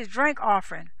poured his drink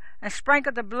offering, and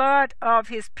sprinkled the blood of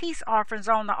his peace offerings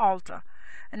on the altar.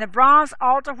 And the bronze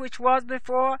altar which was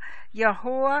before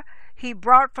Yahuwah he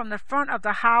brought from the front of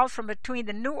the house, from between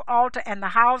the new altar and the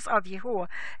house of Yahuwah,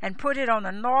 and put it on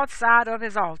the north side of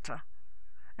his altar.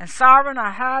 And sovereign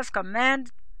Ahaz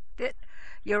commanded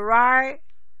Uriah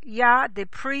the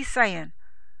priest, saying,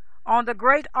 On the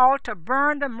great altar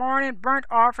burn the morning burnt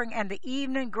offering, and the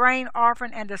evening grain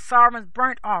offering, and the sovereign's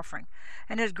burnt offering,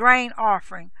 and his grain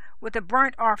offering, with the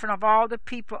burnt offering of all the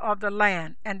people of the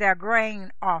land, and their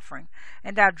grain offering,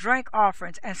 and their drink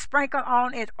offerings, and sprinkle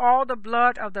on it all the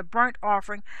blood of the burnt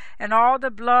offering, and all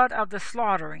the blood of the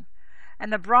slaughtering.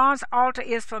 And the bronze altar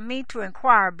is for me to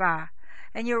inquire by.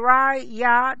 And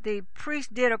Uriah the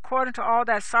priest did according to all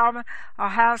that sovereign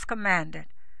Ahaz commanded.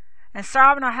 And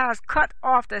sovereign Ahaz cut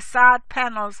off the side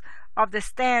panels of the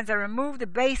stands, and removed the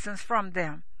basins from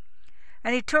them.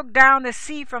 And he took down the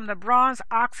seat from the bronze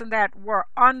oxen that were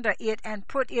under it, and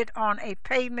put it on a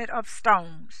pavement of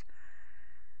stones.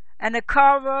 And the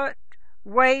cover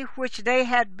way which they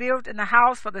had built in the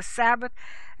house for the Sabbath,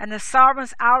 and the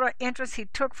sovereign's outer entrance he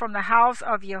took from the house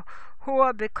of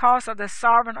Jehu because of the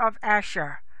sovereign of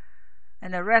Asher,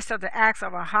 and the rest of the acts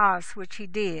of Ahaz which he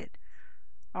did.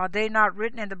 Are they not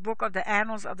written in the book of the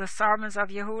annals of the sovereigns of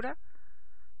Yehuda?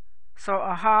 So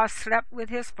Ahaz slept with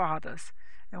his fathers,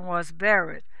 and was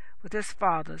buried with his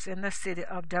fathers in the city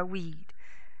of David.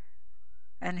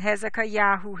 And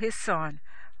Hezekiah his son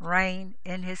reigned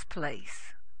in his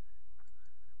place.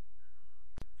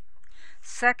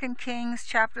 2 Kings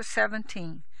chapter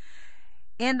 17.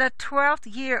 In the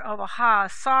 12th year of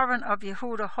Ahaz, sovereign of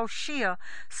Yehuda, Hoshea,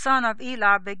 son of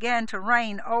Elah, began to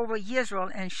reign over Israel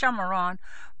and Shamaron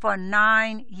for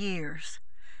 9 years.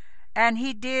 And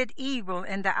he did evil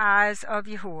in the eyes of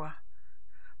Yahuwah,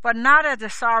 but not as the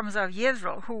sovereigns of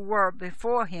Israel who were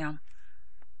before him.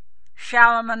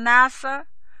 Shalmaneser,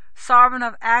 sovereign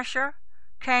of Asher,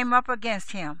 came up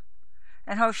against him,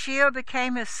 and Hoshea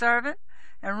became his servant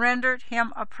and rendered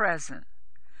him a present.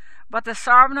 But the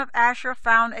sovereign of Asher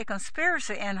found a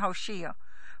conspiracy in Hoshea,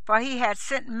 for he had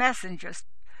sent messengers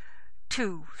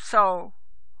to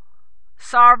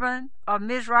sovereign of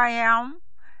Mizraim,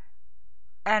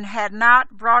 and had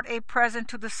not brought a present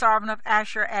to the sovereign of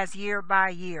Asher as year by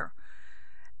year.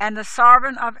 And the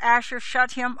sovereign of Asher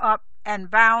shut him up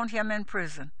and bound him in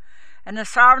prison. And the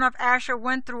sovereign of Asher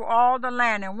went through all the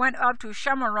land and went up to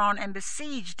Shamaron and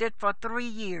besieged it for 3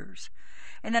 years.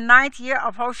 In the 9th year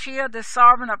of Hoshea, the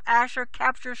sovereign of Asher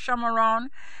captured Shamaron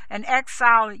and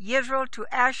exiled Israel to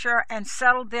Asher and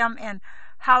settled them in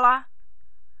Halah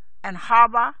and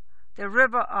Haba, the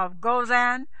river of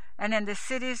Gozan, and in the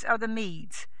cities of the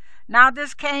Medes. Now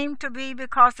this came to be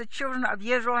because the children of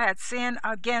Israel had sinned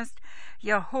against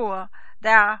Yahuwah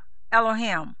their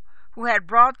Elohim, who had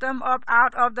brought them up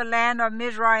out of the land of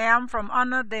Mizraim from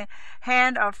under the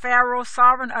hand of Pharaoh,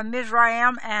 sovereign of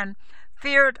Mizraim, and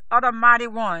feared other mighty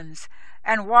ones,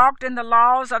 and walked in the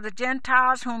laws of the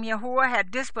Gentiles whom Yahuwah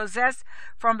had dispossessed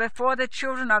from before the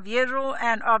children of Israel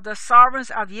and of the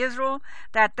sovereigns of Israel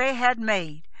that they had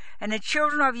made. And the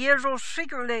children of Israel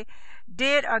secretly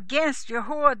did against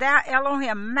Yahuwah their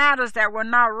Elohim matters that were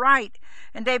not right,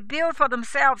 and they built for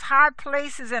themselves high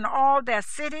places in all their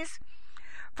cities,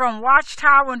 from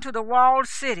watchtower unto the walled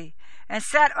city, and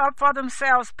set up for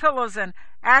themselves pillars and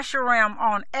Asherim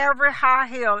on every high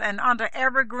hill and under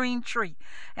every green tree,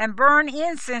 and burn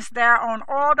incense there on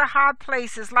all the high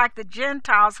places like the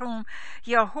Gentiles whom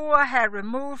Yahuwah had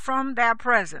removed from their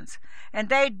presence. And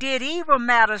they did evil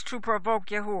matters to provoke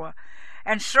Yahuwah,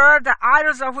 and served the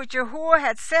idols of which Yahuwah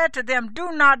had said to them,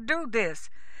 "Do not do this."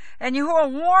 And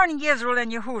Yahuwah warned Israel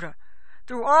and Yehuda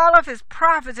through all of his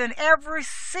prophets and every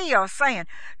seer, saying,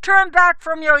 "Turn back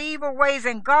from your evil ways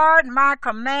and guard my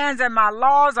commands and my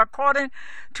laws according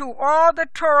to all the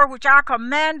Torah which I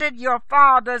commanded your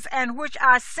fathers and which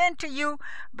I sent to you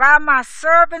by my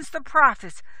servants the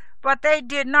prophets." But they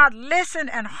did not listen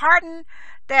and hardened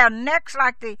their necks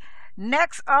like the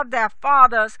necks of their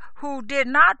fathers, who did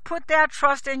not put their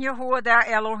trust in Yahuwah their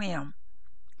Elohim,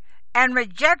 and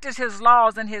rejected his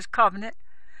laws and his covenant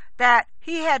that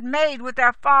he had made with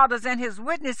their fathers, and his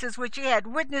witnesses which he had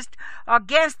witnessed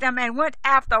against them, and went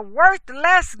after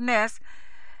worthlessness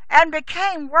and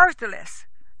became worthless,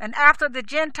 and after the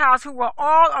Gentiles who were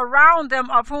all around them,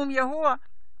 of whom Yahuwah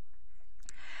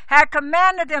had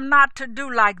commanded them not to do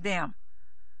like them.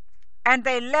 And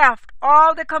they left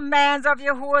all the commands of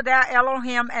Yahuwah their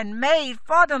Elohim, and made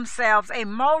for themselves a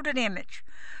molded image,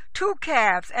 2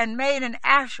 calves, and made an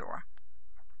Asherah,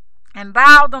 and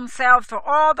bowed themselves to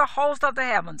all the host of the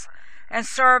heavens, and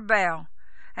served Baal,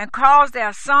 and caused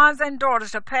their sons and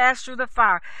daughters to pass through the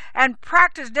fire, and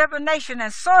practiced divination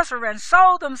and sorcery, and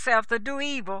sold themselves to do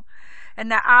evil in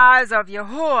the eyes of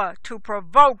Yahuwah to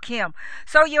provoke him.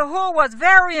 So Yahuwah was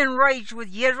very enraged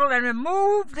with Israel, and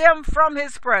removed them from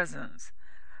his presence.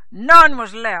 None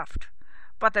was left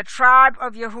but the tribe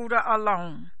of Yehuda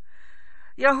alone.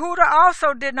 Yehuda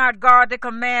also did not guard the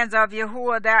commands of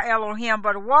Yahuwah their Elohim,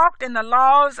 but walked in the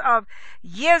laws of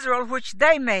Israel which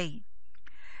they made.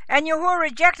 And Yahuwah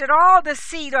rejected all the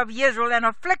seed of Israel, and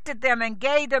afflicted them, and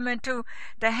gave them into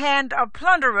the hand of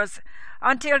plunderers,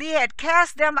 until he had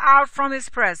cast them out from his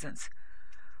presence.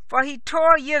 For he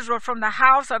tore Israel from the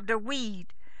house of David,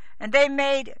 and they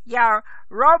made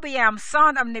Jeroboam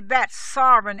son of Nebat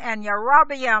sovereign, and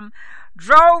Jeroboam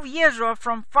drove Israel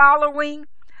from following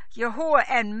Yahuwah,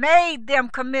 and made them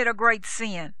commit a great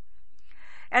sin.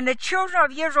 And the children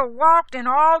of Israel walked in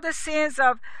all the sins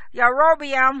of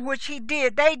Jeroboam which he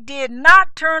did. They did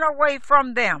not turn away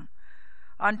from them,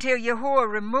 until Yahuwah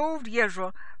removed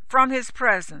Israel from his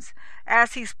presence,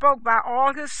 as he spoke by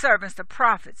all his servants the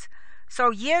prophets.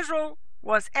 So Israel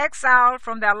was exiled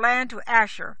from their land to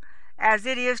Ashur, as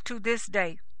it is to this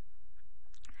day.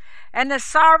 And the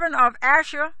sovereign of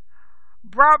Ashur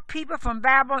brought people from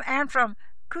Babel and from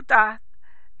Cuthah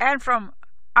and from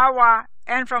Awa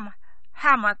and from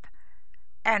Hamath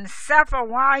and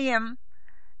Sepharwaim,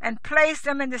 and placed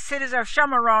them in the cities of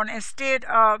Shamaron instead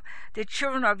of the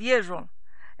children of Israel.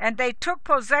 And they took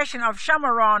possession of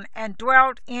Shamaron and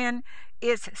dwelt in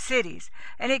its cities.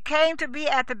 And it came to be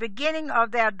at the beginning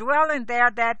of their dwelling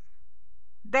there that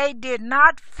they did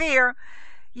not fear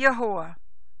Yahuwah.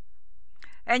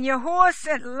 And Yahuwah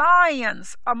sent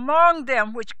lions among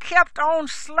them, which kept on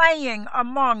slaying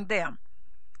among them.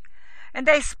 And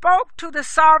they spoke to the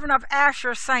sovereign of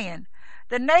Ashur, saying,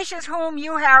 The nations whom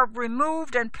you have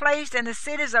removed and placed in the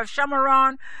cities of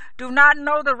Shamaron do not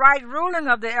know the right ruling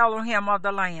of the Elohim of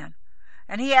the land.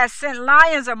 And he has sent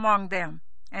lions among them.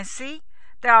 And see,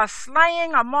 they are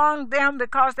slaying among them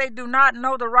because they do not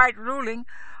know the right ruling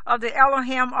of the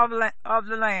Elohim of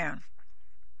the land.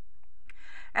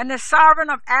 And the sovereign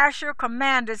of Ashur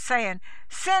commanded, saying,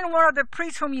 Send one of the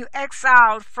priests whom you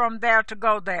exiled from there to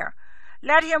go there.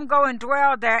 Let him go and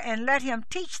dwell there, and let him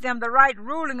teach them the right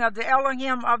ruling of the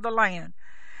Elohim of the land.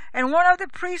 And one of the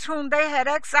priests whom they had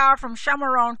exiled from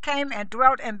Shamaron came and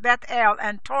dwelt in Bethel,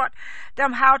 and taught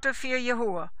them how to fear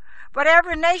Yahuwah. But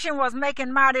every nation was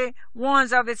making mighty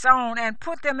ones of its own, and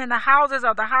put them in the houses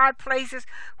of the high places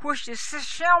which the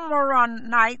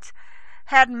Shamaronites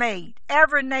had made,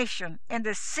 every nation in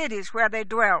the cities where they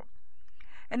dwelt.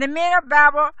 And the men of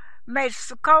Babel made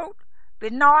Sukkot,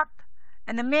 Benoth,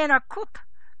 and the men of Cuth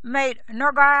made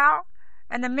Nergal,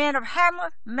 and the men of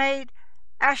Hamath made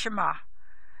Ashimah,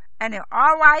 and the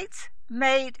Arwites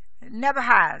made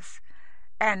Nebuchadnezzar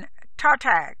and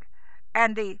Tartag,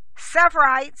 and the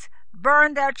Sephirites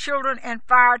burned their children in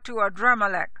fire to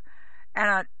Adremelech,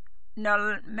 and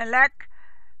Melech,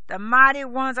 the mighty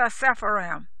ones of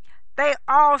Sepharim. They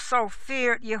also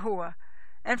feared Yahuwah,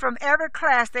 and from every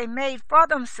class they made for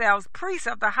themselves priests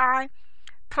of the high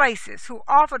places, who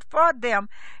offered for them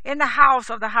in the house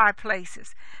of the high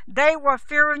places. They were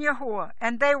fearing Yahuwah,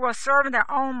 and they were serving their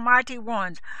own mighty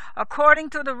ones, according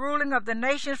to the ruling of the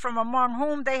nations from among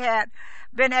whom they had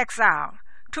been exiled.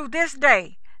 To this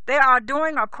day they are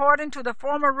doing according to the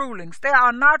former rulings. They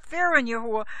are not fearing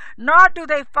Yahuwah, nor do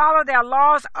they follow their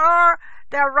laws or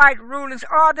their right rulings,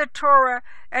 or the Torah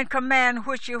and command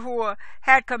which Yahuwah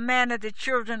had commanded the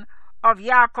children of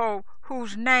Yaakov,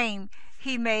 whose name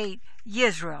he made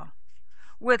Yisrael,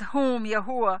 with whom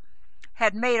Yahuwah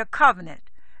had made a covenant,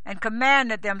 and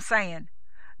commanded them, saying,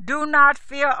 Do not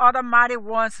fear other mighty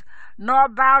ones, nor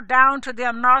bow down to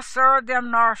them, nor serve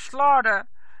them, nor slaughter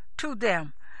to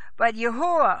them. But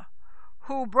Yahuwah,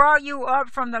 who brought you up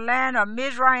from the land of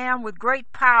Mizraim with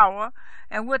great power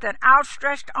and with an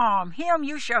outstretched arm, him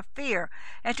you shall fear,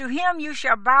 and to him you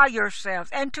shall bow yourselves,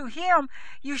 and to him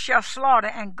you shall slaughter,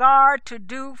 and guard to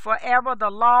do forever the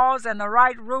laws and the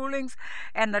right rulings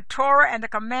and the Torah and the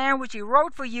command which he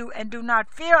wrote for you, and do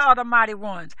not fear other mighty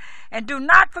ones, and do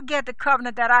not forget the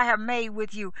covenant that I have made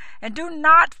with you, and do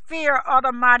not fear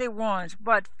other mighty ones,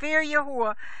 but fear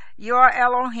Yahuwah your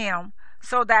Elohim,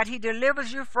 so that he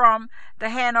delivers you from the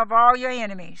hand of all your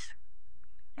enemies.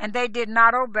 And they did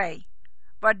not obey,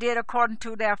 but did according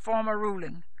to their former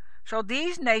ruling. So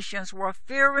these nations were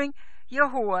fearing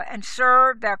Yahuwah, and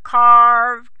served their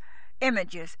carved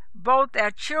images, both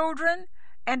their children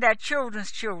and their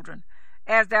children's children,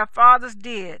 as their fathers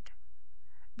did.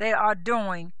 They are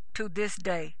doing to this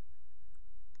day.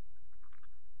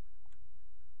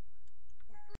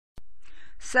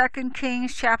 2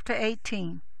 Kings chapter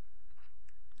 18.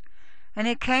 And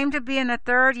it came to be in the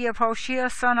 3rd year of Hoshea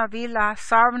son of Elah,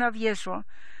 sovereign of Israel,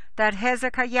 that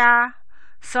Hezekiah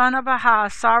son of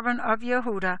Ahab, sovereign of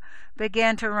Yehudah,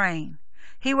 began to reign.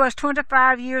 He was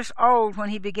 25 years old when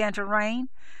he began to reign,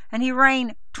 and he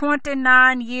reigned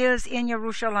 29 years in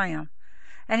Jerusalem.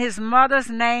 And his mother's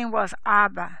name was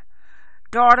Abba,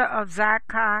 daughter of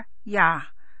Hezekiah.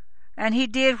 And he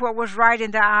did what was right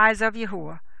in the eyes of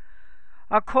Yahuwah,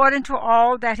 according to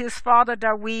all that his father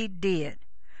David did.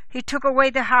 He took away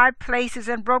the high places,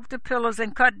 and broke the pillars,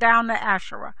 and cut down the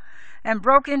Asherah, and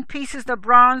broke in pieces the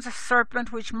bronze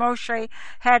serpent which Moshe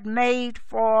had made,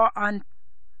 for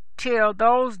until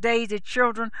those days the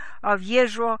children of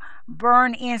Israel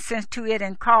burned incense to it,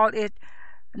 and called it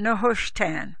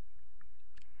Nehushtan.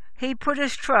 He put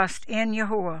his trust in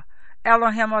Yahuwah,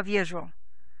 Elohim of Israel.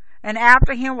 And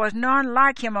after him was none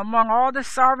like him among all the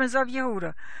sovereigns of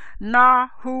Yehudah,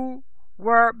 nor who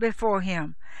were before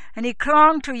him. And he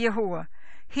clung to Yahuwah.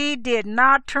 He did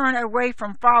not turn away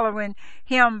from following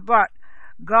him, but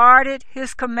guarded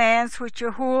his commands which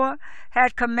Jehu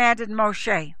had commanded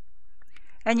Moshe.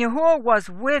 And Jehu was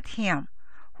with him.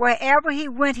 Wherever he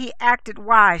went he acted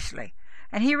wisely.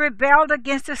 And he rebelled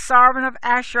against the sovereign of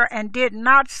Asher and did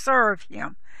not serve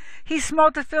him. He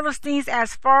smote the Philistines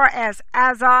as far as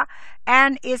Azar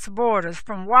and its borders,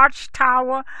 from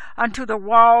watchtower unto the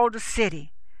walled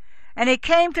city. And it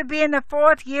came to be in the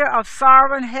 4th year of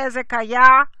sovereign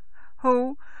Hezekiah,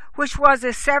 which was the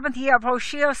 7th year of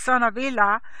Hoshea son of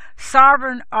Elah,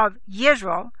 sovereign of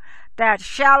Israel, that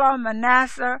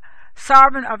Shalmaneser,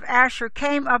 sovereign of Asher,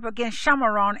 came up against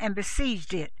Shamaron and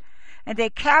besieged it. And they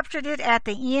captured it at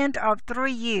the end of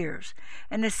 3 years.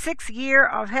 In the 6th year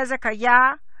of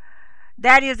Hezekiah,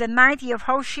 that is the 9th year of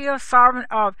Hoshea, sovereign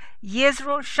of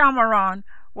Israel, Shamaron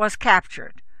was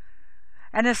captured.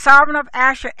 And the sovereign of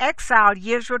Asher exiled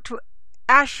Israel to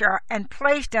Asher and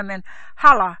placed them in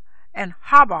Halah and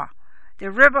Habah, the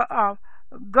river of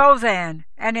Gozan,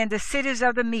 and in the cities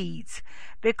of the Medes,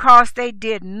 because they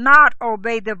did not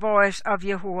obey the voice of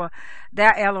Jehu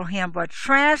their Elohim, but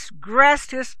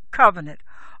transgressed his covenant,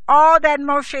 all that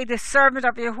Moshe the servant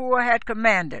of Jehu had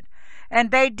commanded,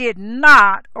 and they did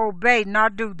not obey nor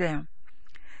do them.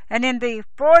 And in the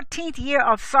 14th year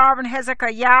of sovereign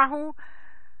Hezekiah,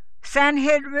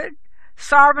 Sanhedrin,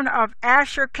 sovereign of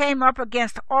Asher, came up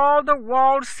against all the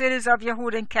walled cities of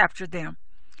Yehudah and captured them.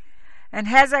 And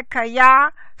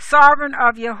Hezekiah, sovereign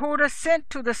of Yehudah, sent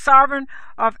to the sovereign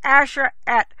of Asher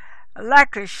at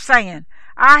Lachish, saying,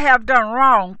 I have done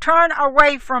wrong. Turn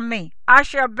away from me. I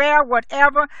shall bear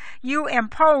whatever you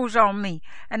impose on me.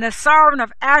 And the sovereign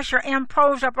of Asher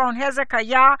imposed upon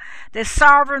Hezekiah, the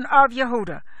sovereign of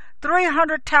Yehudah,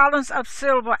 300 talents of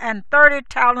silver and 30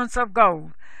 talents of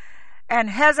gold. And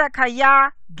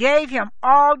Hezekiah gave him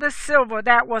all the silver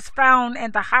that was found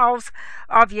in the house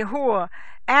of Jehu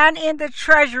and in the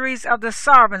treasuries of the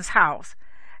sovereign's house.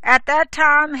 At that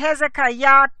time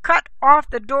Hezekiah cut off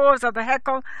the doors of the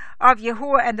hekel of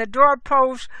Jehu and the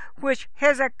doorposts which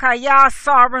Hezekiah,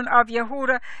 sovereign of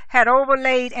Yehudah, had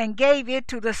overlaid, and gave it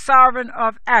to the sovereign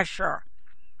of Asher.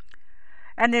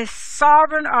 And the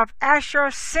sovereign of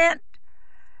Asher sent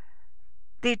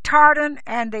the Tartan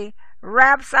and the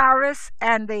Rabsaris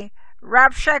and the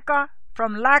Rabshakeh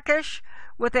from Lachish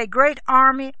with a great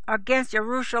army against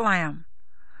Jerusalem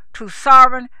to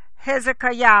sovereign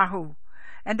Hezekiah.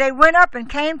 And they went up and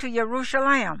came to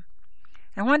Jerusalem.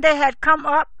 And when they had come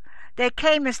up, they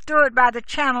came and stood by the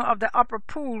channel of the upper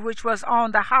pool, which was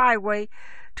on the highway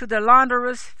to the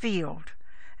launderer's field.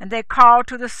 And they called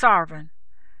to the sovereign.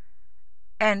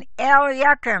 And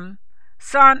Eliakim,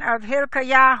 son of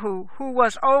Hilkiah, who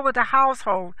was over the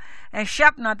household, and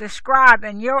Shebna the scribe,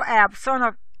 and Joab, son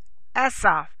of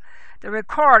Asaph, the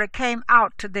recorder, came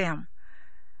out to them.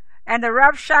 And the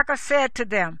Rabshakeh said to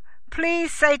them,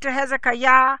 Please say to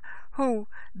Hezekiah, who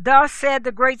thus said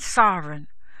the great sovereign,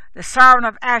 the sovereign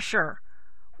of Asher,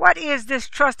 What is this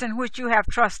trust in which you have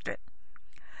trusted?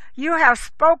 You have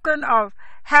spoken of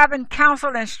having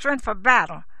counsel and strength for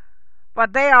battle,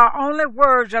 but they are only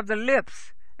words of the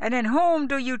lips. And in whom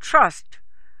do you trust,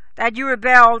 that you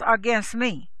rebelled against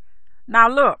me? Now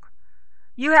look,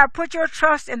 you have put your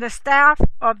trust in the staff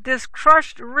of this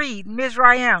crushed reed,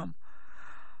 Mizraim,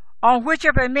 on which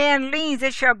if a man leans,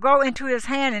 it shall go into his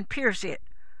hand and pierce it.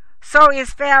 So is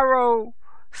Pharaoh,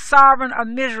 sovereign of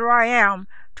Mizraim,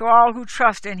 to all who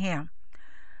trust in him.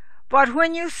 But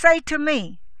when you say to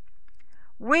me,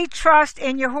 We trust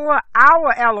in Yahuwah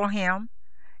our Elohim,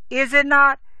 is it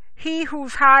not he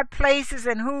whose high places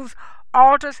and whose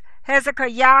altars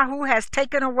Hezekiah has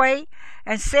taken away,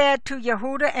 and said to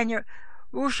Yehudah and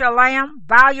Jerusalem,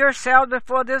 Bow yourselves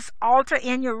before this altar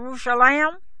in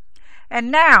Jerusalem? And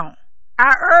now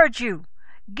I urge you,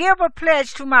 give a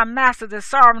pledge to my master the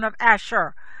sovereign of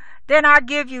Asher. Then I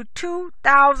give you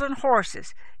 2,000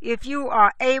 horses, if you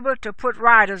are able to put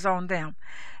riders on them.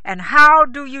 And how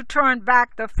do you turn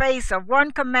back the face of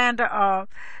one commander of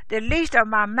the least of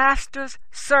my master's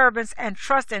servants, and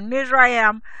trust in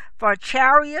Mizraim for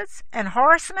chariots and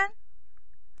horsemen?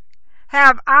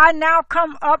 Have I now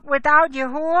come up without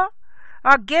Yahuwah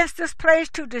against this place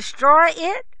to destroy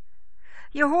it?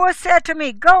 Yahuwah said to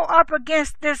me, Go up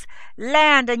against this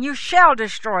land, and you shall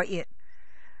destroy it.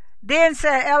 Then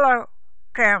said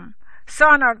Elisha,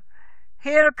 son of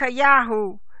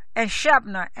Hilkiah, and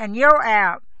Shebna, and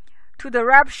Joab, to the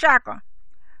Rabshakeh,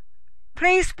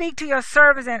 Please speak to your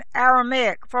servants in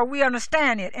Aramaic, for we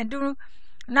understand it, and do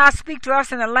not speak to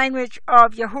us in the language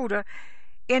of Yehudah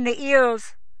in the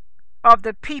ears of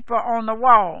the people on the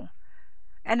wall.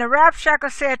 And the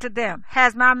Rabshakeh said to them,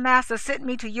 Has my master sent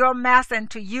me to your master and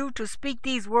to you to speak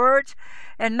these words,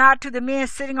 and not to the men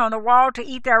sitting on the wall to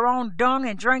eat their own dung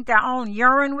and drink their own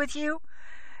urine with you?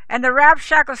 And the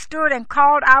Rabshakeh stood and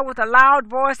called out with a loud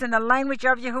voice in the language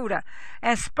of Yehudah,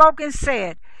 and spoke and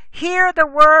said, Hear the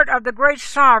word of the great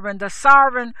sovereign, the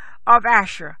sovereign of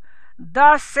Asher.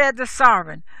 Thus said the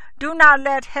sovereign, Do not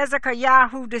let Hezekiah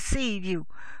deceive you,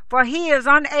 for he is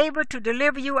unable to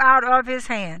deliver you out of his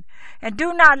hand. And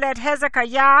do not let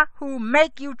Hezekiah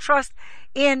make you trust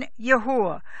in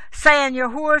Yahuwah, saying,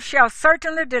 Yahuwah shall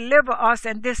certainly deliver us,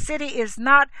 and this city is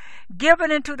not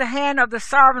given into the hand of the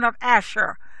sovereign of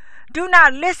Asher. Do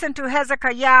not listen to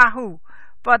Hezekiah,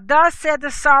 for thus said the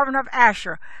sovereign of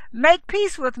Asher, Make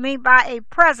peace with me by a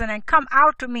present, and come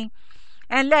out to me,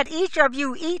 and let each of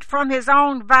you eat from his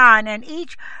own vine, and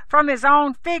each from his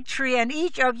own fig tree, and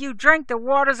each of you drink the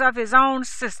waters of his own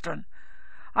cistern,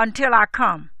 until I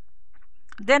come.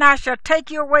 Then I shall take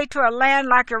you away to a land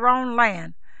like your own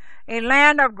land, a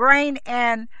land of grain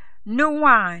and new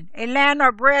wine, a land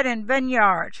of bread and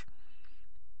vineyards,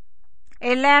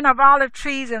 a land of olive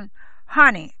trees and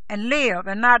honey, and live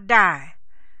and not die.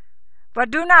 But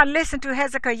do not listen to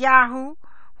Hezekiah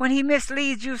when he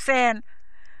misleads you, saying,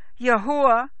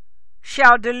 Yahuwah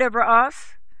shall deliver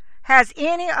us. Has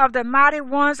any of the mighty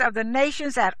ones of the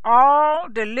nations at all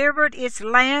delivered its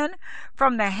land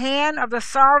from the hand of the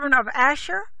sovereign of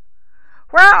Asher?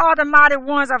 Where are the mighty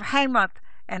ones of Hamath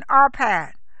and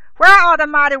Arpad? Where are the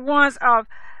mighty ones of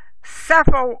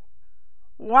Sepharwaim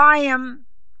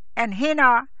and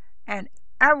Hena and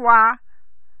Arwa?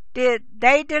 Did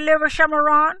they deliver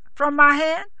Shemaron from my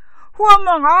hand? Who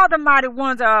among all the mighty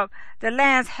ones of the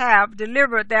lands have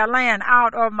delivered their land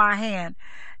out of my hand,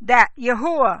 that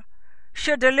Yahuwah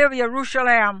should deliver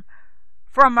Jerusalem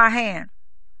from my hand?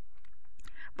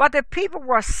 But the people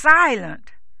were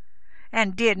silent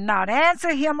and did not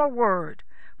answer him a word,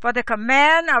 for the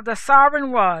command of the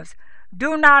sovereign was,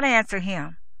 Do not answer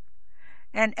him.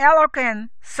 And Elokim,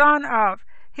 son of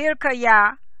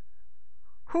Hilkiah,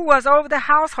 who was over the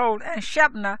household, and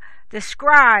Shebna the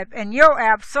scribe, and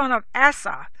Joab, son of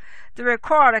Asaph, the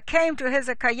recorder, came to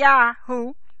Hezekiah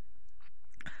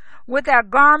with their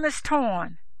garments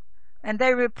torn, and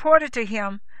they reported to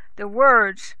him the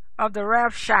words of the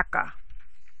Rabshakeh.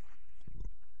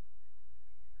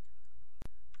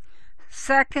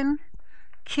 2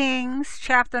 Kings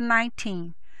chapter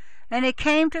 19. And it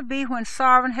came to be, when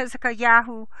sovereign Hezekiah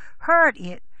heard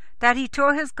it, that he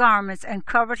tore his garments and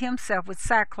covered himself with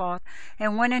sackcloth,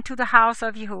 and went into the house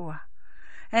of Yahuwah,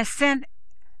 and sent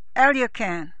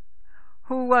Eliakim,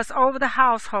 who was over the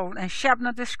household, and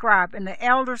Shebna the scribe, and the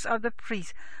elders of the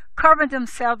priests, covered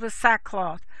themselves with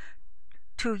sackcloth,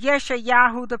 to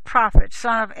Yeshayahu the prophet,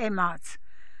 son of Amoz.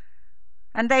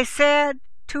 And they said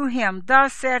to him,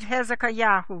 Thus said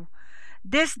Hezekiah,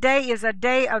 This day is a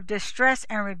day of distress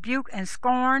and rebuke and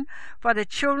scorn, for the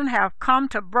children have come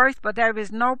to birth, but there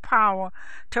is no power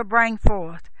to bring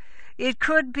forth. It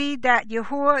could be that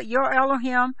Yahuwah, your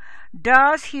Elohim,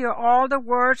 does hear all the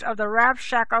words of the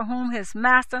Rabshakeh, whom his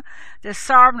master, the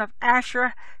sovereign of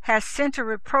Asher, has sent to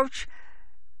reproach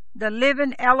the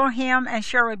living Elohim, and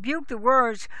shall rebuke the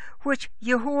words which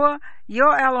Yahuwah,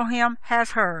 your Elohim,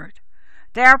 has heard.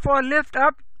 Therefore lift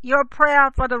up your prayer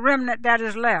for the remnant that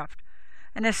is left.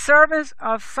 And the servants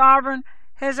of sovereign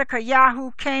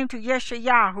Hezekiah came to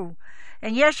Yeshayahu,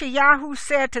 and Yeshayahu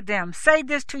said to them, Say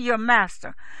this to your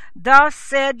master. Thus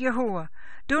said Yahuwah,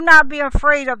 Do not be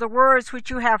afraid of the words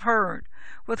which you have heard,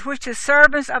 with which the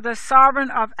servants of the sovereign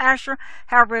of Asher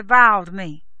have reviled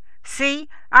me. See,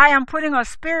 I am putting a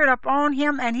spirit upon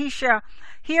him, and he shall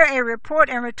hear a report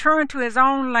and return to his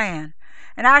own land.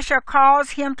 And I shall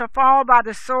cause him to fall by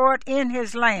the sword in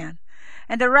his land.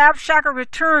 And the Rabshakeh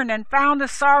returned and found the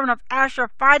sovereign of Asher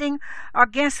fighting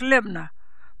against Libnah,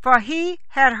 for he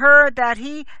had heard that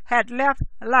he had left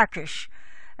Lachish.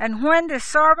 And when the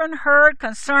sovereign heard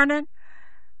concerning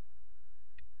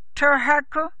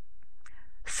Tirhakah,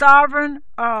 sovereign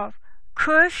of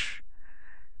Cush,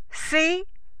 See,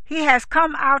 he has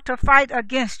come out to fight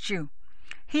against you.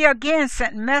 He again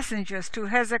sent messengers to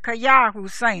Hezekiah,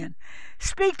 saying,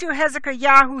 Speak to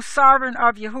Hezekiah, sovereign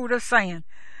of Yehudah, saying,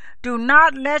 Do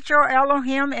not let your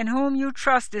Elohim in whom you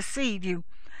trust deceive you,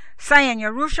 saying,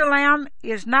 Jerusalem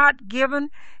is not given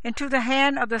into the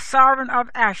hand of the sovereign of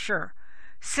Asher.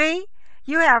 See,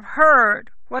 you have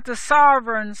heard what the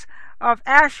sovereigns of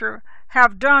Asher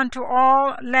have done to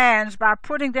all lands by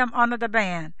putting them under the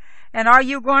ban. And are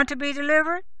you going to be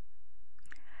delivered?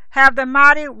 Have the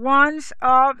mighty ones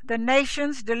of the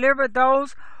nations delivered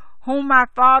those whom my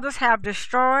fathers have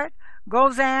destroyed,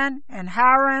 Gozan and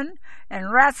Haran and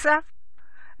Ratzeph?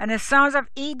 and the sons of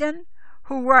Eden,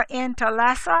 who were in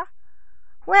Telassar?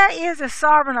 Where is the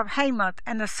sovereign of Hamath,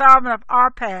 and the sovereign of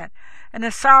Arpad, and the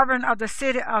sovereign of the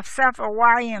city of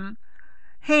Sepharwaim,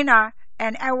 Hena,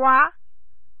 and Awa?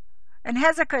 And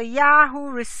Hezekiah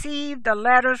received the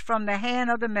letters from the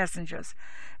hand of the messengers,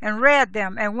 and read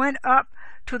them, and went up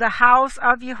to the house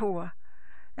of Jehu.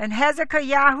 And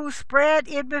Hezekiah spread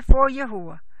it before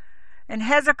Jehu. And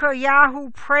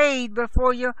Hezekiah prayed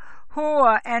before Jehu,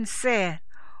 and said,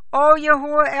 O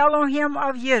Jehu, Elohim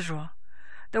of Israel,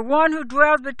 the one who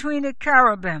dwells between the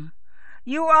cherubim,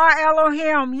 you are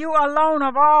Elohim, you alone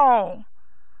of all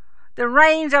the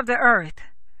reigns of the earth.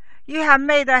 You have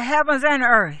made the heavens and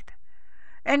earth.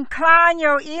 Incline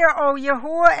your ear, O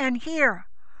Jehu, and hear.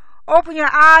 Open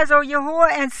your eyes, O Jehu,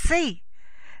 and see,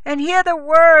 and hear the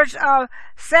words of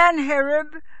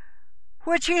Sanherib,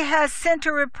 which he has sent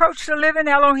to reproach the living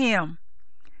Elohim.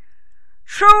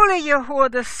 Truly, Jehu,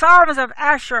 the sovereigns of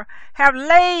Asher have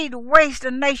laid waste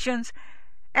the nations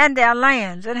and their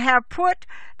lands, and have put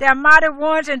their mighty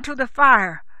ones into the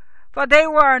fire. For they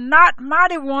were not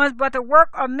mighty ones, but the work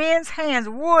of men's hands,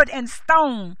 wood and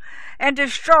stone, and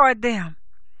destroyed them.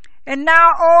 And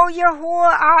now, O Jehu,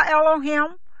 our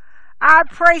Elohim, I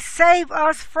pray, save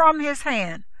us from his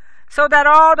hand, so that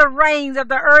all the reigns of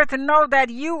the earth know that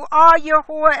you are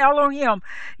Jehu Elohim,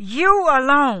 you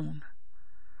alone.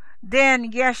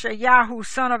 Then Yeshayahu,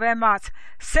 son of Amoz,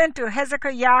 sent to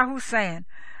Hezekiah, saying,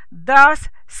 Thus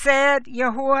said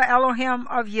Jehu Elohim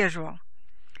of Israel,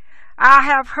 I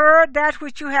have heard that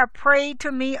which you have prayed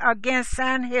to me against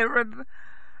Sanherib,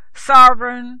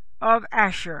 sovereign of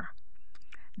Asher.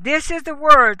 This is the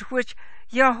word which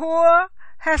Jehu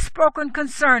has spoken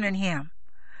concerning him.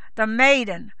 The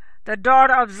maiden, the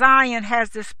daughter of Zion, has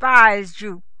despised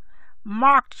you,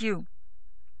 mocked you.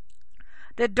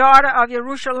 The daughter of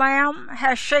Jerusalem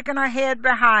has shaken her head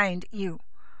behind you.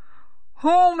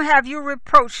 Whom have you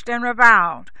reproached and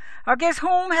reviled? Against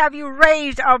whom have you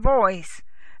raised a voice,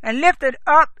 and lifted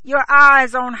up your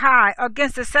eyes on high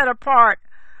against the set apart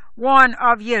one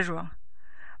of Israel?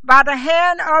 By the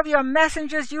hand of your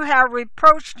messengers you have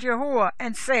reproached Jehu,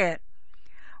 and said,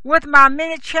 With my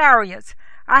many chariots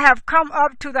I have come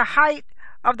up to the height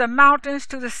of the mountains,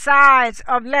 to the sides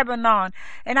of Lebanon,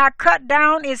 and I cut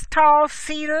down its tall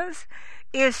cedars,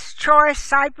 its choice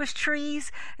cypress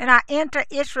trees, and I enter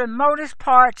its remotest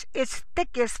parts, its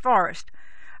thickest forest.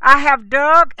 I have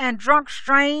dug and drunk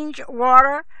strange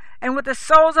water, and with the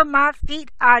soles of my feet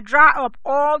I dry up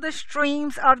all the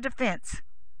streams of defense.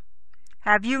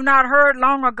 Have you not heard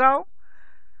long ago?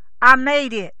 I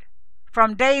made it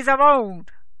from days of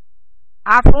old.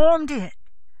 I formed it.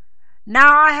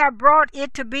 Now I have brought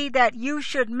it to be that you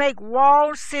should make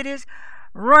walled cities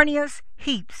ruinous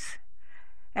heaps.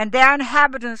 And their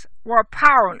inhabitants were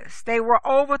powerless. They were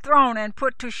overthrown and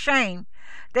put to shame.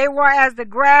 They were as the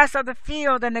grass of the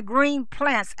field, and the green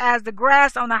plants as the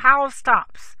grass on the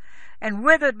housetops, and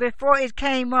withered before it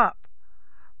came up.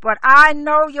 But I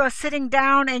know your sitting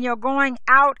down, and your going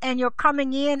out, and your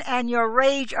coming in, and your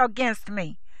rage against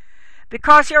me.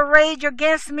 Because your rage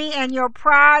against me and your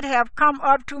pride have come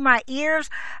up to my ears,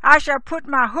 I shall put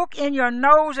my hook in your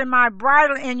nose and my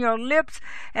bridle in your lips,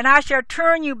 and I shall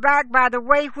turn you back by the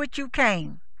way which you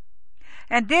came.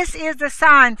 And this is the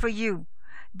sign for you.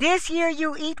 This year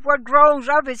you eat what grows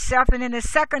of itself, and in the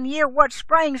second year what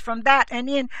springs from that, and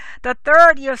in the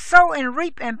third year sow and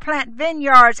reap and plant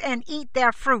vineyards and eat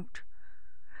their fruit.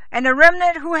 And the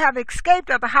remnant who have escaped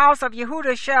of the house of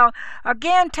Yehudah shall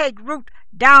again take root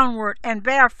downward and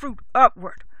bear fruit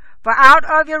upward. For out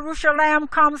of Jerusalem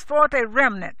comes forth a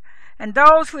remnant, and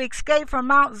those who escape from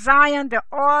Mount Zion, the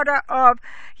order of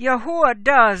Yahuwah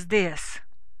does this.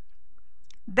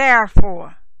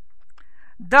 Therefore,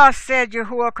 thus said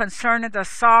Yahuwah concerning the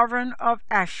sovereign of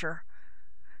Asher,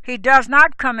 he does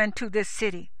not come into this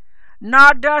city,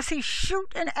 nor does he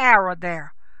shoot an arrow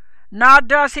there, nor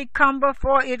does he come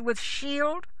before it with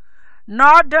shield,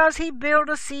 nor does he build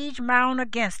a siege mound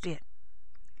against it.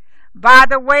 By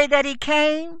the way that he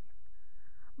came,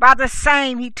 by the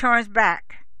same he turns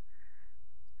back,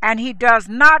 and he does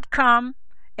not come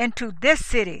into this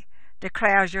city,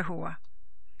 declares Yahuwah.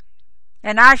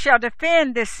 And I shall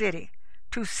defend this city,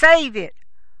 to save it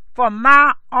for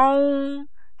my own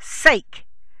sake,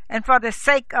 and for the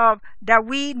sake of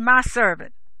David my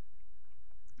servant.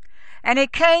 And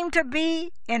it came to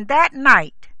be in that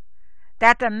night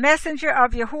that the messenger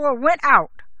of Yahuwah went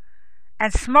out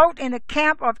and smote in the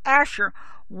camp of Asher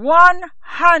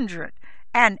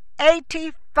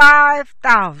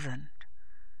 185,000.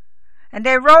 And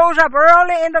they rose up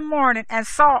early in the morning and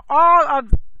saw all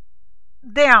of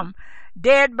them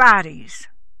dead bodies.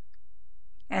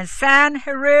 And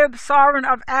Sanherib, sovereign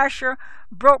of Asher,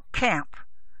 broke camp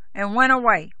and went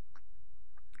away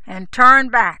and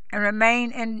turned back and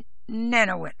remained in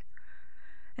Nineveh.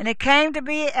 And it came to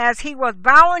be, as he was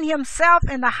bowing himself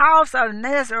in the house of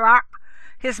Nisroch,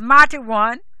 his mighty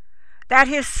one, that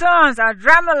his sons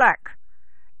Adramelech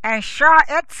and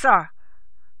Sharezer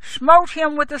smote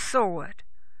him with the sword,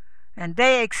 and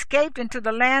they escaped into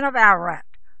the land of Ararat.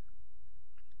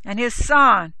 And his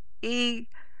son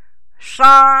Esarhaddon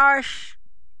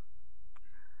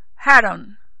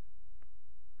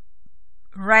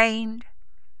reigned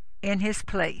in his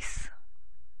place.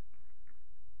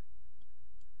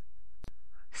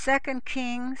 2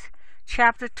 Kings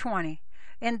chapter 20.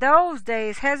 In those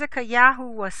days Hezekiah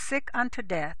was sick unto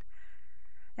death.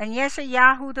 And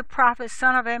Yeshayahu the prophet,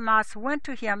 son of Amos, went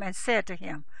to him and said to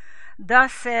him,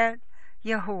 Thus said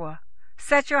Yahuwah,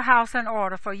 Set your house in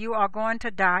order, for you are going to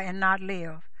die and not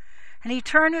live. And he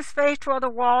turned his face toward the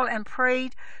wall and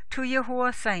prayed to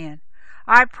Yahuwah, saying,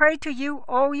 I pray to you,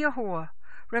 O Yahuwah,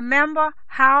 remember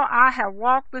how I have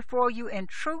walked before you in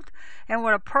truth and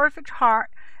with a perfect heart,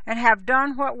 and have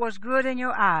done what was good in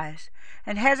your eyes.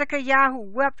 And Hezekiah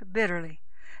wept bitterly.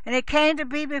 And it came to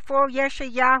be, before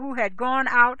Yeshayahu had gone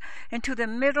out into the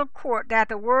middle court, that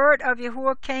the word of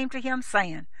Yahuwah came to him,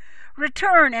 saying,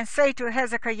 Return and say to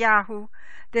Hezekiah,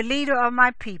 the leader of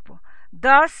my people,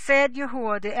 Thus said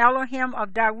Yahuwah, the Elohim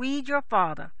of David your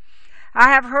father, I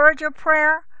have heard your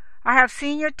prayer, I have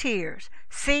seen your tears.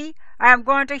 See, I am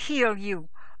going to heal you.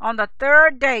 On the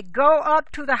third day go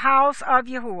up to the house of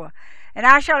Yahuwah, and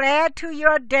I shall add to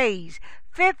your days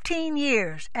 15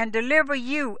 years, and deliver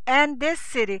you and this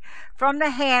city from the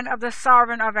hand of the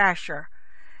sovereign of Asher,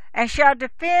 and shall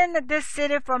defend this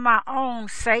city for my own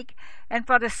sake, and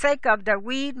for the sake of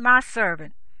David my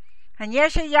servant. And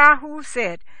Yeshayahu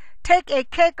said, Take a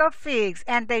cake of figs,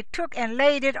 and they took and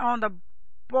laid it on the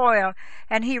boil,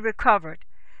 and he recovered.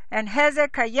 And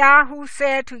Hezekiah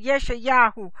said to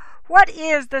Yeshayahu, What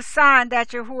is the sign that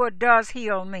Yahuwah does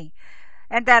heal me,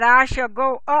 and that I shall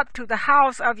go up to the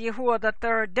house of Yahuwah the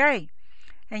third day?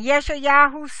 And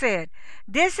Yeshayahu said,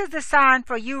 This is the sign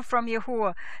for you from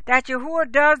Yahuwah, that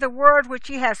Yahuwah does the word which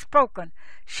he has spoken.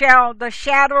 Shall the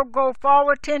shadow go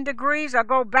forward 10 degrees, or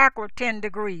go backward 10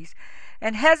 degrees?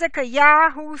 And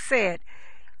Hezekiah said,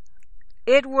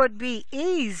 It would be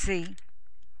easy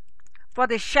for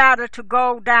the shadow to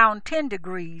go down 10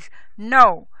 degrees.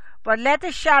 No, but let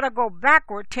the shadow go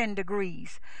backward 10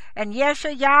 degrees. And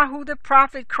Yeshayahu the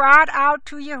prophet cried out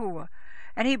to Yahuwah,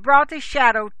 and he brought the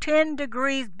shadow 10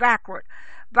 degrees backward,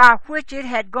 by which it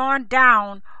had gone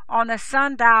down on the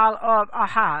sundial of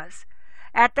Ahaz.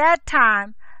 At that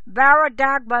time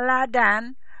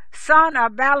Baladan, son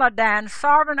of Baladan,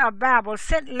 sovereign of Babel,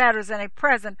 sent letters and a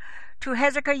present to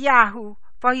Hezekiah,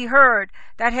 for he heard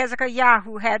that Hezekiah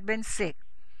had been sick.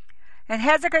 And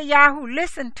Hezekiah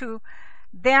listened to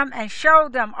them and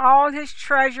showed them all his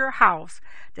treasure house,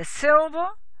 the silver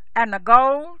and the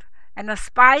gold and the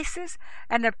spices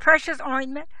and the precious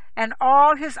ointment and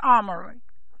all his armory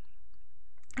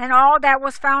and all that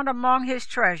was found among his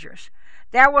treasures.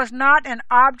 There was not an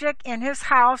object in his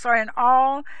house or in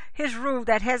all his rule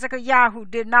that Hezekiah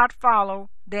did not follow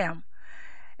them.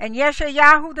 And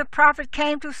Yeshayahu the prophet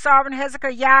came to sovereign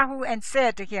Hezekiah and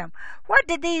said to him, What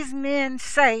did these men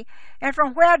say, and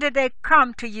from where did they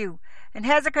come to you? And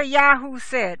Hezekiah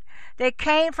said, They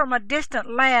came from a distant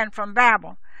land, from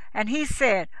Babel. And he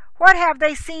said, What have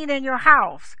they seen in your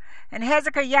house? And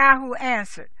Hezekiah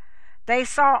answered, They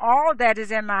saw all that is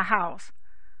in my house.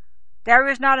 There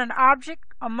is not an object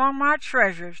among my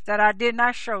treasures that I did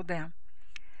not show them.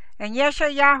 And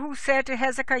Yeshayahu said to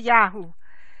Hezekiah,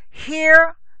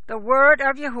 Hear the word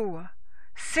of Yahuwah.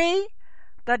 See,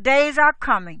 the days are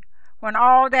coming, when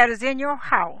all that is in your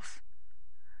house,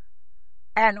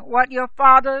 and what your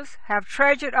fathers have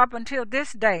treasured up until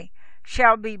this day,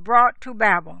 shall be brought to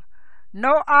Babel.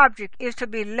 No object is to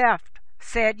be left,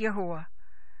 said Yahuwah.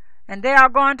 And they are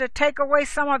going to take away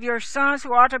some of your sons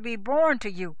who are to be born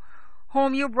to you,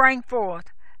 whom you bring forth,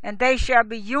 and they shall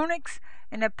be eunuchs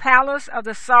in the palace of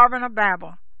the sovereign of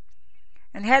Babel.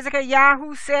 And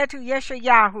Hezekiah said to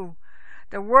Yeshayahu,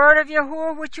 The word of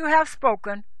Yahuwah which you have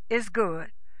spoken is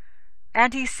good.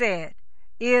 And he said,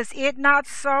 Is it not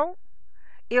so,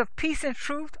 if peace and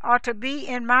truth are to be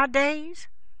in my days?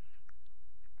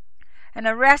 And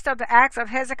the rest of the acts of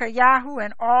Hezekiah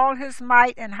and all his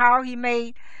might, and how he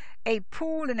made a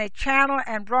pool in a channel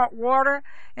and brought water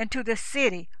into the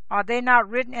city, are they not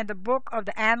written in the book of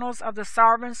the annals of the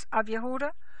sovereigns of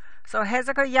Yehudah? So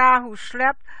Hezekiah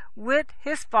slept with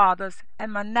his fathers,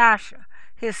 and Manasseh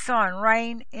his son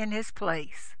reigned in his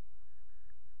place.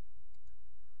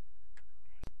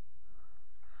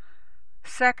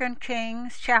 2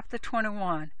 Kings chapter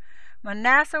 21.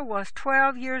 Manasseh was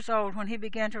 12 years old when he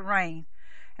began to reign,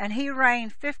 and he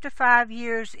reigned 55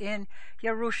 years in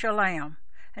Jerusalem.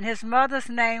 And his mother's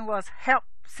name was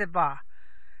Hephzibah.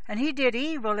 And he did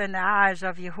evil in the eyes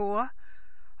of Yahuwah,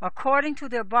 according to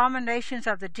the abominations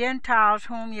of the Gentiles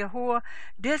whom Yahuwah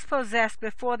dispossessed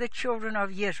before the children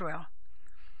of Israel.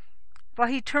 For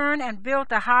he turned and built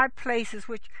the high places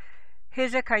which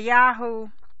Hezekiah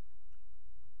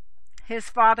his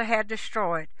father had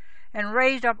destroyed, and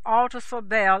raised up altars for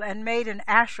Baal, and made an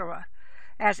Asherah,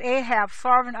 as Ahab,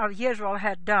 servant of Israel,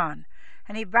 had done.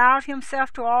 And he bowed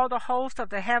himself to all the host of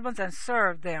the heavens, and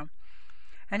served them.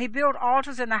 And he built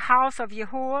altars in the house of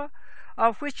Yahuwah,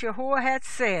 of which Yahuwah had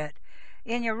said,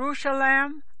 In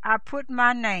Jerusalem I put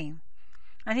my name.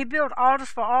 And he built altars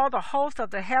for all the host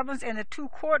of the heavens in the two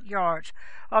courtyards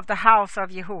of the house of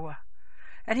Yahuwah.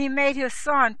 And he made his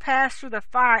son pass through the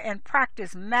fire, and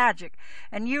practiced magic,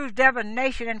 and used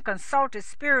divination, and consulted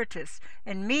spiritists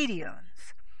and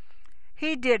mediums.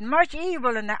 He did much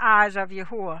evil in the eyes of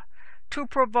Yahuwah, to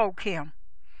provoke him.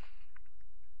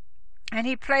 And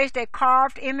he placed a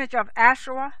carved image of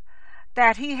Asherah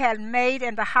that he had made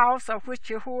in the house of which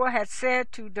Yahuwah had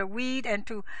said to David and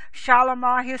to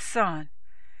Shalomar his son,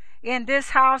 In this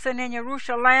house and in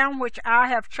Jerusalem, which I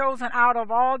have chosen out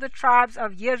of all the tribes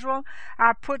of Israel,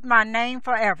 I put my name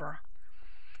forever.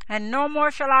 And no more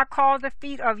shall I cause the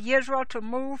feet of Israel to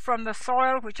move from the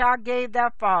soil which I gave their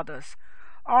fathers,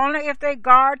 only if they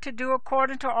guard to do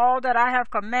according to all that I have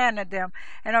commanded them,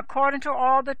 and according to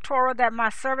all the Torah that my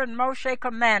servant Moshe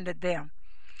commanded them.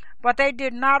 But they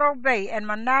did not obey, and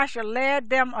Manasseh led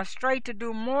them astray to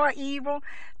do more evil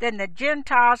than the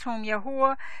Gentiles whom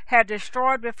Yahuwah had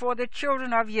destroyed before the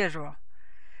children of Israel.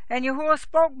 And Yahuwah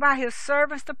spoke by his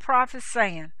servants the prophets,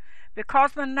 saying,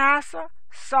 Because Manasseh,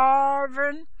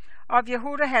 sovereign of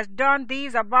Yehudah, has done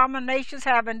these abominations,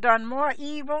 having done more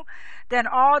evil than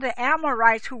all the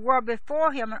Amorites who were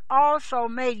before him, and also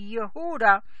made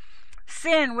Yehudah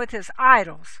sin with his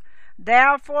idols.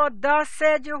 Therefore thus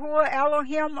said Yahuwah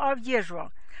Elohim of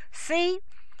Israel, See,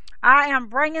 I am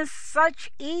bringing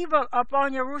such evil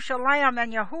upon Jerusalem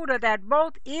and Yehudah that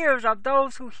both ears of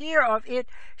those who hear of it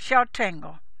shall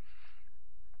tingle.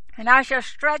 And I shall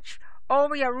stretch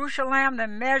over Jerusalem the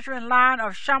measuring line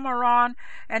of Shamaron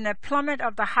and the plummet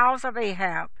of the house of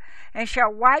Ahab, and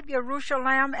shall wipe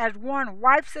Jerusalem as one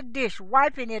wipes a dish,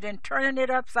 wiping it and turning it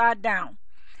upside down.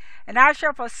 And I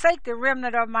shall forsake the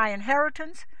remnant of my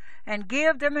inheritance, and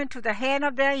give them into the hand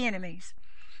of their enemies.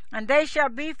 And they shall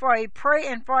be for a prey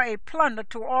and for a plunder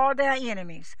to all their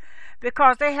enemies,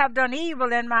 because they have done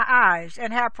evil in my eyes,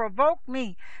 and have provoked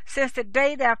me since the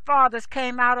day their fathers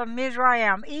came out of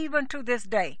Mizraim, even to this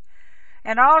day.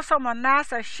 And also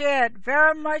Manasseh shed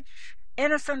very much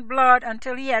innocent blood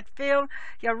until he had filled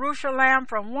Jerusalem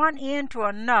from one end to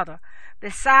another,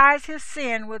 besides his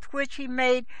sin with which he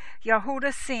made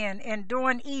Yehudah sin in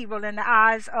doing evil in the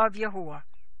eyes of Yahuwah.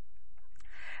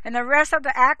 And the rest of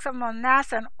the acts of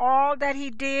Manasseh, and all that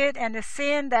he did, and the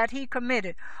sin that he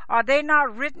committed, are they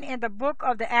not written in the book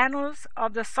of the annals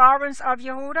of the sovereigns of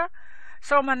Yehudah?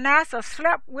 So Manasseh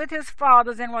slept with his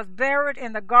fathers, and was buried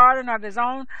in the garden of his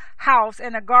own house,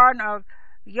 in the garden of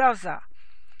Josiah.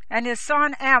 And his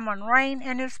son Ammon reigned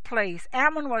in his place.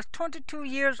 Ammon was 22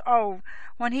 years old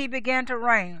when he began to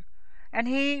reign, and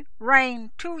he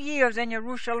reigned 2 years in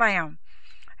Jerusalem.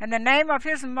 And the name of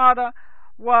his mother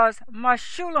was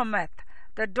Meshullemeth,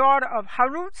 the daughter of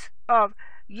Harutz of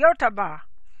Yotabah.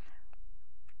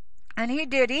 And he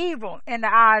did evil in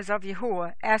the eyes of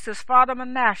Yahuwah, as his father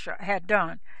Manasseh had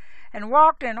done, and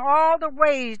walked in all the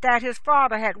ways that his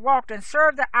father had walked, and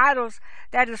served the idols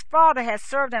that his father had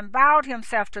served, and bowed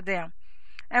himself to them,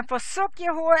 and forsook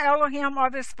Yahuwah Elohim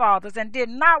of his fathers, and did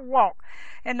not walk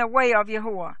in the way of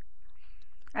Yahuwah.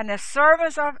 And the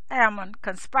servants of Ammon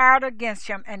conspired against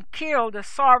him, and killed the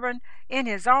sovereign in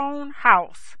his own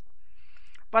house.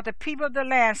 But the people of the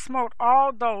land smote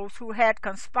all those who had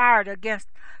conspired against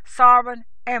sovereign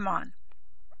Ammon.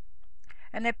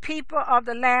 And the people of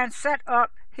the land set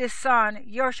up his son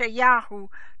Yoshayahu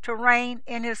to reign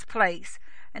in his place.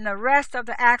 And the rest of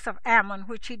the acts of Ammon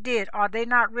which he did, are they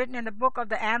not written in the book of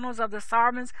the annals of the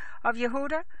sovereigns of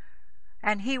Yehudah?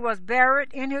 And he was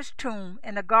buried in his tomb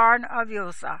in the garden of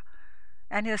Josiah,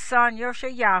 and his son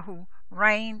Yoshayahu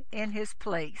reigned in his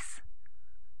place.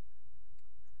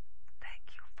 Thank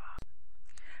you,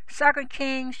 Father. 2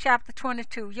 Kings chapter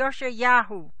 22.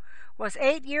 Yoshayahu was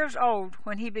 8 years old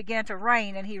when he began to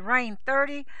reign, and he reigned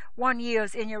 31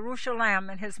 years in Jerusalem,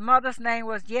 and his mother's name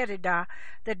was Jedidah,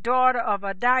 the daughter of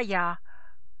Adiah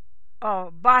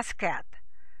of Baskat.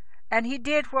 And he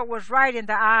did what was right in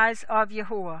the eyes of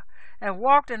Yahuwah, and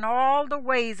walked in all the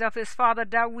ways of his father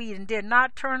David, and did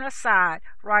not turn aside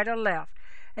right or left.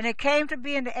 And it came to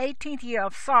be in the 18th year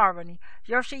of sovereignty,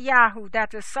 Yoshiyahu,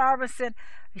 that the sovereign sent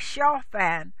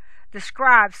Shaphan, the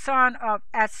scribe, son of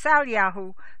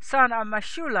Asaliahu, son of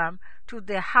Meshulam, to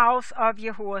the house of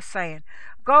Yahuwah, saying,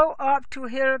 Go up to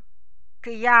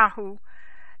Hezekiah,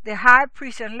 the high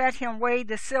priest, and let him weigh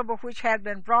the silver which had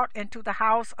been brought into the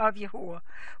house of Yahuwah,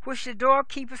 which the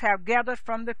doorkeepers have gathered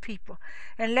from the people,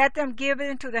 and let them give it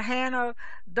into the hand of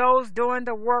those doing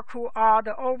the work, who are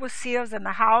the overseers in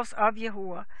the house of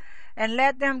Yahuwah. And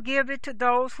let them give it to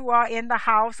those who are in the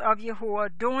house of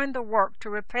Yahuwah doing the work to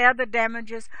repair the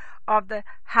damages of the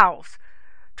house,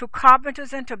 to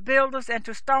carpenters and to builders and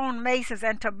to stone masons,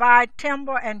 and to buy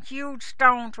timber and huge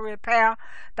stone to repair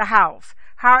the house.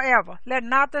 However, let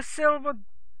not the silver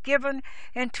given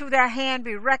into their hand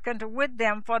be reckoned with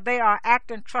them, for they are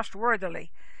acting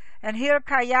trustworthily. And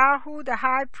Hezekiah the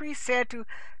high priest said to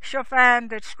Shaphan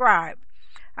the scribe,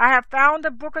 I have found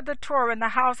the book of the Torah in the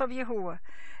house of Yahuwah.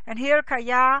 And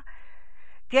Hezekiah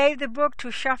gave the book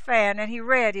to Shaphan, and he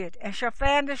read it. And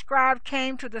Shaphan the scribe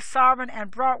came to the sovereign,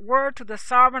 and brought word to the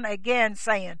sovereign again,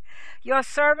 saying, Your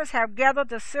servants have gathered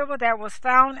the silver that was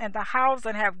found in the house,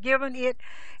 and have given it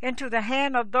into the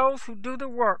hand of those who do the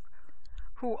work,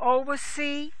 who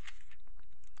oversee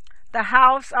the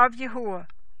house of Yahuwah.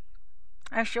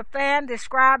 And Shaphan the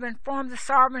scribe informed the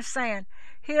sovereign, saying,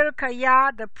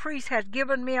 Hezekiah the priest has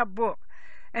given me a book.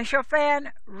 And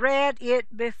Shaphan read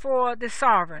it before the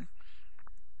sovereign.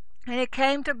 And it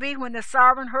came to be, when the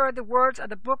sovereign heard the words of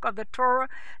the book of the Torah,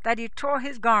 that he tore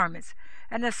his garments.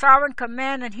 And the sovereign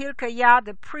commanded Hezekiah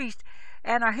the priest,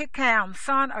 and Ahikam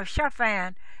son of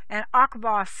Shaphan, and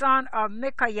Akbar son of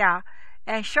Micaiah,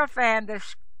 and Shaphan the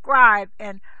scribe,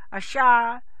 and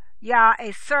Ashiah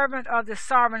a servant of the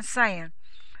sovereign, saying,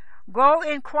 Go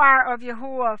inquire of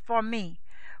Yahuwah for me,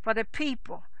 for the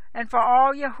people, and for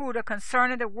all Yehudah,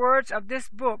 concerning the words of this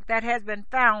book that has been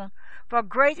found. For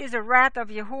great is the wrath of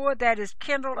Yahuwah that is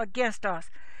kindled against us,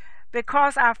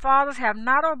 because our fathers have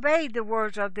not obeyed the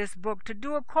words of this book, to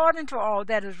do according to all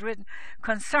that is written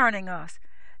concerning us.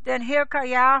 Then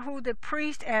Hezekiah the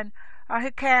priest, and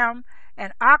Ahikam,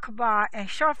 and Akbar, and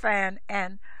Shaphan,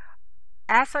 and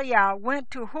Asaiah went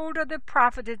to Huldah the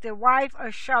prophetess, the wife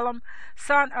of Shalom,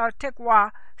 son of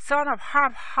Tequah, son of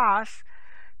Harhas,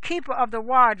 keeper of the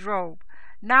wardrobe.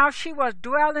 Now she was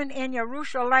dwelling in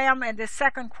Jerusalem in the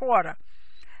second quarter.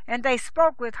 And they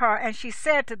spoke with her, and she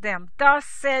said to them, Thus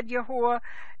said Yahuwah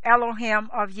Elohim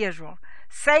of Israel,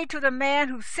 Say to the man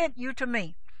who sent you to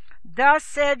me, Thus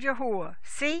said Yahuwah,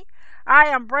 See, I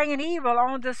am bringing evil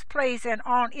on this place and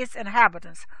on its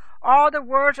inhabitants, all the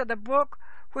words of the book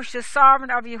which the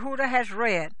sovereign of Yehudah has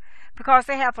read, because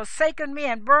they have forsaken me,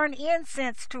 and burned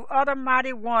incense to other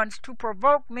mighty ones, to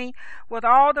provoke me with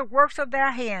all the works of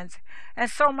their hands. And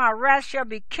so my wrath shall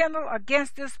be kindled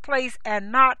against this place,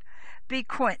 and not be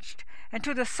quenched. And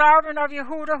to the sovereign of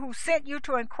Yehudah, who sent you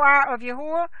to inquire of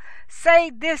Yahuwah, say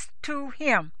this to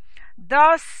him,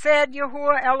 Thus said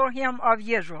Yahuwah Elohim of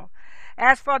Israel,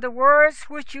 As for the words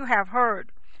which you have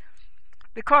heard,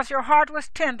 because your heart was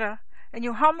tender, and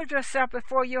you humbled yourself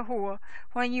before Yahuwah,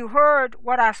 when you heard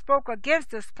what I spoke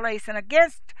against this place and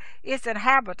against its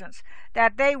inhabitants,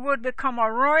 that they would become a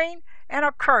ruin and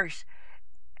a curse,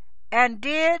 and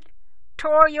did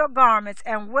tore your garments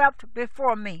and wept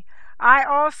before me, I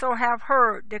also have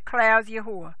heard, declares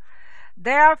Yahuwah.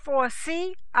 Therefore,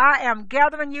 see, I am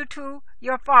gathering you to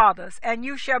your fathers, and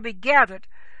you shall be gathered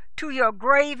to your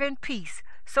grave in peace,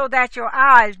 so that your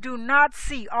eyes do not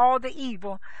see all the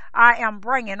evil I am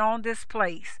bringing on this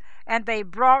place. And they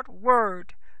brought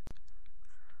word.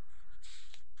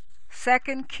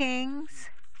 2 Kings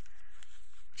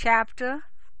chapter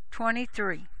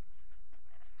 23.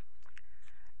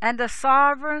 And the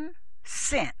sovereign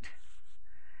sent,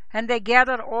 and they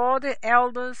gathered all the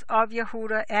elders of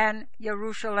Yehudah and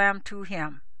Jerusalem to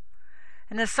him.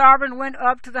 And the sovereign went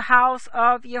up to the house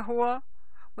of Yahuwah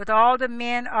with all the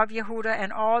men of Yehudah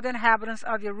and all the inhabitants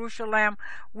of Jerusalem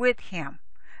with him,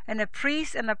 and the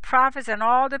priests and the prophets and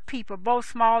all the people, both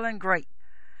small and great.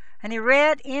 And he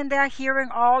read in their hearing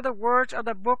all the words of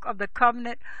the book of the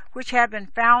covenant which had been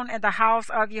found in the house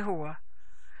of Yahuwah.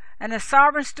 And the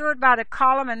sovereign stood by the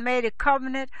column and made a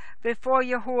covenant before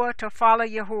Yahuwah to follow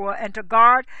Yahuwah, and to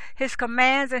guard his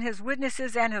commands and his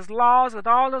witnesses and his laws with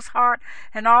all his heart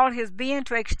and all his being,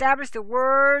 to establish the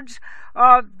words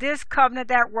of this covenant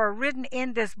that were written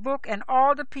in this book. And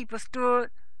all the people stood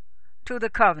to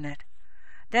the covenant.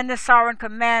 Then the sovereign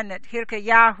commanded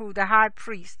Hezekiah the high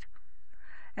priest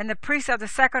and the priests of the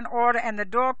second order, and the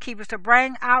doorkeepers, to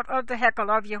bring out of the hekel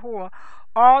of Yahuwah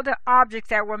all the objects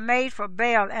that were made for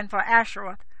Baal and for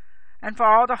Asherah, and for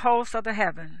all the hosts of the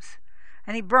heavens.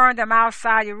 And he burned them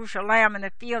outside Jerusalem in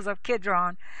the fields of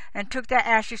Kidron, and took their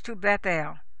ashes to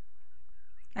Bethel.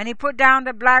 And he put down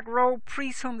the black-robed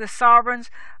priests whom the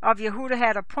sovereigns of Yehudah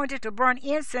had appointed to burn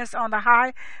incense on the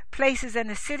high places in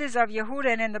the cities of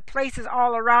Yehudah and in the places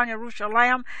all around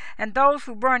Jerusalem, and those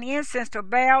who burn incense to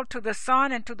Baal, to the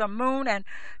sun, and to the moon, and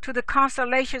to the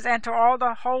constellations, and to all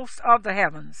the hosts of the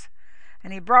heavens.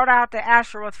 And he brought out the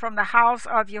Asherah from the house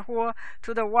of Yahuwah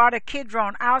to the water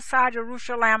Kidron outside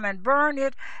Jerusalem, and burned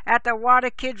it at the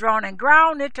water Kidron, and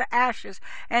ground it to ashes,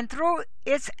 and threw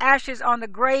its ashes on the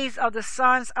graves of the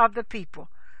sons of the people.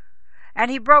 And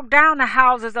he broke down the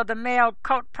houses of the male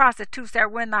cult prostitutes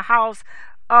that were in the house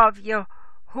of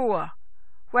Yahuwah,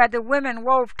 where the women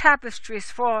wove tapestries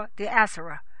for the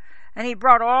Asherah. And he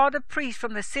brought all the priests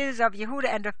from the cities of Yehudah,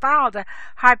 and defiled the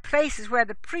high places where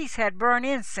the priests had burned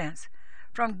incense,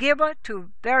 from Gibeah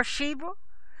to Beersheba,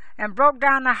 and broke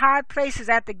down the high places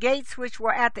at the gates which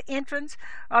were at the entrance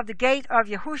of the gate of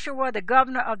Yahushua, the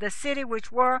governor of the city, which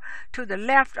were to the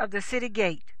left of the city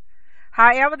gate.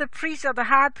 However, the priests of the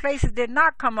high places did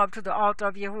not come up to the altar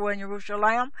of Yahuwah in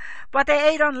Jerusalem, but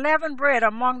they ate unleavened bread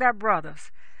among their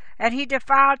brothers. And he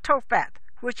defiled Tophath,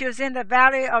 which is in the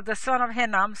valley of the son of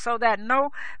Hinnom, so that no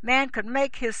man could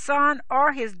make his son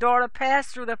or his daughter pass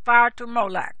through the fire to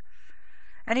Moloch.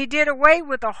 And he did away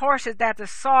with the horses that the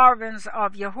sovereigns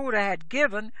of Yehudah had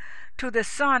given to the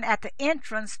sun at the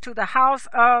entrance to the house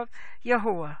of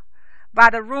Yahuwah, by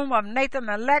the room of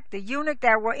Nathan-Melech, the eunuch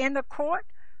that were in the court.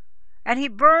 And he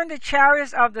burned the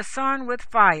chariots of the sun with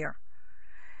fire.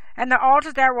 And the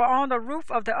altars that were on the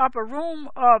roof of the upper room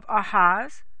of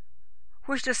Ahaz,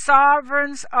 which the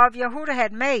sovereigns of Yehudah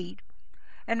had made,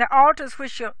 and the altars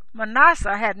which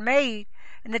Manasseh had made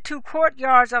in the two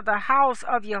courtyards of the house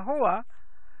of Yahuwah,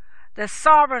 the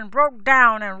sovereign broke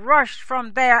down and rushed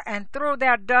from there, and threw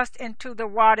their dust into the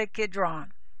water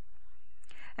Kidron.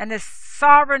 And the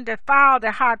sovereign defiled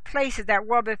the high places that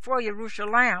were before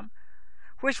Jerusalem,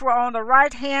 which were on the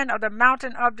right hand of the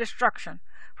mountain of destruction,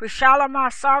 which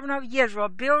Shalimah, sovereign of Israel,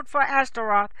 built for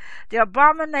Ashtaroth, the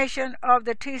abomination of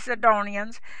the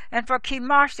Sidonians, and for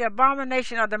Chemosh, the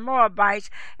abomination of the Moabites,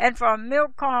 and for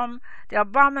Milcom, the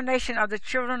abomination of the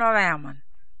children of Ammon.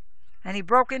 And he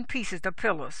broke in pieces the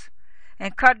pillars,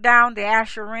 and cut down the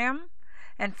Asherim,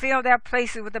 and filled their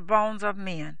places with the bones of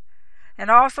men.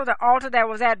 And also the altar that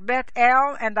was at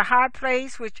Beth-el, and the high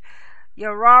place which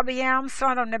Jeroboam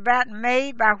son of Nebat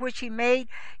made, by which he made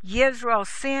Israel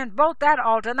sin, both that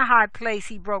altar and the high place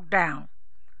he broke down.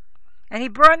 And he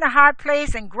burned the high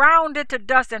place, and ground it to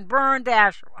dust, and burned the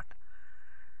Asherah.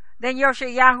 Then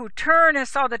Yoshayahu turned and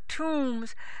saw the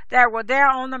tombs that were there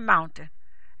on the mountain.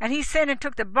 And he sent and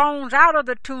took the bones out of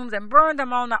the tombs, and burned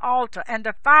them on the altar, and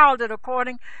defiled it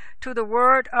according to the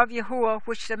word of Yahuwah,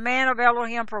 which the man of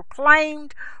Elohim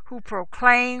proclaimed, who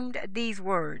proclaimed these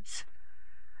words.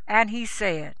 And he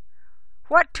said,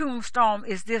 What tombstone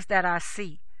is this that I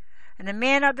see? And the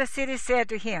men of the city said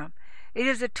to him, It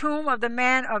is the tomb of the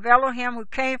man of Elohim who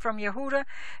came from Yehudah,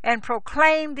 and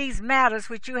proclaimed these matters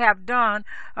which you have done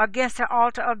against the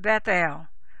altar of Bethel.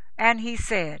 And he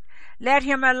said, Let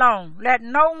him alone, let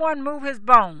no one move his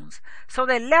bones. So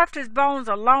they left his bones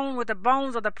alone with the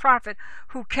bones of the prophet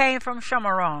who came from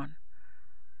Shemaron.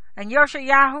 And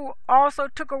Yoshayahu also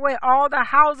took away all the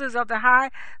houses of the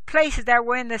high places that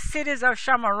were in the cities of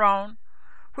Shemaron,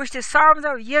 which the sovereigns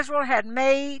of Israel had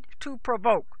made to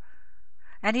provoke.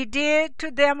 And he did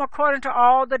to them according to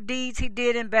all the deeds he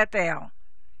did in Bethel.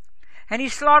 And he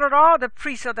slaughtered all the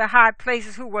priests of the high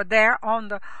places who were there on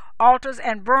the altars,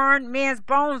 and burned men's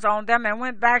bones on them, and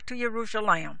went back to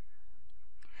Jerusalem.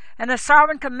 And the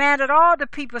sovereign commanded all the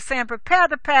people, saying, Prepare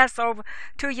the Passover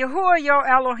to Yahuwah your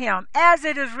Elohim, as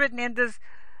it is written in this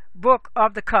book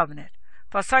of the covenant.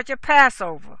 For such a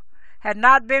Passover had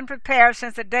not been prepared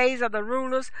since the days of the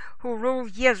rulers who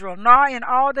ruled Israel, nor in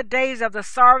all the days of the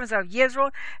sovereigns of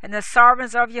Israel and the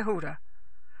sovereigns of Yehudah.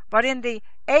 But in the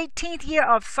 18th year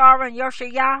of sovereign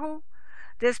Yoshayahu,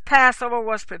 this Passover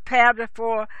was prepared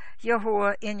before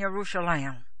Yahuwah in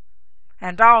Jerusalem.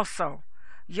 And also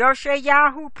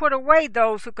Yoshayahu put away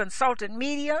those who consulted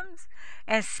mediums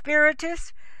and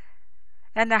spiritists,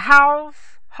 and the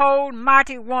household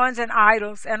mighty ones and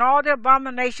idols, and all the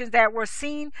abominations that were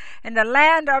seen in the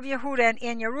land of Yehudah and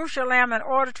in Jerusalem, in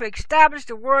order to establish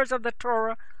the words of the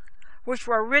Torah, which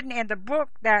were written in the book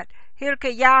that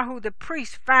Hezekiah the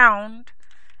priest found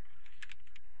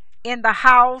in the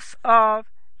house of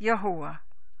Yahuwah.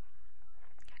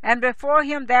 And before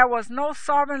him there was no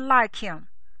sovereign like him,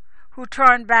 who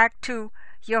turned back to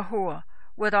Yahuwah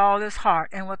with all his heart,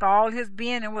 and with all his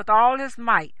being, and with all his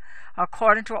might,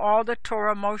 according to all the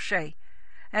Torah of Moshe.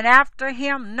 And after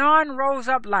him none rose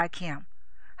up like him.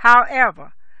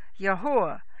 However,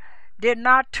 Yahuwah did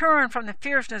not turn from the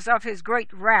fierceness of his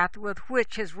great wrath, with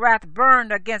which his wrath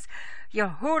burned against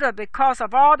Yehudah, because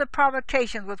of all the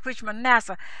provocations with which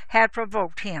Manasseh had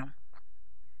provoked him.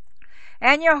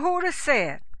 And Yehudah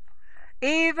said,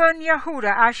 even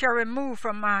Yehudah I shall remove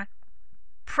from my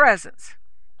presence,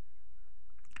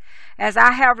 as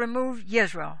I have removed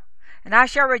Israel. And I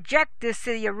shall reject this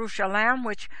city Jerusalem,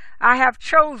 which I have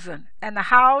chosen, and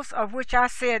the house of which I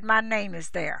said my name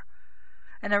is there.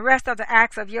 And the rest of the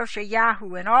acts of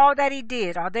Yoshayahu, and all that he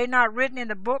did, are they not written in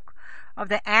the book of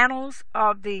the annals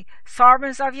of the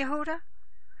sovereigns of Yehudah?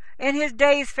 In his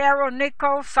days Pharaoh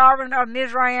Necho, sovereign of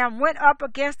Mizraim, went up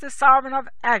against the sovereign of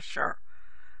Ashur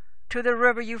to the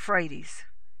river Euphrates.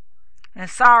 And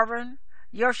sovereign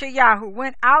Yoshayahu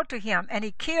went out to him, and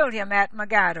he killed him at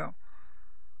Megiddo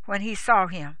when he saw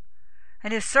him.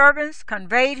 And his servants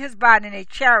conveyed his body in a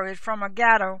chariot from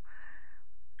Megiddo,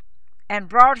 and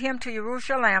brought him to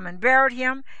Jerusalem, and buried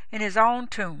him in his own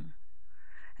tomb.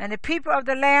 And the people of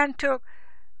the land took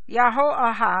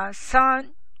Jehoahaz,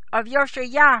 son of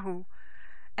Yoshayahu,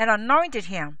 and anointed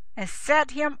him, and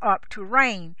set him up to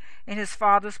reign in his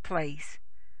father's place.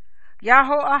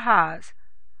 Jehoahaz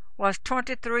was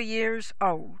 23 years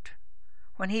old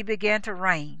when he began to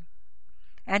reign,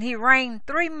 and he reigned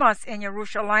 3 months in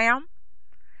Jerusalem.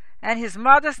 And his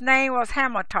mother's name was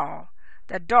Hamutal,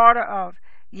 the daughter of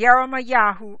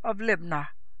Jeremiah of Libnah.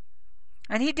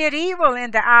 And he did evil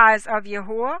in the eyes of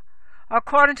Yahuwah,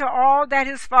 according to all that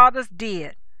his fathers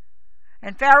did.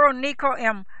 And Pharaoh Necho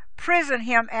imprisoned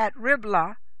him at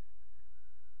Riblah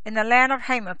in the land of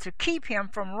Hamath, to keep him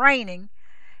from reigning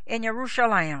in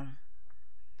Jerusalem.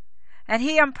 And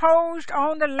he imposed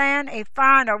on the land a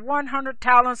fine of 100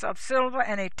 talents of silver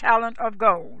and a talent of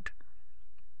gold.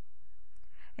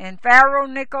 And Pharaoh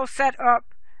Necho set up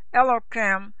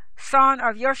Melakim, son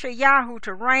of Yoshayahu,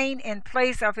 to reign in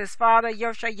place of his father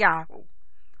Yoshayahu,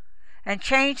 and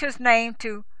changed his name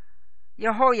to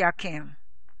Jehoiakim.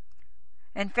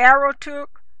 And Pharaoh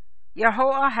took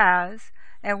Jehoahaz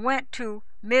and went to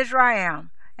Mizraim,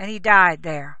 and he died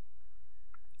there.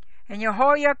 And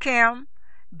Jehoiakim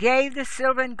gave the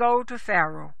silver and gold to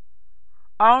Pharaoh.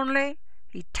 Only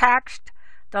he taxed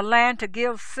the land to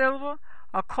give silver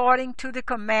according to the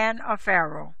command of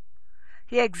Pharaoh.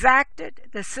 He exacted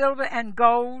the silver and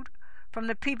gold from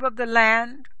the people of the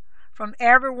land, from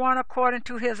every one according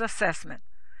to his assessment,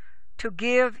 to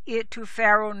give it to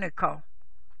Pharaoh Necho.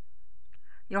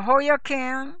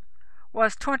 Jehoiakim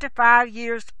was 25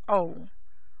 years old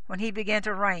when he began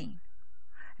to reign,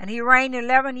 and he reigned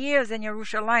 11 years in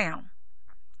Jerusalem.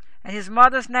 And his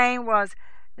mother's name was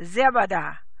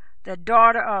Zebadah, the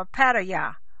daughter of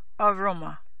Padaiah of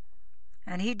Rumah.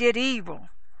 And he did evil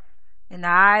in the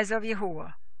eyes of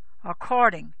Yahuwah,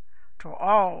 according to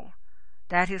all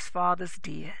that his fathers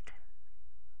did.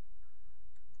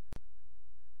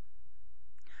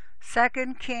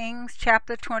 2 Kings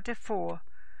chapter 24.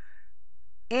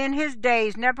 In his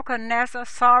days Nebuchadnezzar,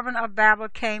 sovereign of Babel,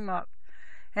 came up,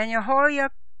 and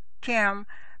Jehoiakim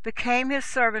became his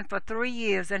servant for 3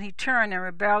 years, and he turned and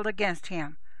rebelled against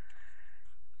him.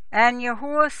 And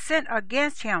Yahuwah sent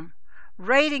against him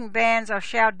raiding bands of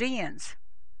Chaldeans,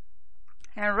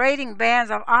 and raiding bands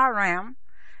of Aram,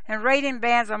 and raiding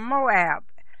bands of Moab,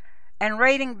 and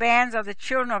raiding bands of the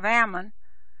children of Ammon,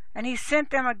 and he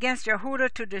sent them against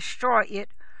Yehudah to destroy it,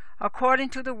 according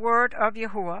to the word of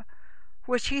Yahuwah,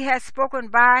 which he had spoken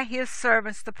by his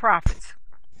servants the prophets.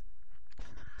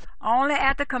 Only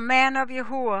at the command of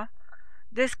Yahuwah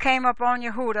this came upon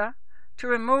Yehudah, to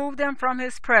remove them from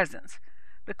his presence,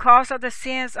 because of the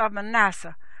sins of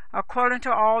Manasseh, according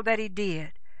to all that he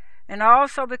did, and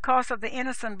also because of the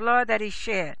innocent blood that he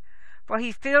shed. For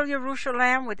he filled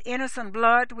Jerusalem with innocent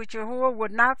blood, which Yahuwah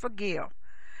would not forgive.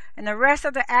 And the rest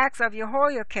of the acts of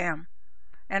Jehoiakim,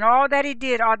 and all that he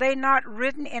did, are they not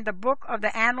written in the book of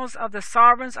the annals of the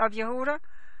sovereigns of Yehudah?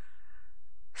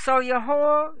 So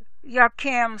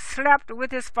Jehoiakim slept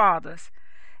with his fathers,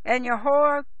 and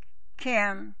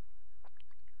Jehoiakim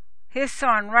his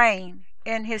son reigned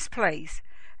in his place.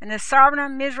 And the sovereign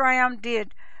of Mizraim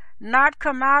did not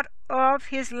come out of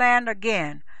his land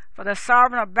again, for the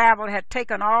sovereign of Babel had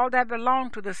taken all that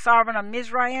belonged to the sovereign of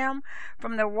Mizraim,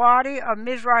 from the wadi of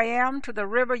Mizraim to the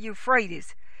river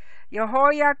Euphrates.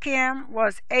 Jehoiakim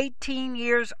was 18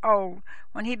 years old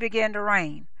when he began to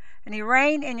reign, and he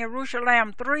reigned in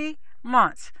Jerusalem 3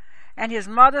 months. And his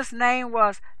mother's name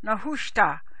was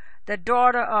Nehushta, the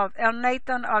daughter of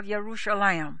Elnathan of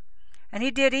Jerusalem. And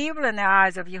he did evil in the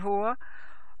eyes of Jehu,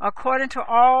 according to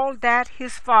all that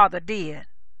his father did.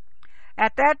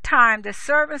 At that time the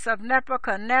servants of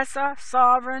Nebuchadnezzar,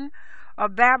 sovereign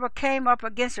of Babel, came up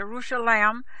against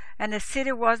Jerusalem, and the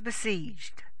city was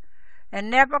besieged. And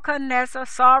Nebuchadnezzar,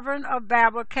 sovereign of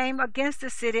Babel, came against the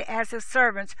city as his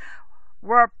servants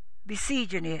were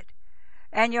besieging it.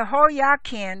 And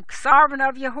Jehoiakim, sovereign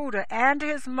of Yehuda, and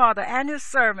his mother, and his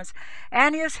servants,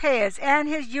 and his heads, and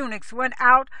his eunuchs went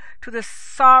out to the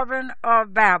sovereign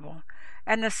of Babel.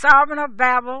 And the sovereign of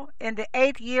Babel, in the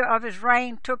 8th year of his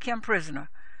reign, took him prisoner.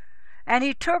 And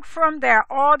he took from there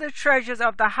all the treasures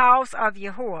of the house of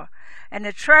Jehu, and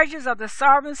the treasures of the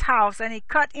sovereign's house, and he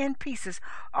cut in pieces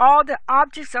all the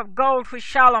objects of gold which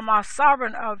Shallum,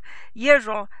 sovereign of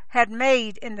Israel, had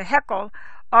made in the hekel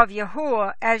of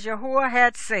Jehu, as Jehu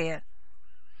had said.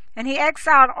 And he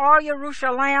exiled all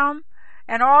Jerusalem,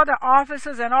 and all the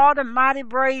officers, and all the mighty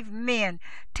brave men,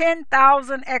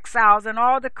 10,000 exiles, and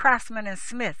all the craftsmen and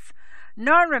smiths.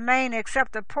 None remained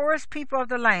except the poorest people of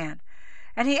the land.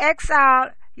 And he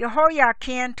exiled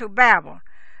Jehoiakim to Babel,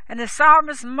 and the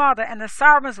sovereign's mother, and the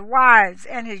sovereign's wives,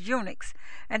 and his eunuchs,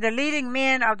 and the leading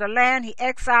men of the land he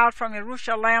exiled from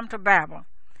Jerusalem to Babel.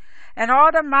 And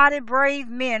all the mighty brave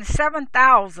men,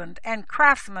 7,000, and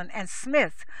craftsmen and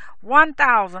smiths,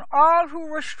 1,000, all who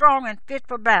were strong and fit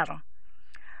for battle.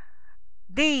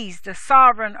 These the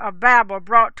sovereign of Babel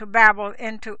brought to Babel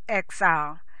into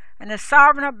exile. And the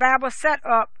sovereign of Babel set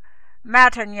up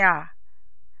Mattaniah,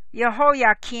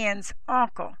 Jehoiakim's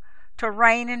uncle, to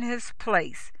reign in his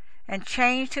place, and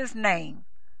changed his name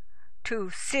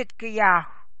to Sidkiyahu.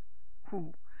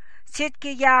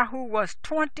 Sidkiyahu was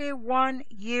 21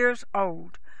 years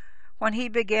old when he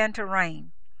began to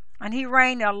reign, and he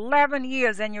reigned 11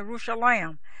 years in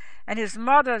Jerusalem, and his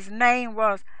mother's name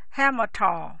was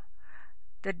Hamutal,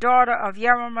 the daughter of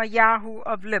Jeremiah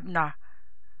of Libnah.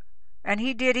 And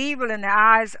he did evil in the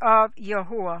eyes of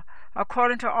Jehu,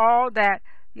 according to all that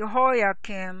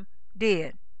Jehoiakim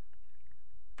did.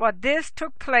 For this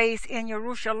took place in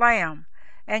Jerusalem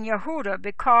and Yehuda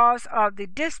because of the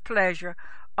displeasure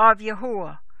of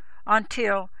Jehu,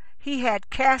 until he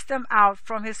had cast them out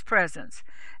from his presence.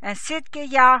 And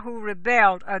Sidkiyahu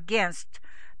rebelled against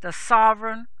the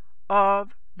sovereign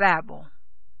of Babel.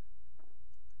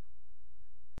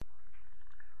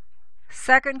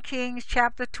 2 Kings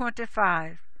chapter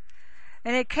 25.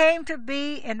 And it came to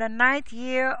be in the 9th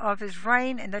year of his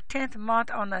reign, in the 10th month,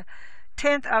 on the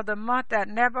 10th of the month, that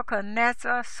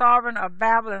Nebuchadnezzar, sovereign of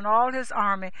Babel, and all his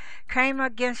army came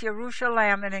against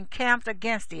Jerusalem and encamped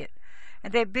against it.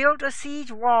 And they built a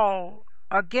siege wall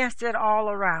against it all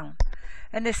around.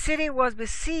 And the city was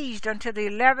besieged until the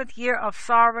 11th year of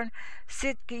sovereign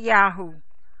Sidkiyahu.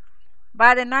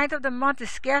 By the 9th of the month, the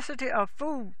scarcity of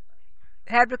food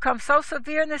had become so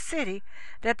severe in the city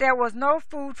that there was no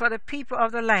food for the people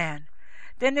of the land.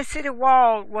 Then the city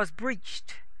wall was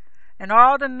breached, and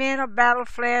all the men of battle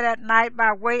fled at night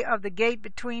by way of the gate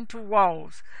between two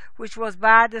walls, which was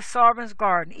by the sovereign's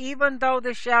garden, even though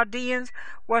the Chaldeans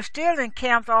were still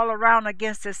encamped all around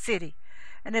against the city.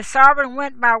 And the sovereign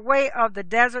went by way of the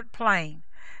desert plain.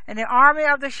 And the army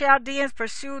of the Chaldeans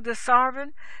pursued the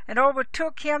sovereign, and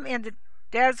overtook him in the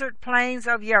desert plains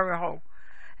of Jericho.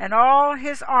 And all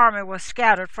his army was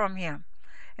scattered from him.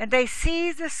 And they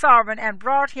seized the sovereign, and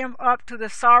brought him up to the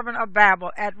sovereign of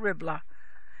Babel at Riblah.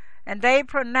 And they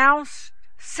pronounced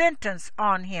sentence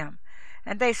on him.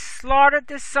 And they slaughtered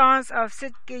the sons of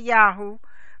Sidkiyahu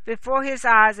before his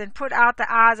eyes, and put out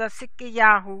the eyes of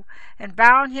Sidkiyahu, and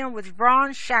bound him with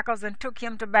bronze shackles, and took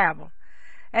him to Babel.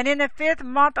 And in the 5th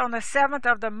month, on the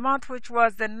 7th of the month, which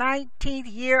was the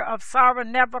 19th year of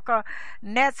sovereign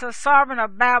Nebuchadnezzar, sovereign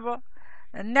of Babel,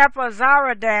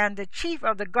 Nebuzaradan, the chief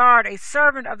of the guard, a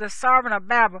servant of the sovereign of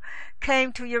Babel,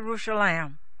 came to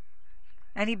Jerusalem.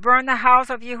 And he burned the house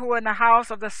of Jehu and the house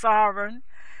of the sovereign,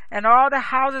 and all the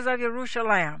houses of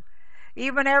Jerusalem,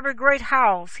 even every great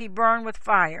house he burned with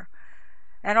fire.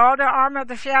 And all the army of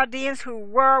the Chaldeans who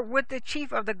were with the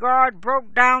chief of the guard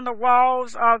broke down the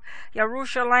walls of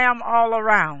Jerusalem all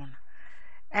around.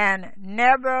 And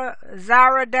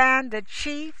Nebuzaradan, the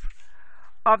chief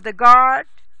of the guard,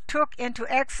 took into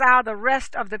exile the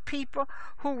rest of the people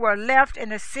who were left in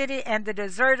the city, and the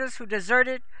deserters who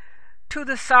deserted to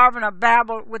the sovereign of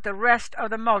Babel with the rest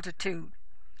of the multitude.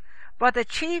 But the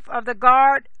chief of the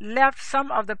guard left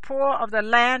some of the poor of the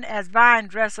land as vine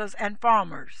dressers and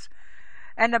farmers.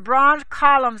 And the bronze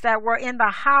columns that were in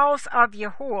the house of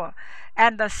Jehu,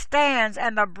 and the stands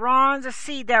and the bronze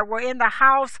seat that were in the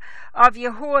house of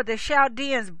Jehu, the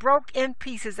Chaldeans broke in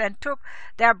pieces, and took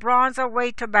their bronze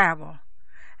away to Babel.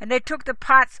 And they took the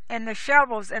pots and the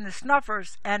shovels and the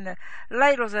snuffers and the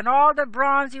ladles and all the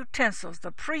bronze utensils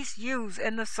the priests used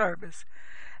in the service.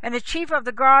 And the chief of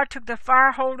the guard took the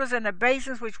fire holders and the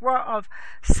basins, which were of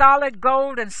solid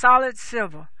gold and solid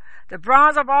silver. The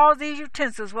bronze of all these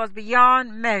utensils was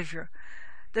beyond measure.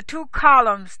 The 2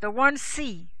 columns, the 1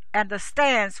 sea, and the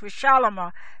stands which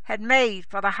Shalomo had made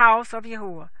for the house of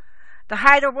Jehu. The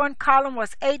height of 1 column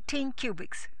was 18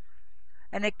 cubits,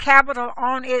 and the capital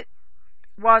on it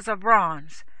was of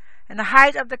bronze. And the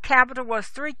height of the capital was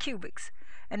 3 cubits,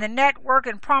 and the network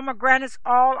and pomegranates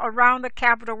all around the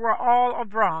capital were all of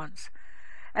bronze.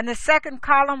 And the 2nd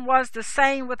column was the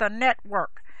same with a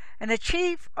network. And the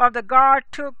chief of the guard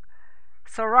took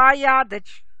Sariah the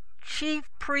chief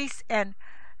priest, and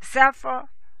Zephaniah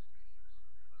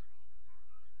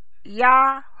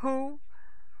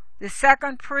the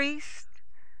 2nd priest,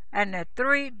 and the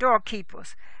 3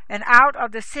 doorkeepers. And out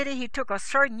of the city he took a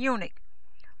certain eunuch,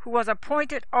 who was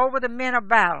appointed over the men of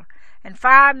battle, and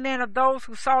 5 men of those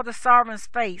who saw the sovereign's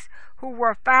face, who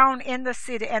were found in the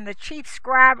city, and the chief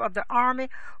scribe of the army,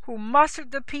 who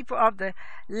mustered the people of the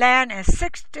land, and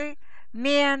 60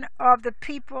 men of the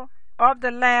people of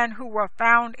the land who were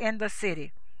found in the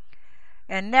city.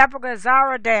 And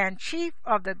Nebuzaradan, chief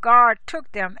of the guard,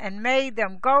 took them and made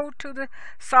them go to the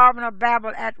sovereign of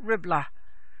Babel at Riblah.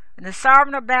 And the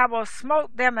sovereign of Babel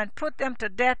smote them and put them to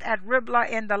death at Riblah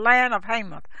in the land of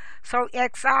Hamath. So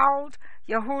exiled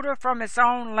Yehudah from its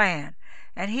own land.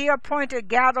 And he appointed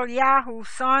Gedaliah,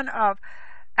 son of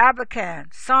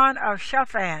Abican, son of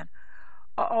Shaphan,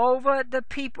 over the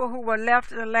people who were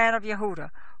left in the land of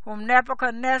Yehudah, whom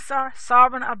Nebuchadnezzar,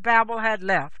 sovereign of Babel, had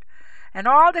left. And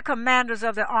all the commanders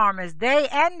of the armies, they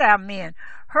and their men,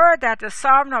 heard that the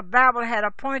sovereign of Babel had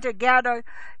appointed Gedaliah,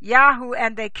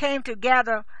 and they came to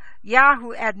Gedaliah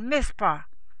at Mizpah,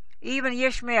 even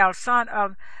Ishmael, son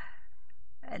of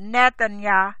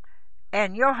Nethaniah,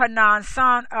 and Johanan,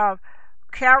 son of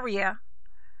Kareah,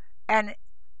 and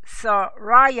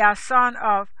Sariah, son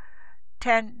of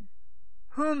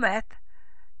Tanhumeth,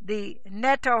 the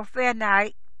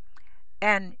Netophenite,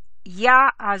 and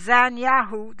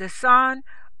Yaazaniah, the son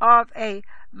of a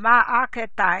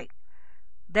Maacatite,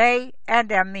 they and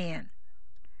their men.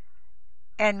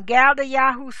 And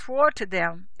Gedaliah swore to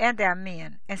them and their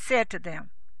men, and said to them,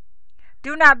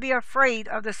 Do not be afraid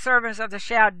of the servants of the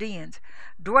Chaldeans.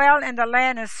 Dwell in the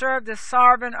land and serve the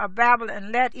sovereign of Babel,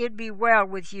 and let it be well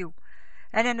with you.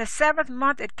 And in the 7th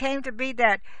month it came to be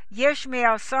that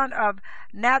Ishmael, son of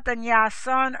Nethaniah,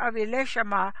 son of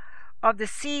Elishama, of the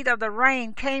seed of the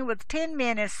rain, came with 10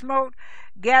 men and smote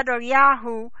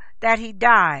Gedaliah, that he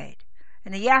died,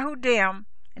 and the Yahudim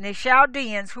and the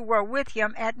Chaldeans who were with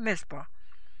him at Mizpah.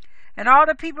 And all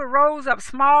the people rose up,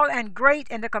 small and great,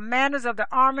 and the commanders of the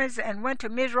armies, and went to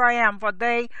Mizraim, for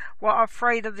they were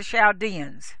afraid of the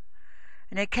Chaldeans.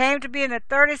 And it came to be in the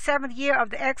 37th year of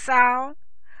the exile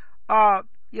of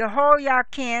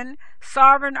Jehoiakim,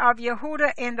 sovereign of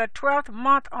Yehudah, in the 12th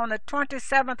month, on the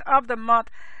 27th of the month,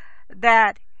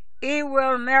 that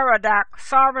Ewil-Merodach,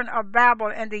 sovereign of Babel,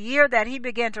 in the year that he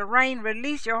began to reign,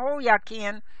 released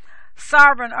Jehoiakim,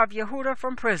 sovereign of Yehudah,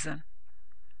 from prison,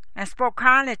 and spoke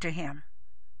kindly to him,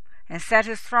 and set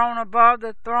his throne above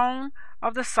the throne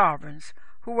of the sovereigns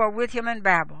who were with him in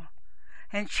Babel,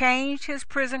 and changed his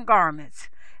prison garments,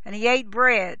 and he ate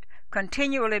bread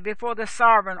continually before the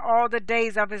sovereign all the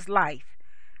days of his life.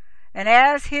 And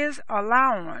as his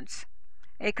allowance,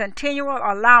 a continual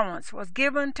allowance was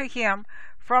given to him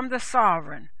from the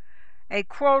sovereign, a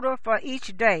quota for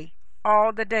each day,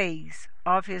 all the days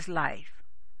of his life.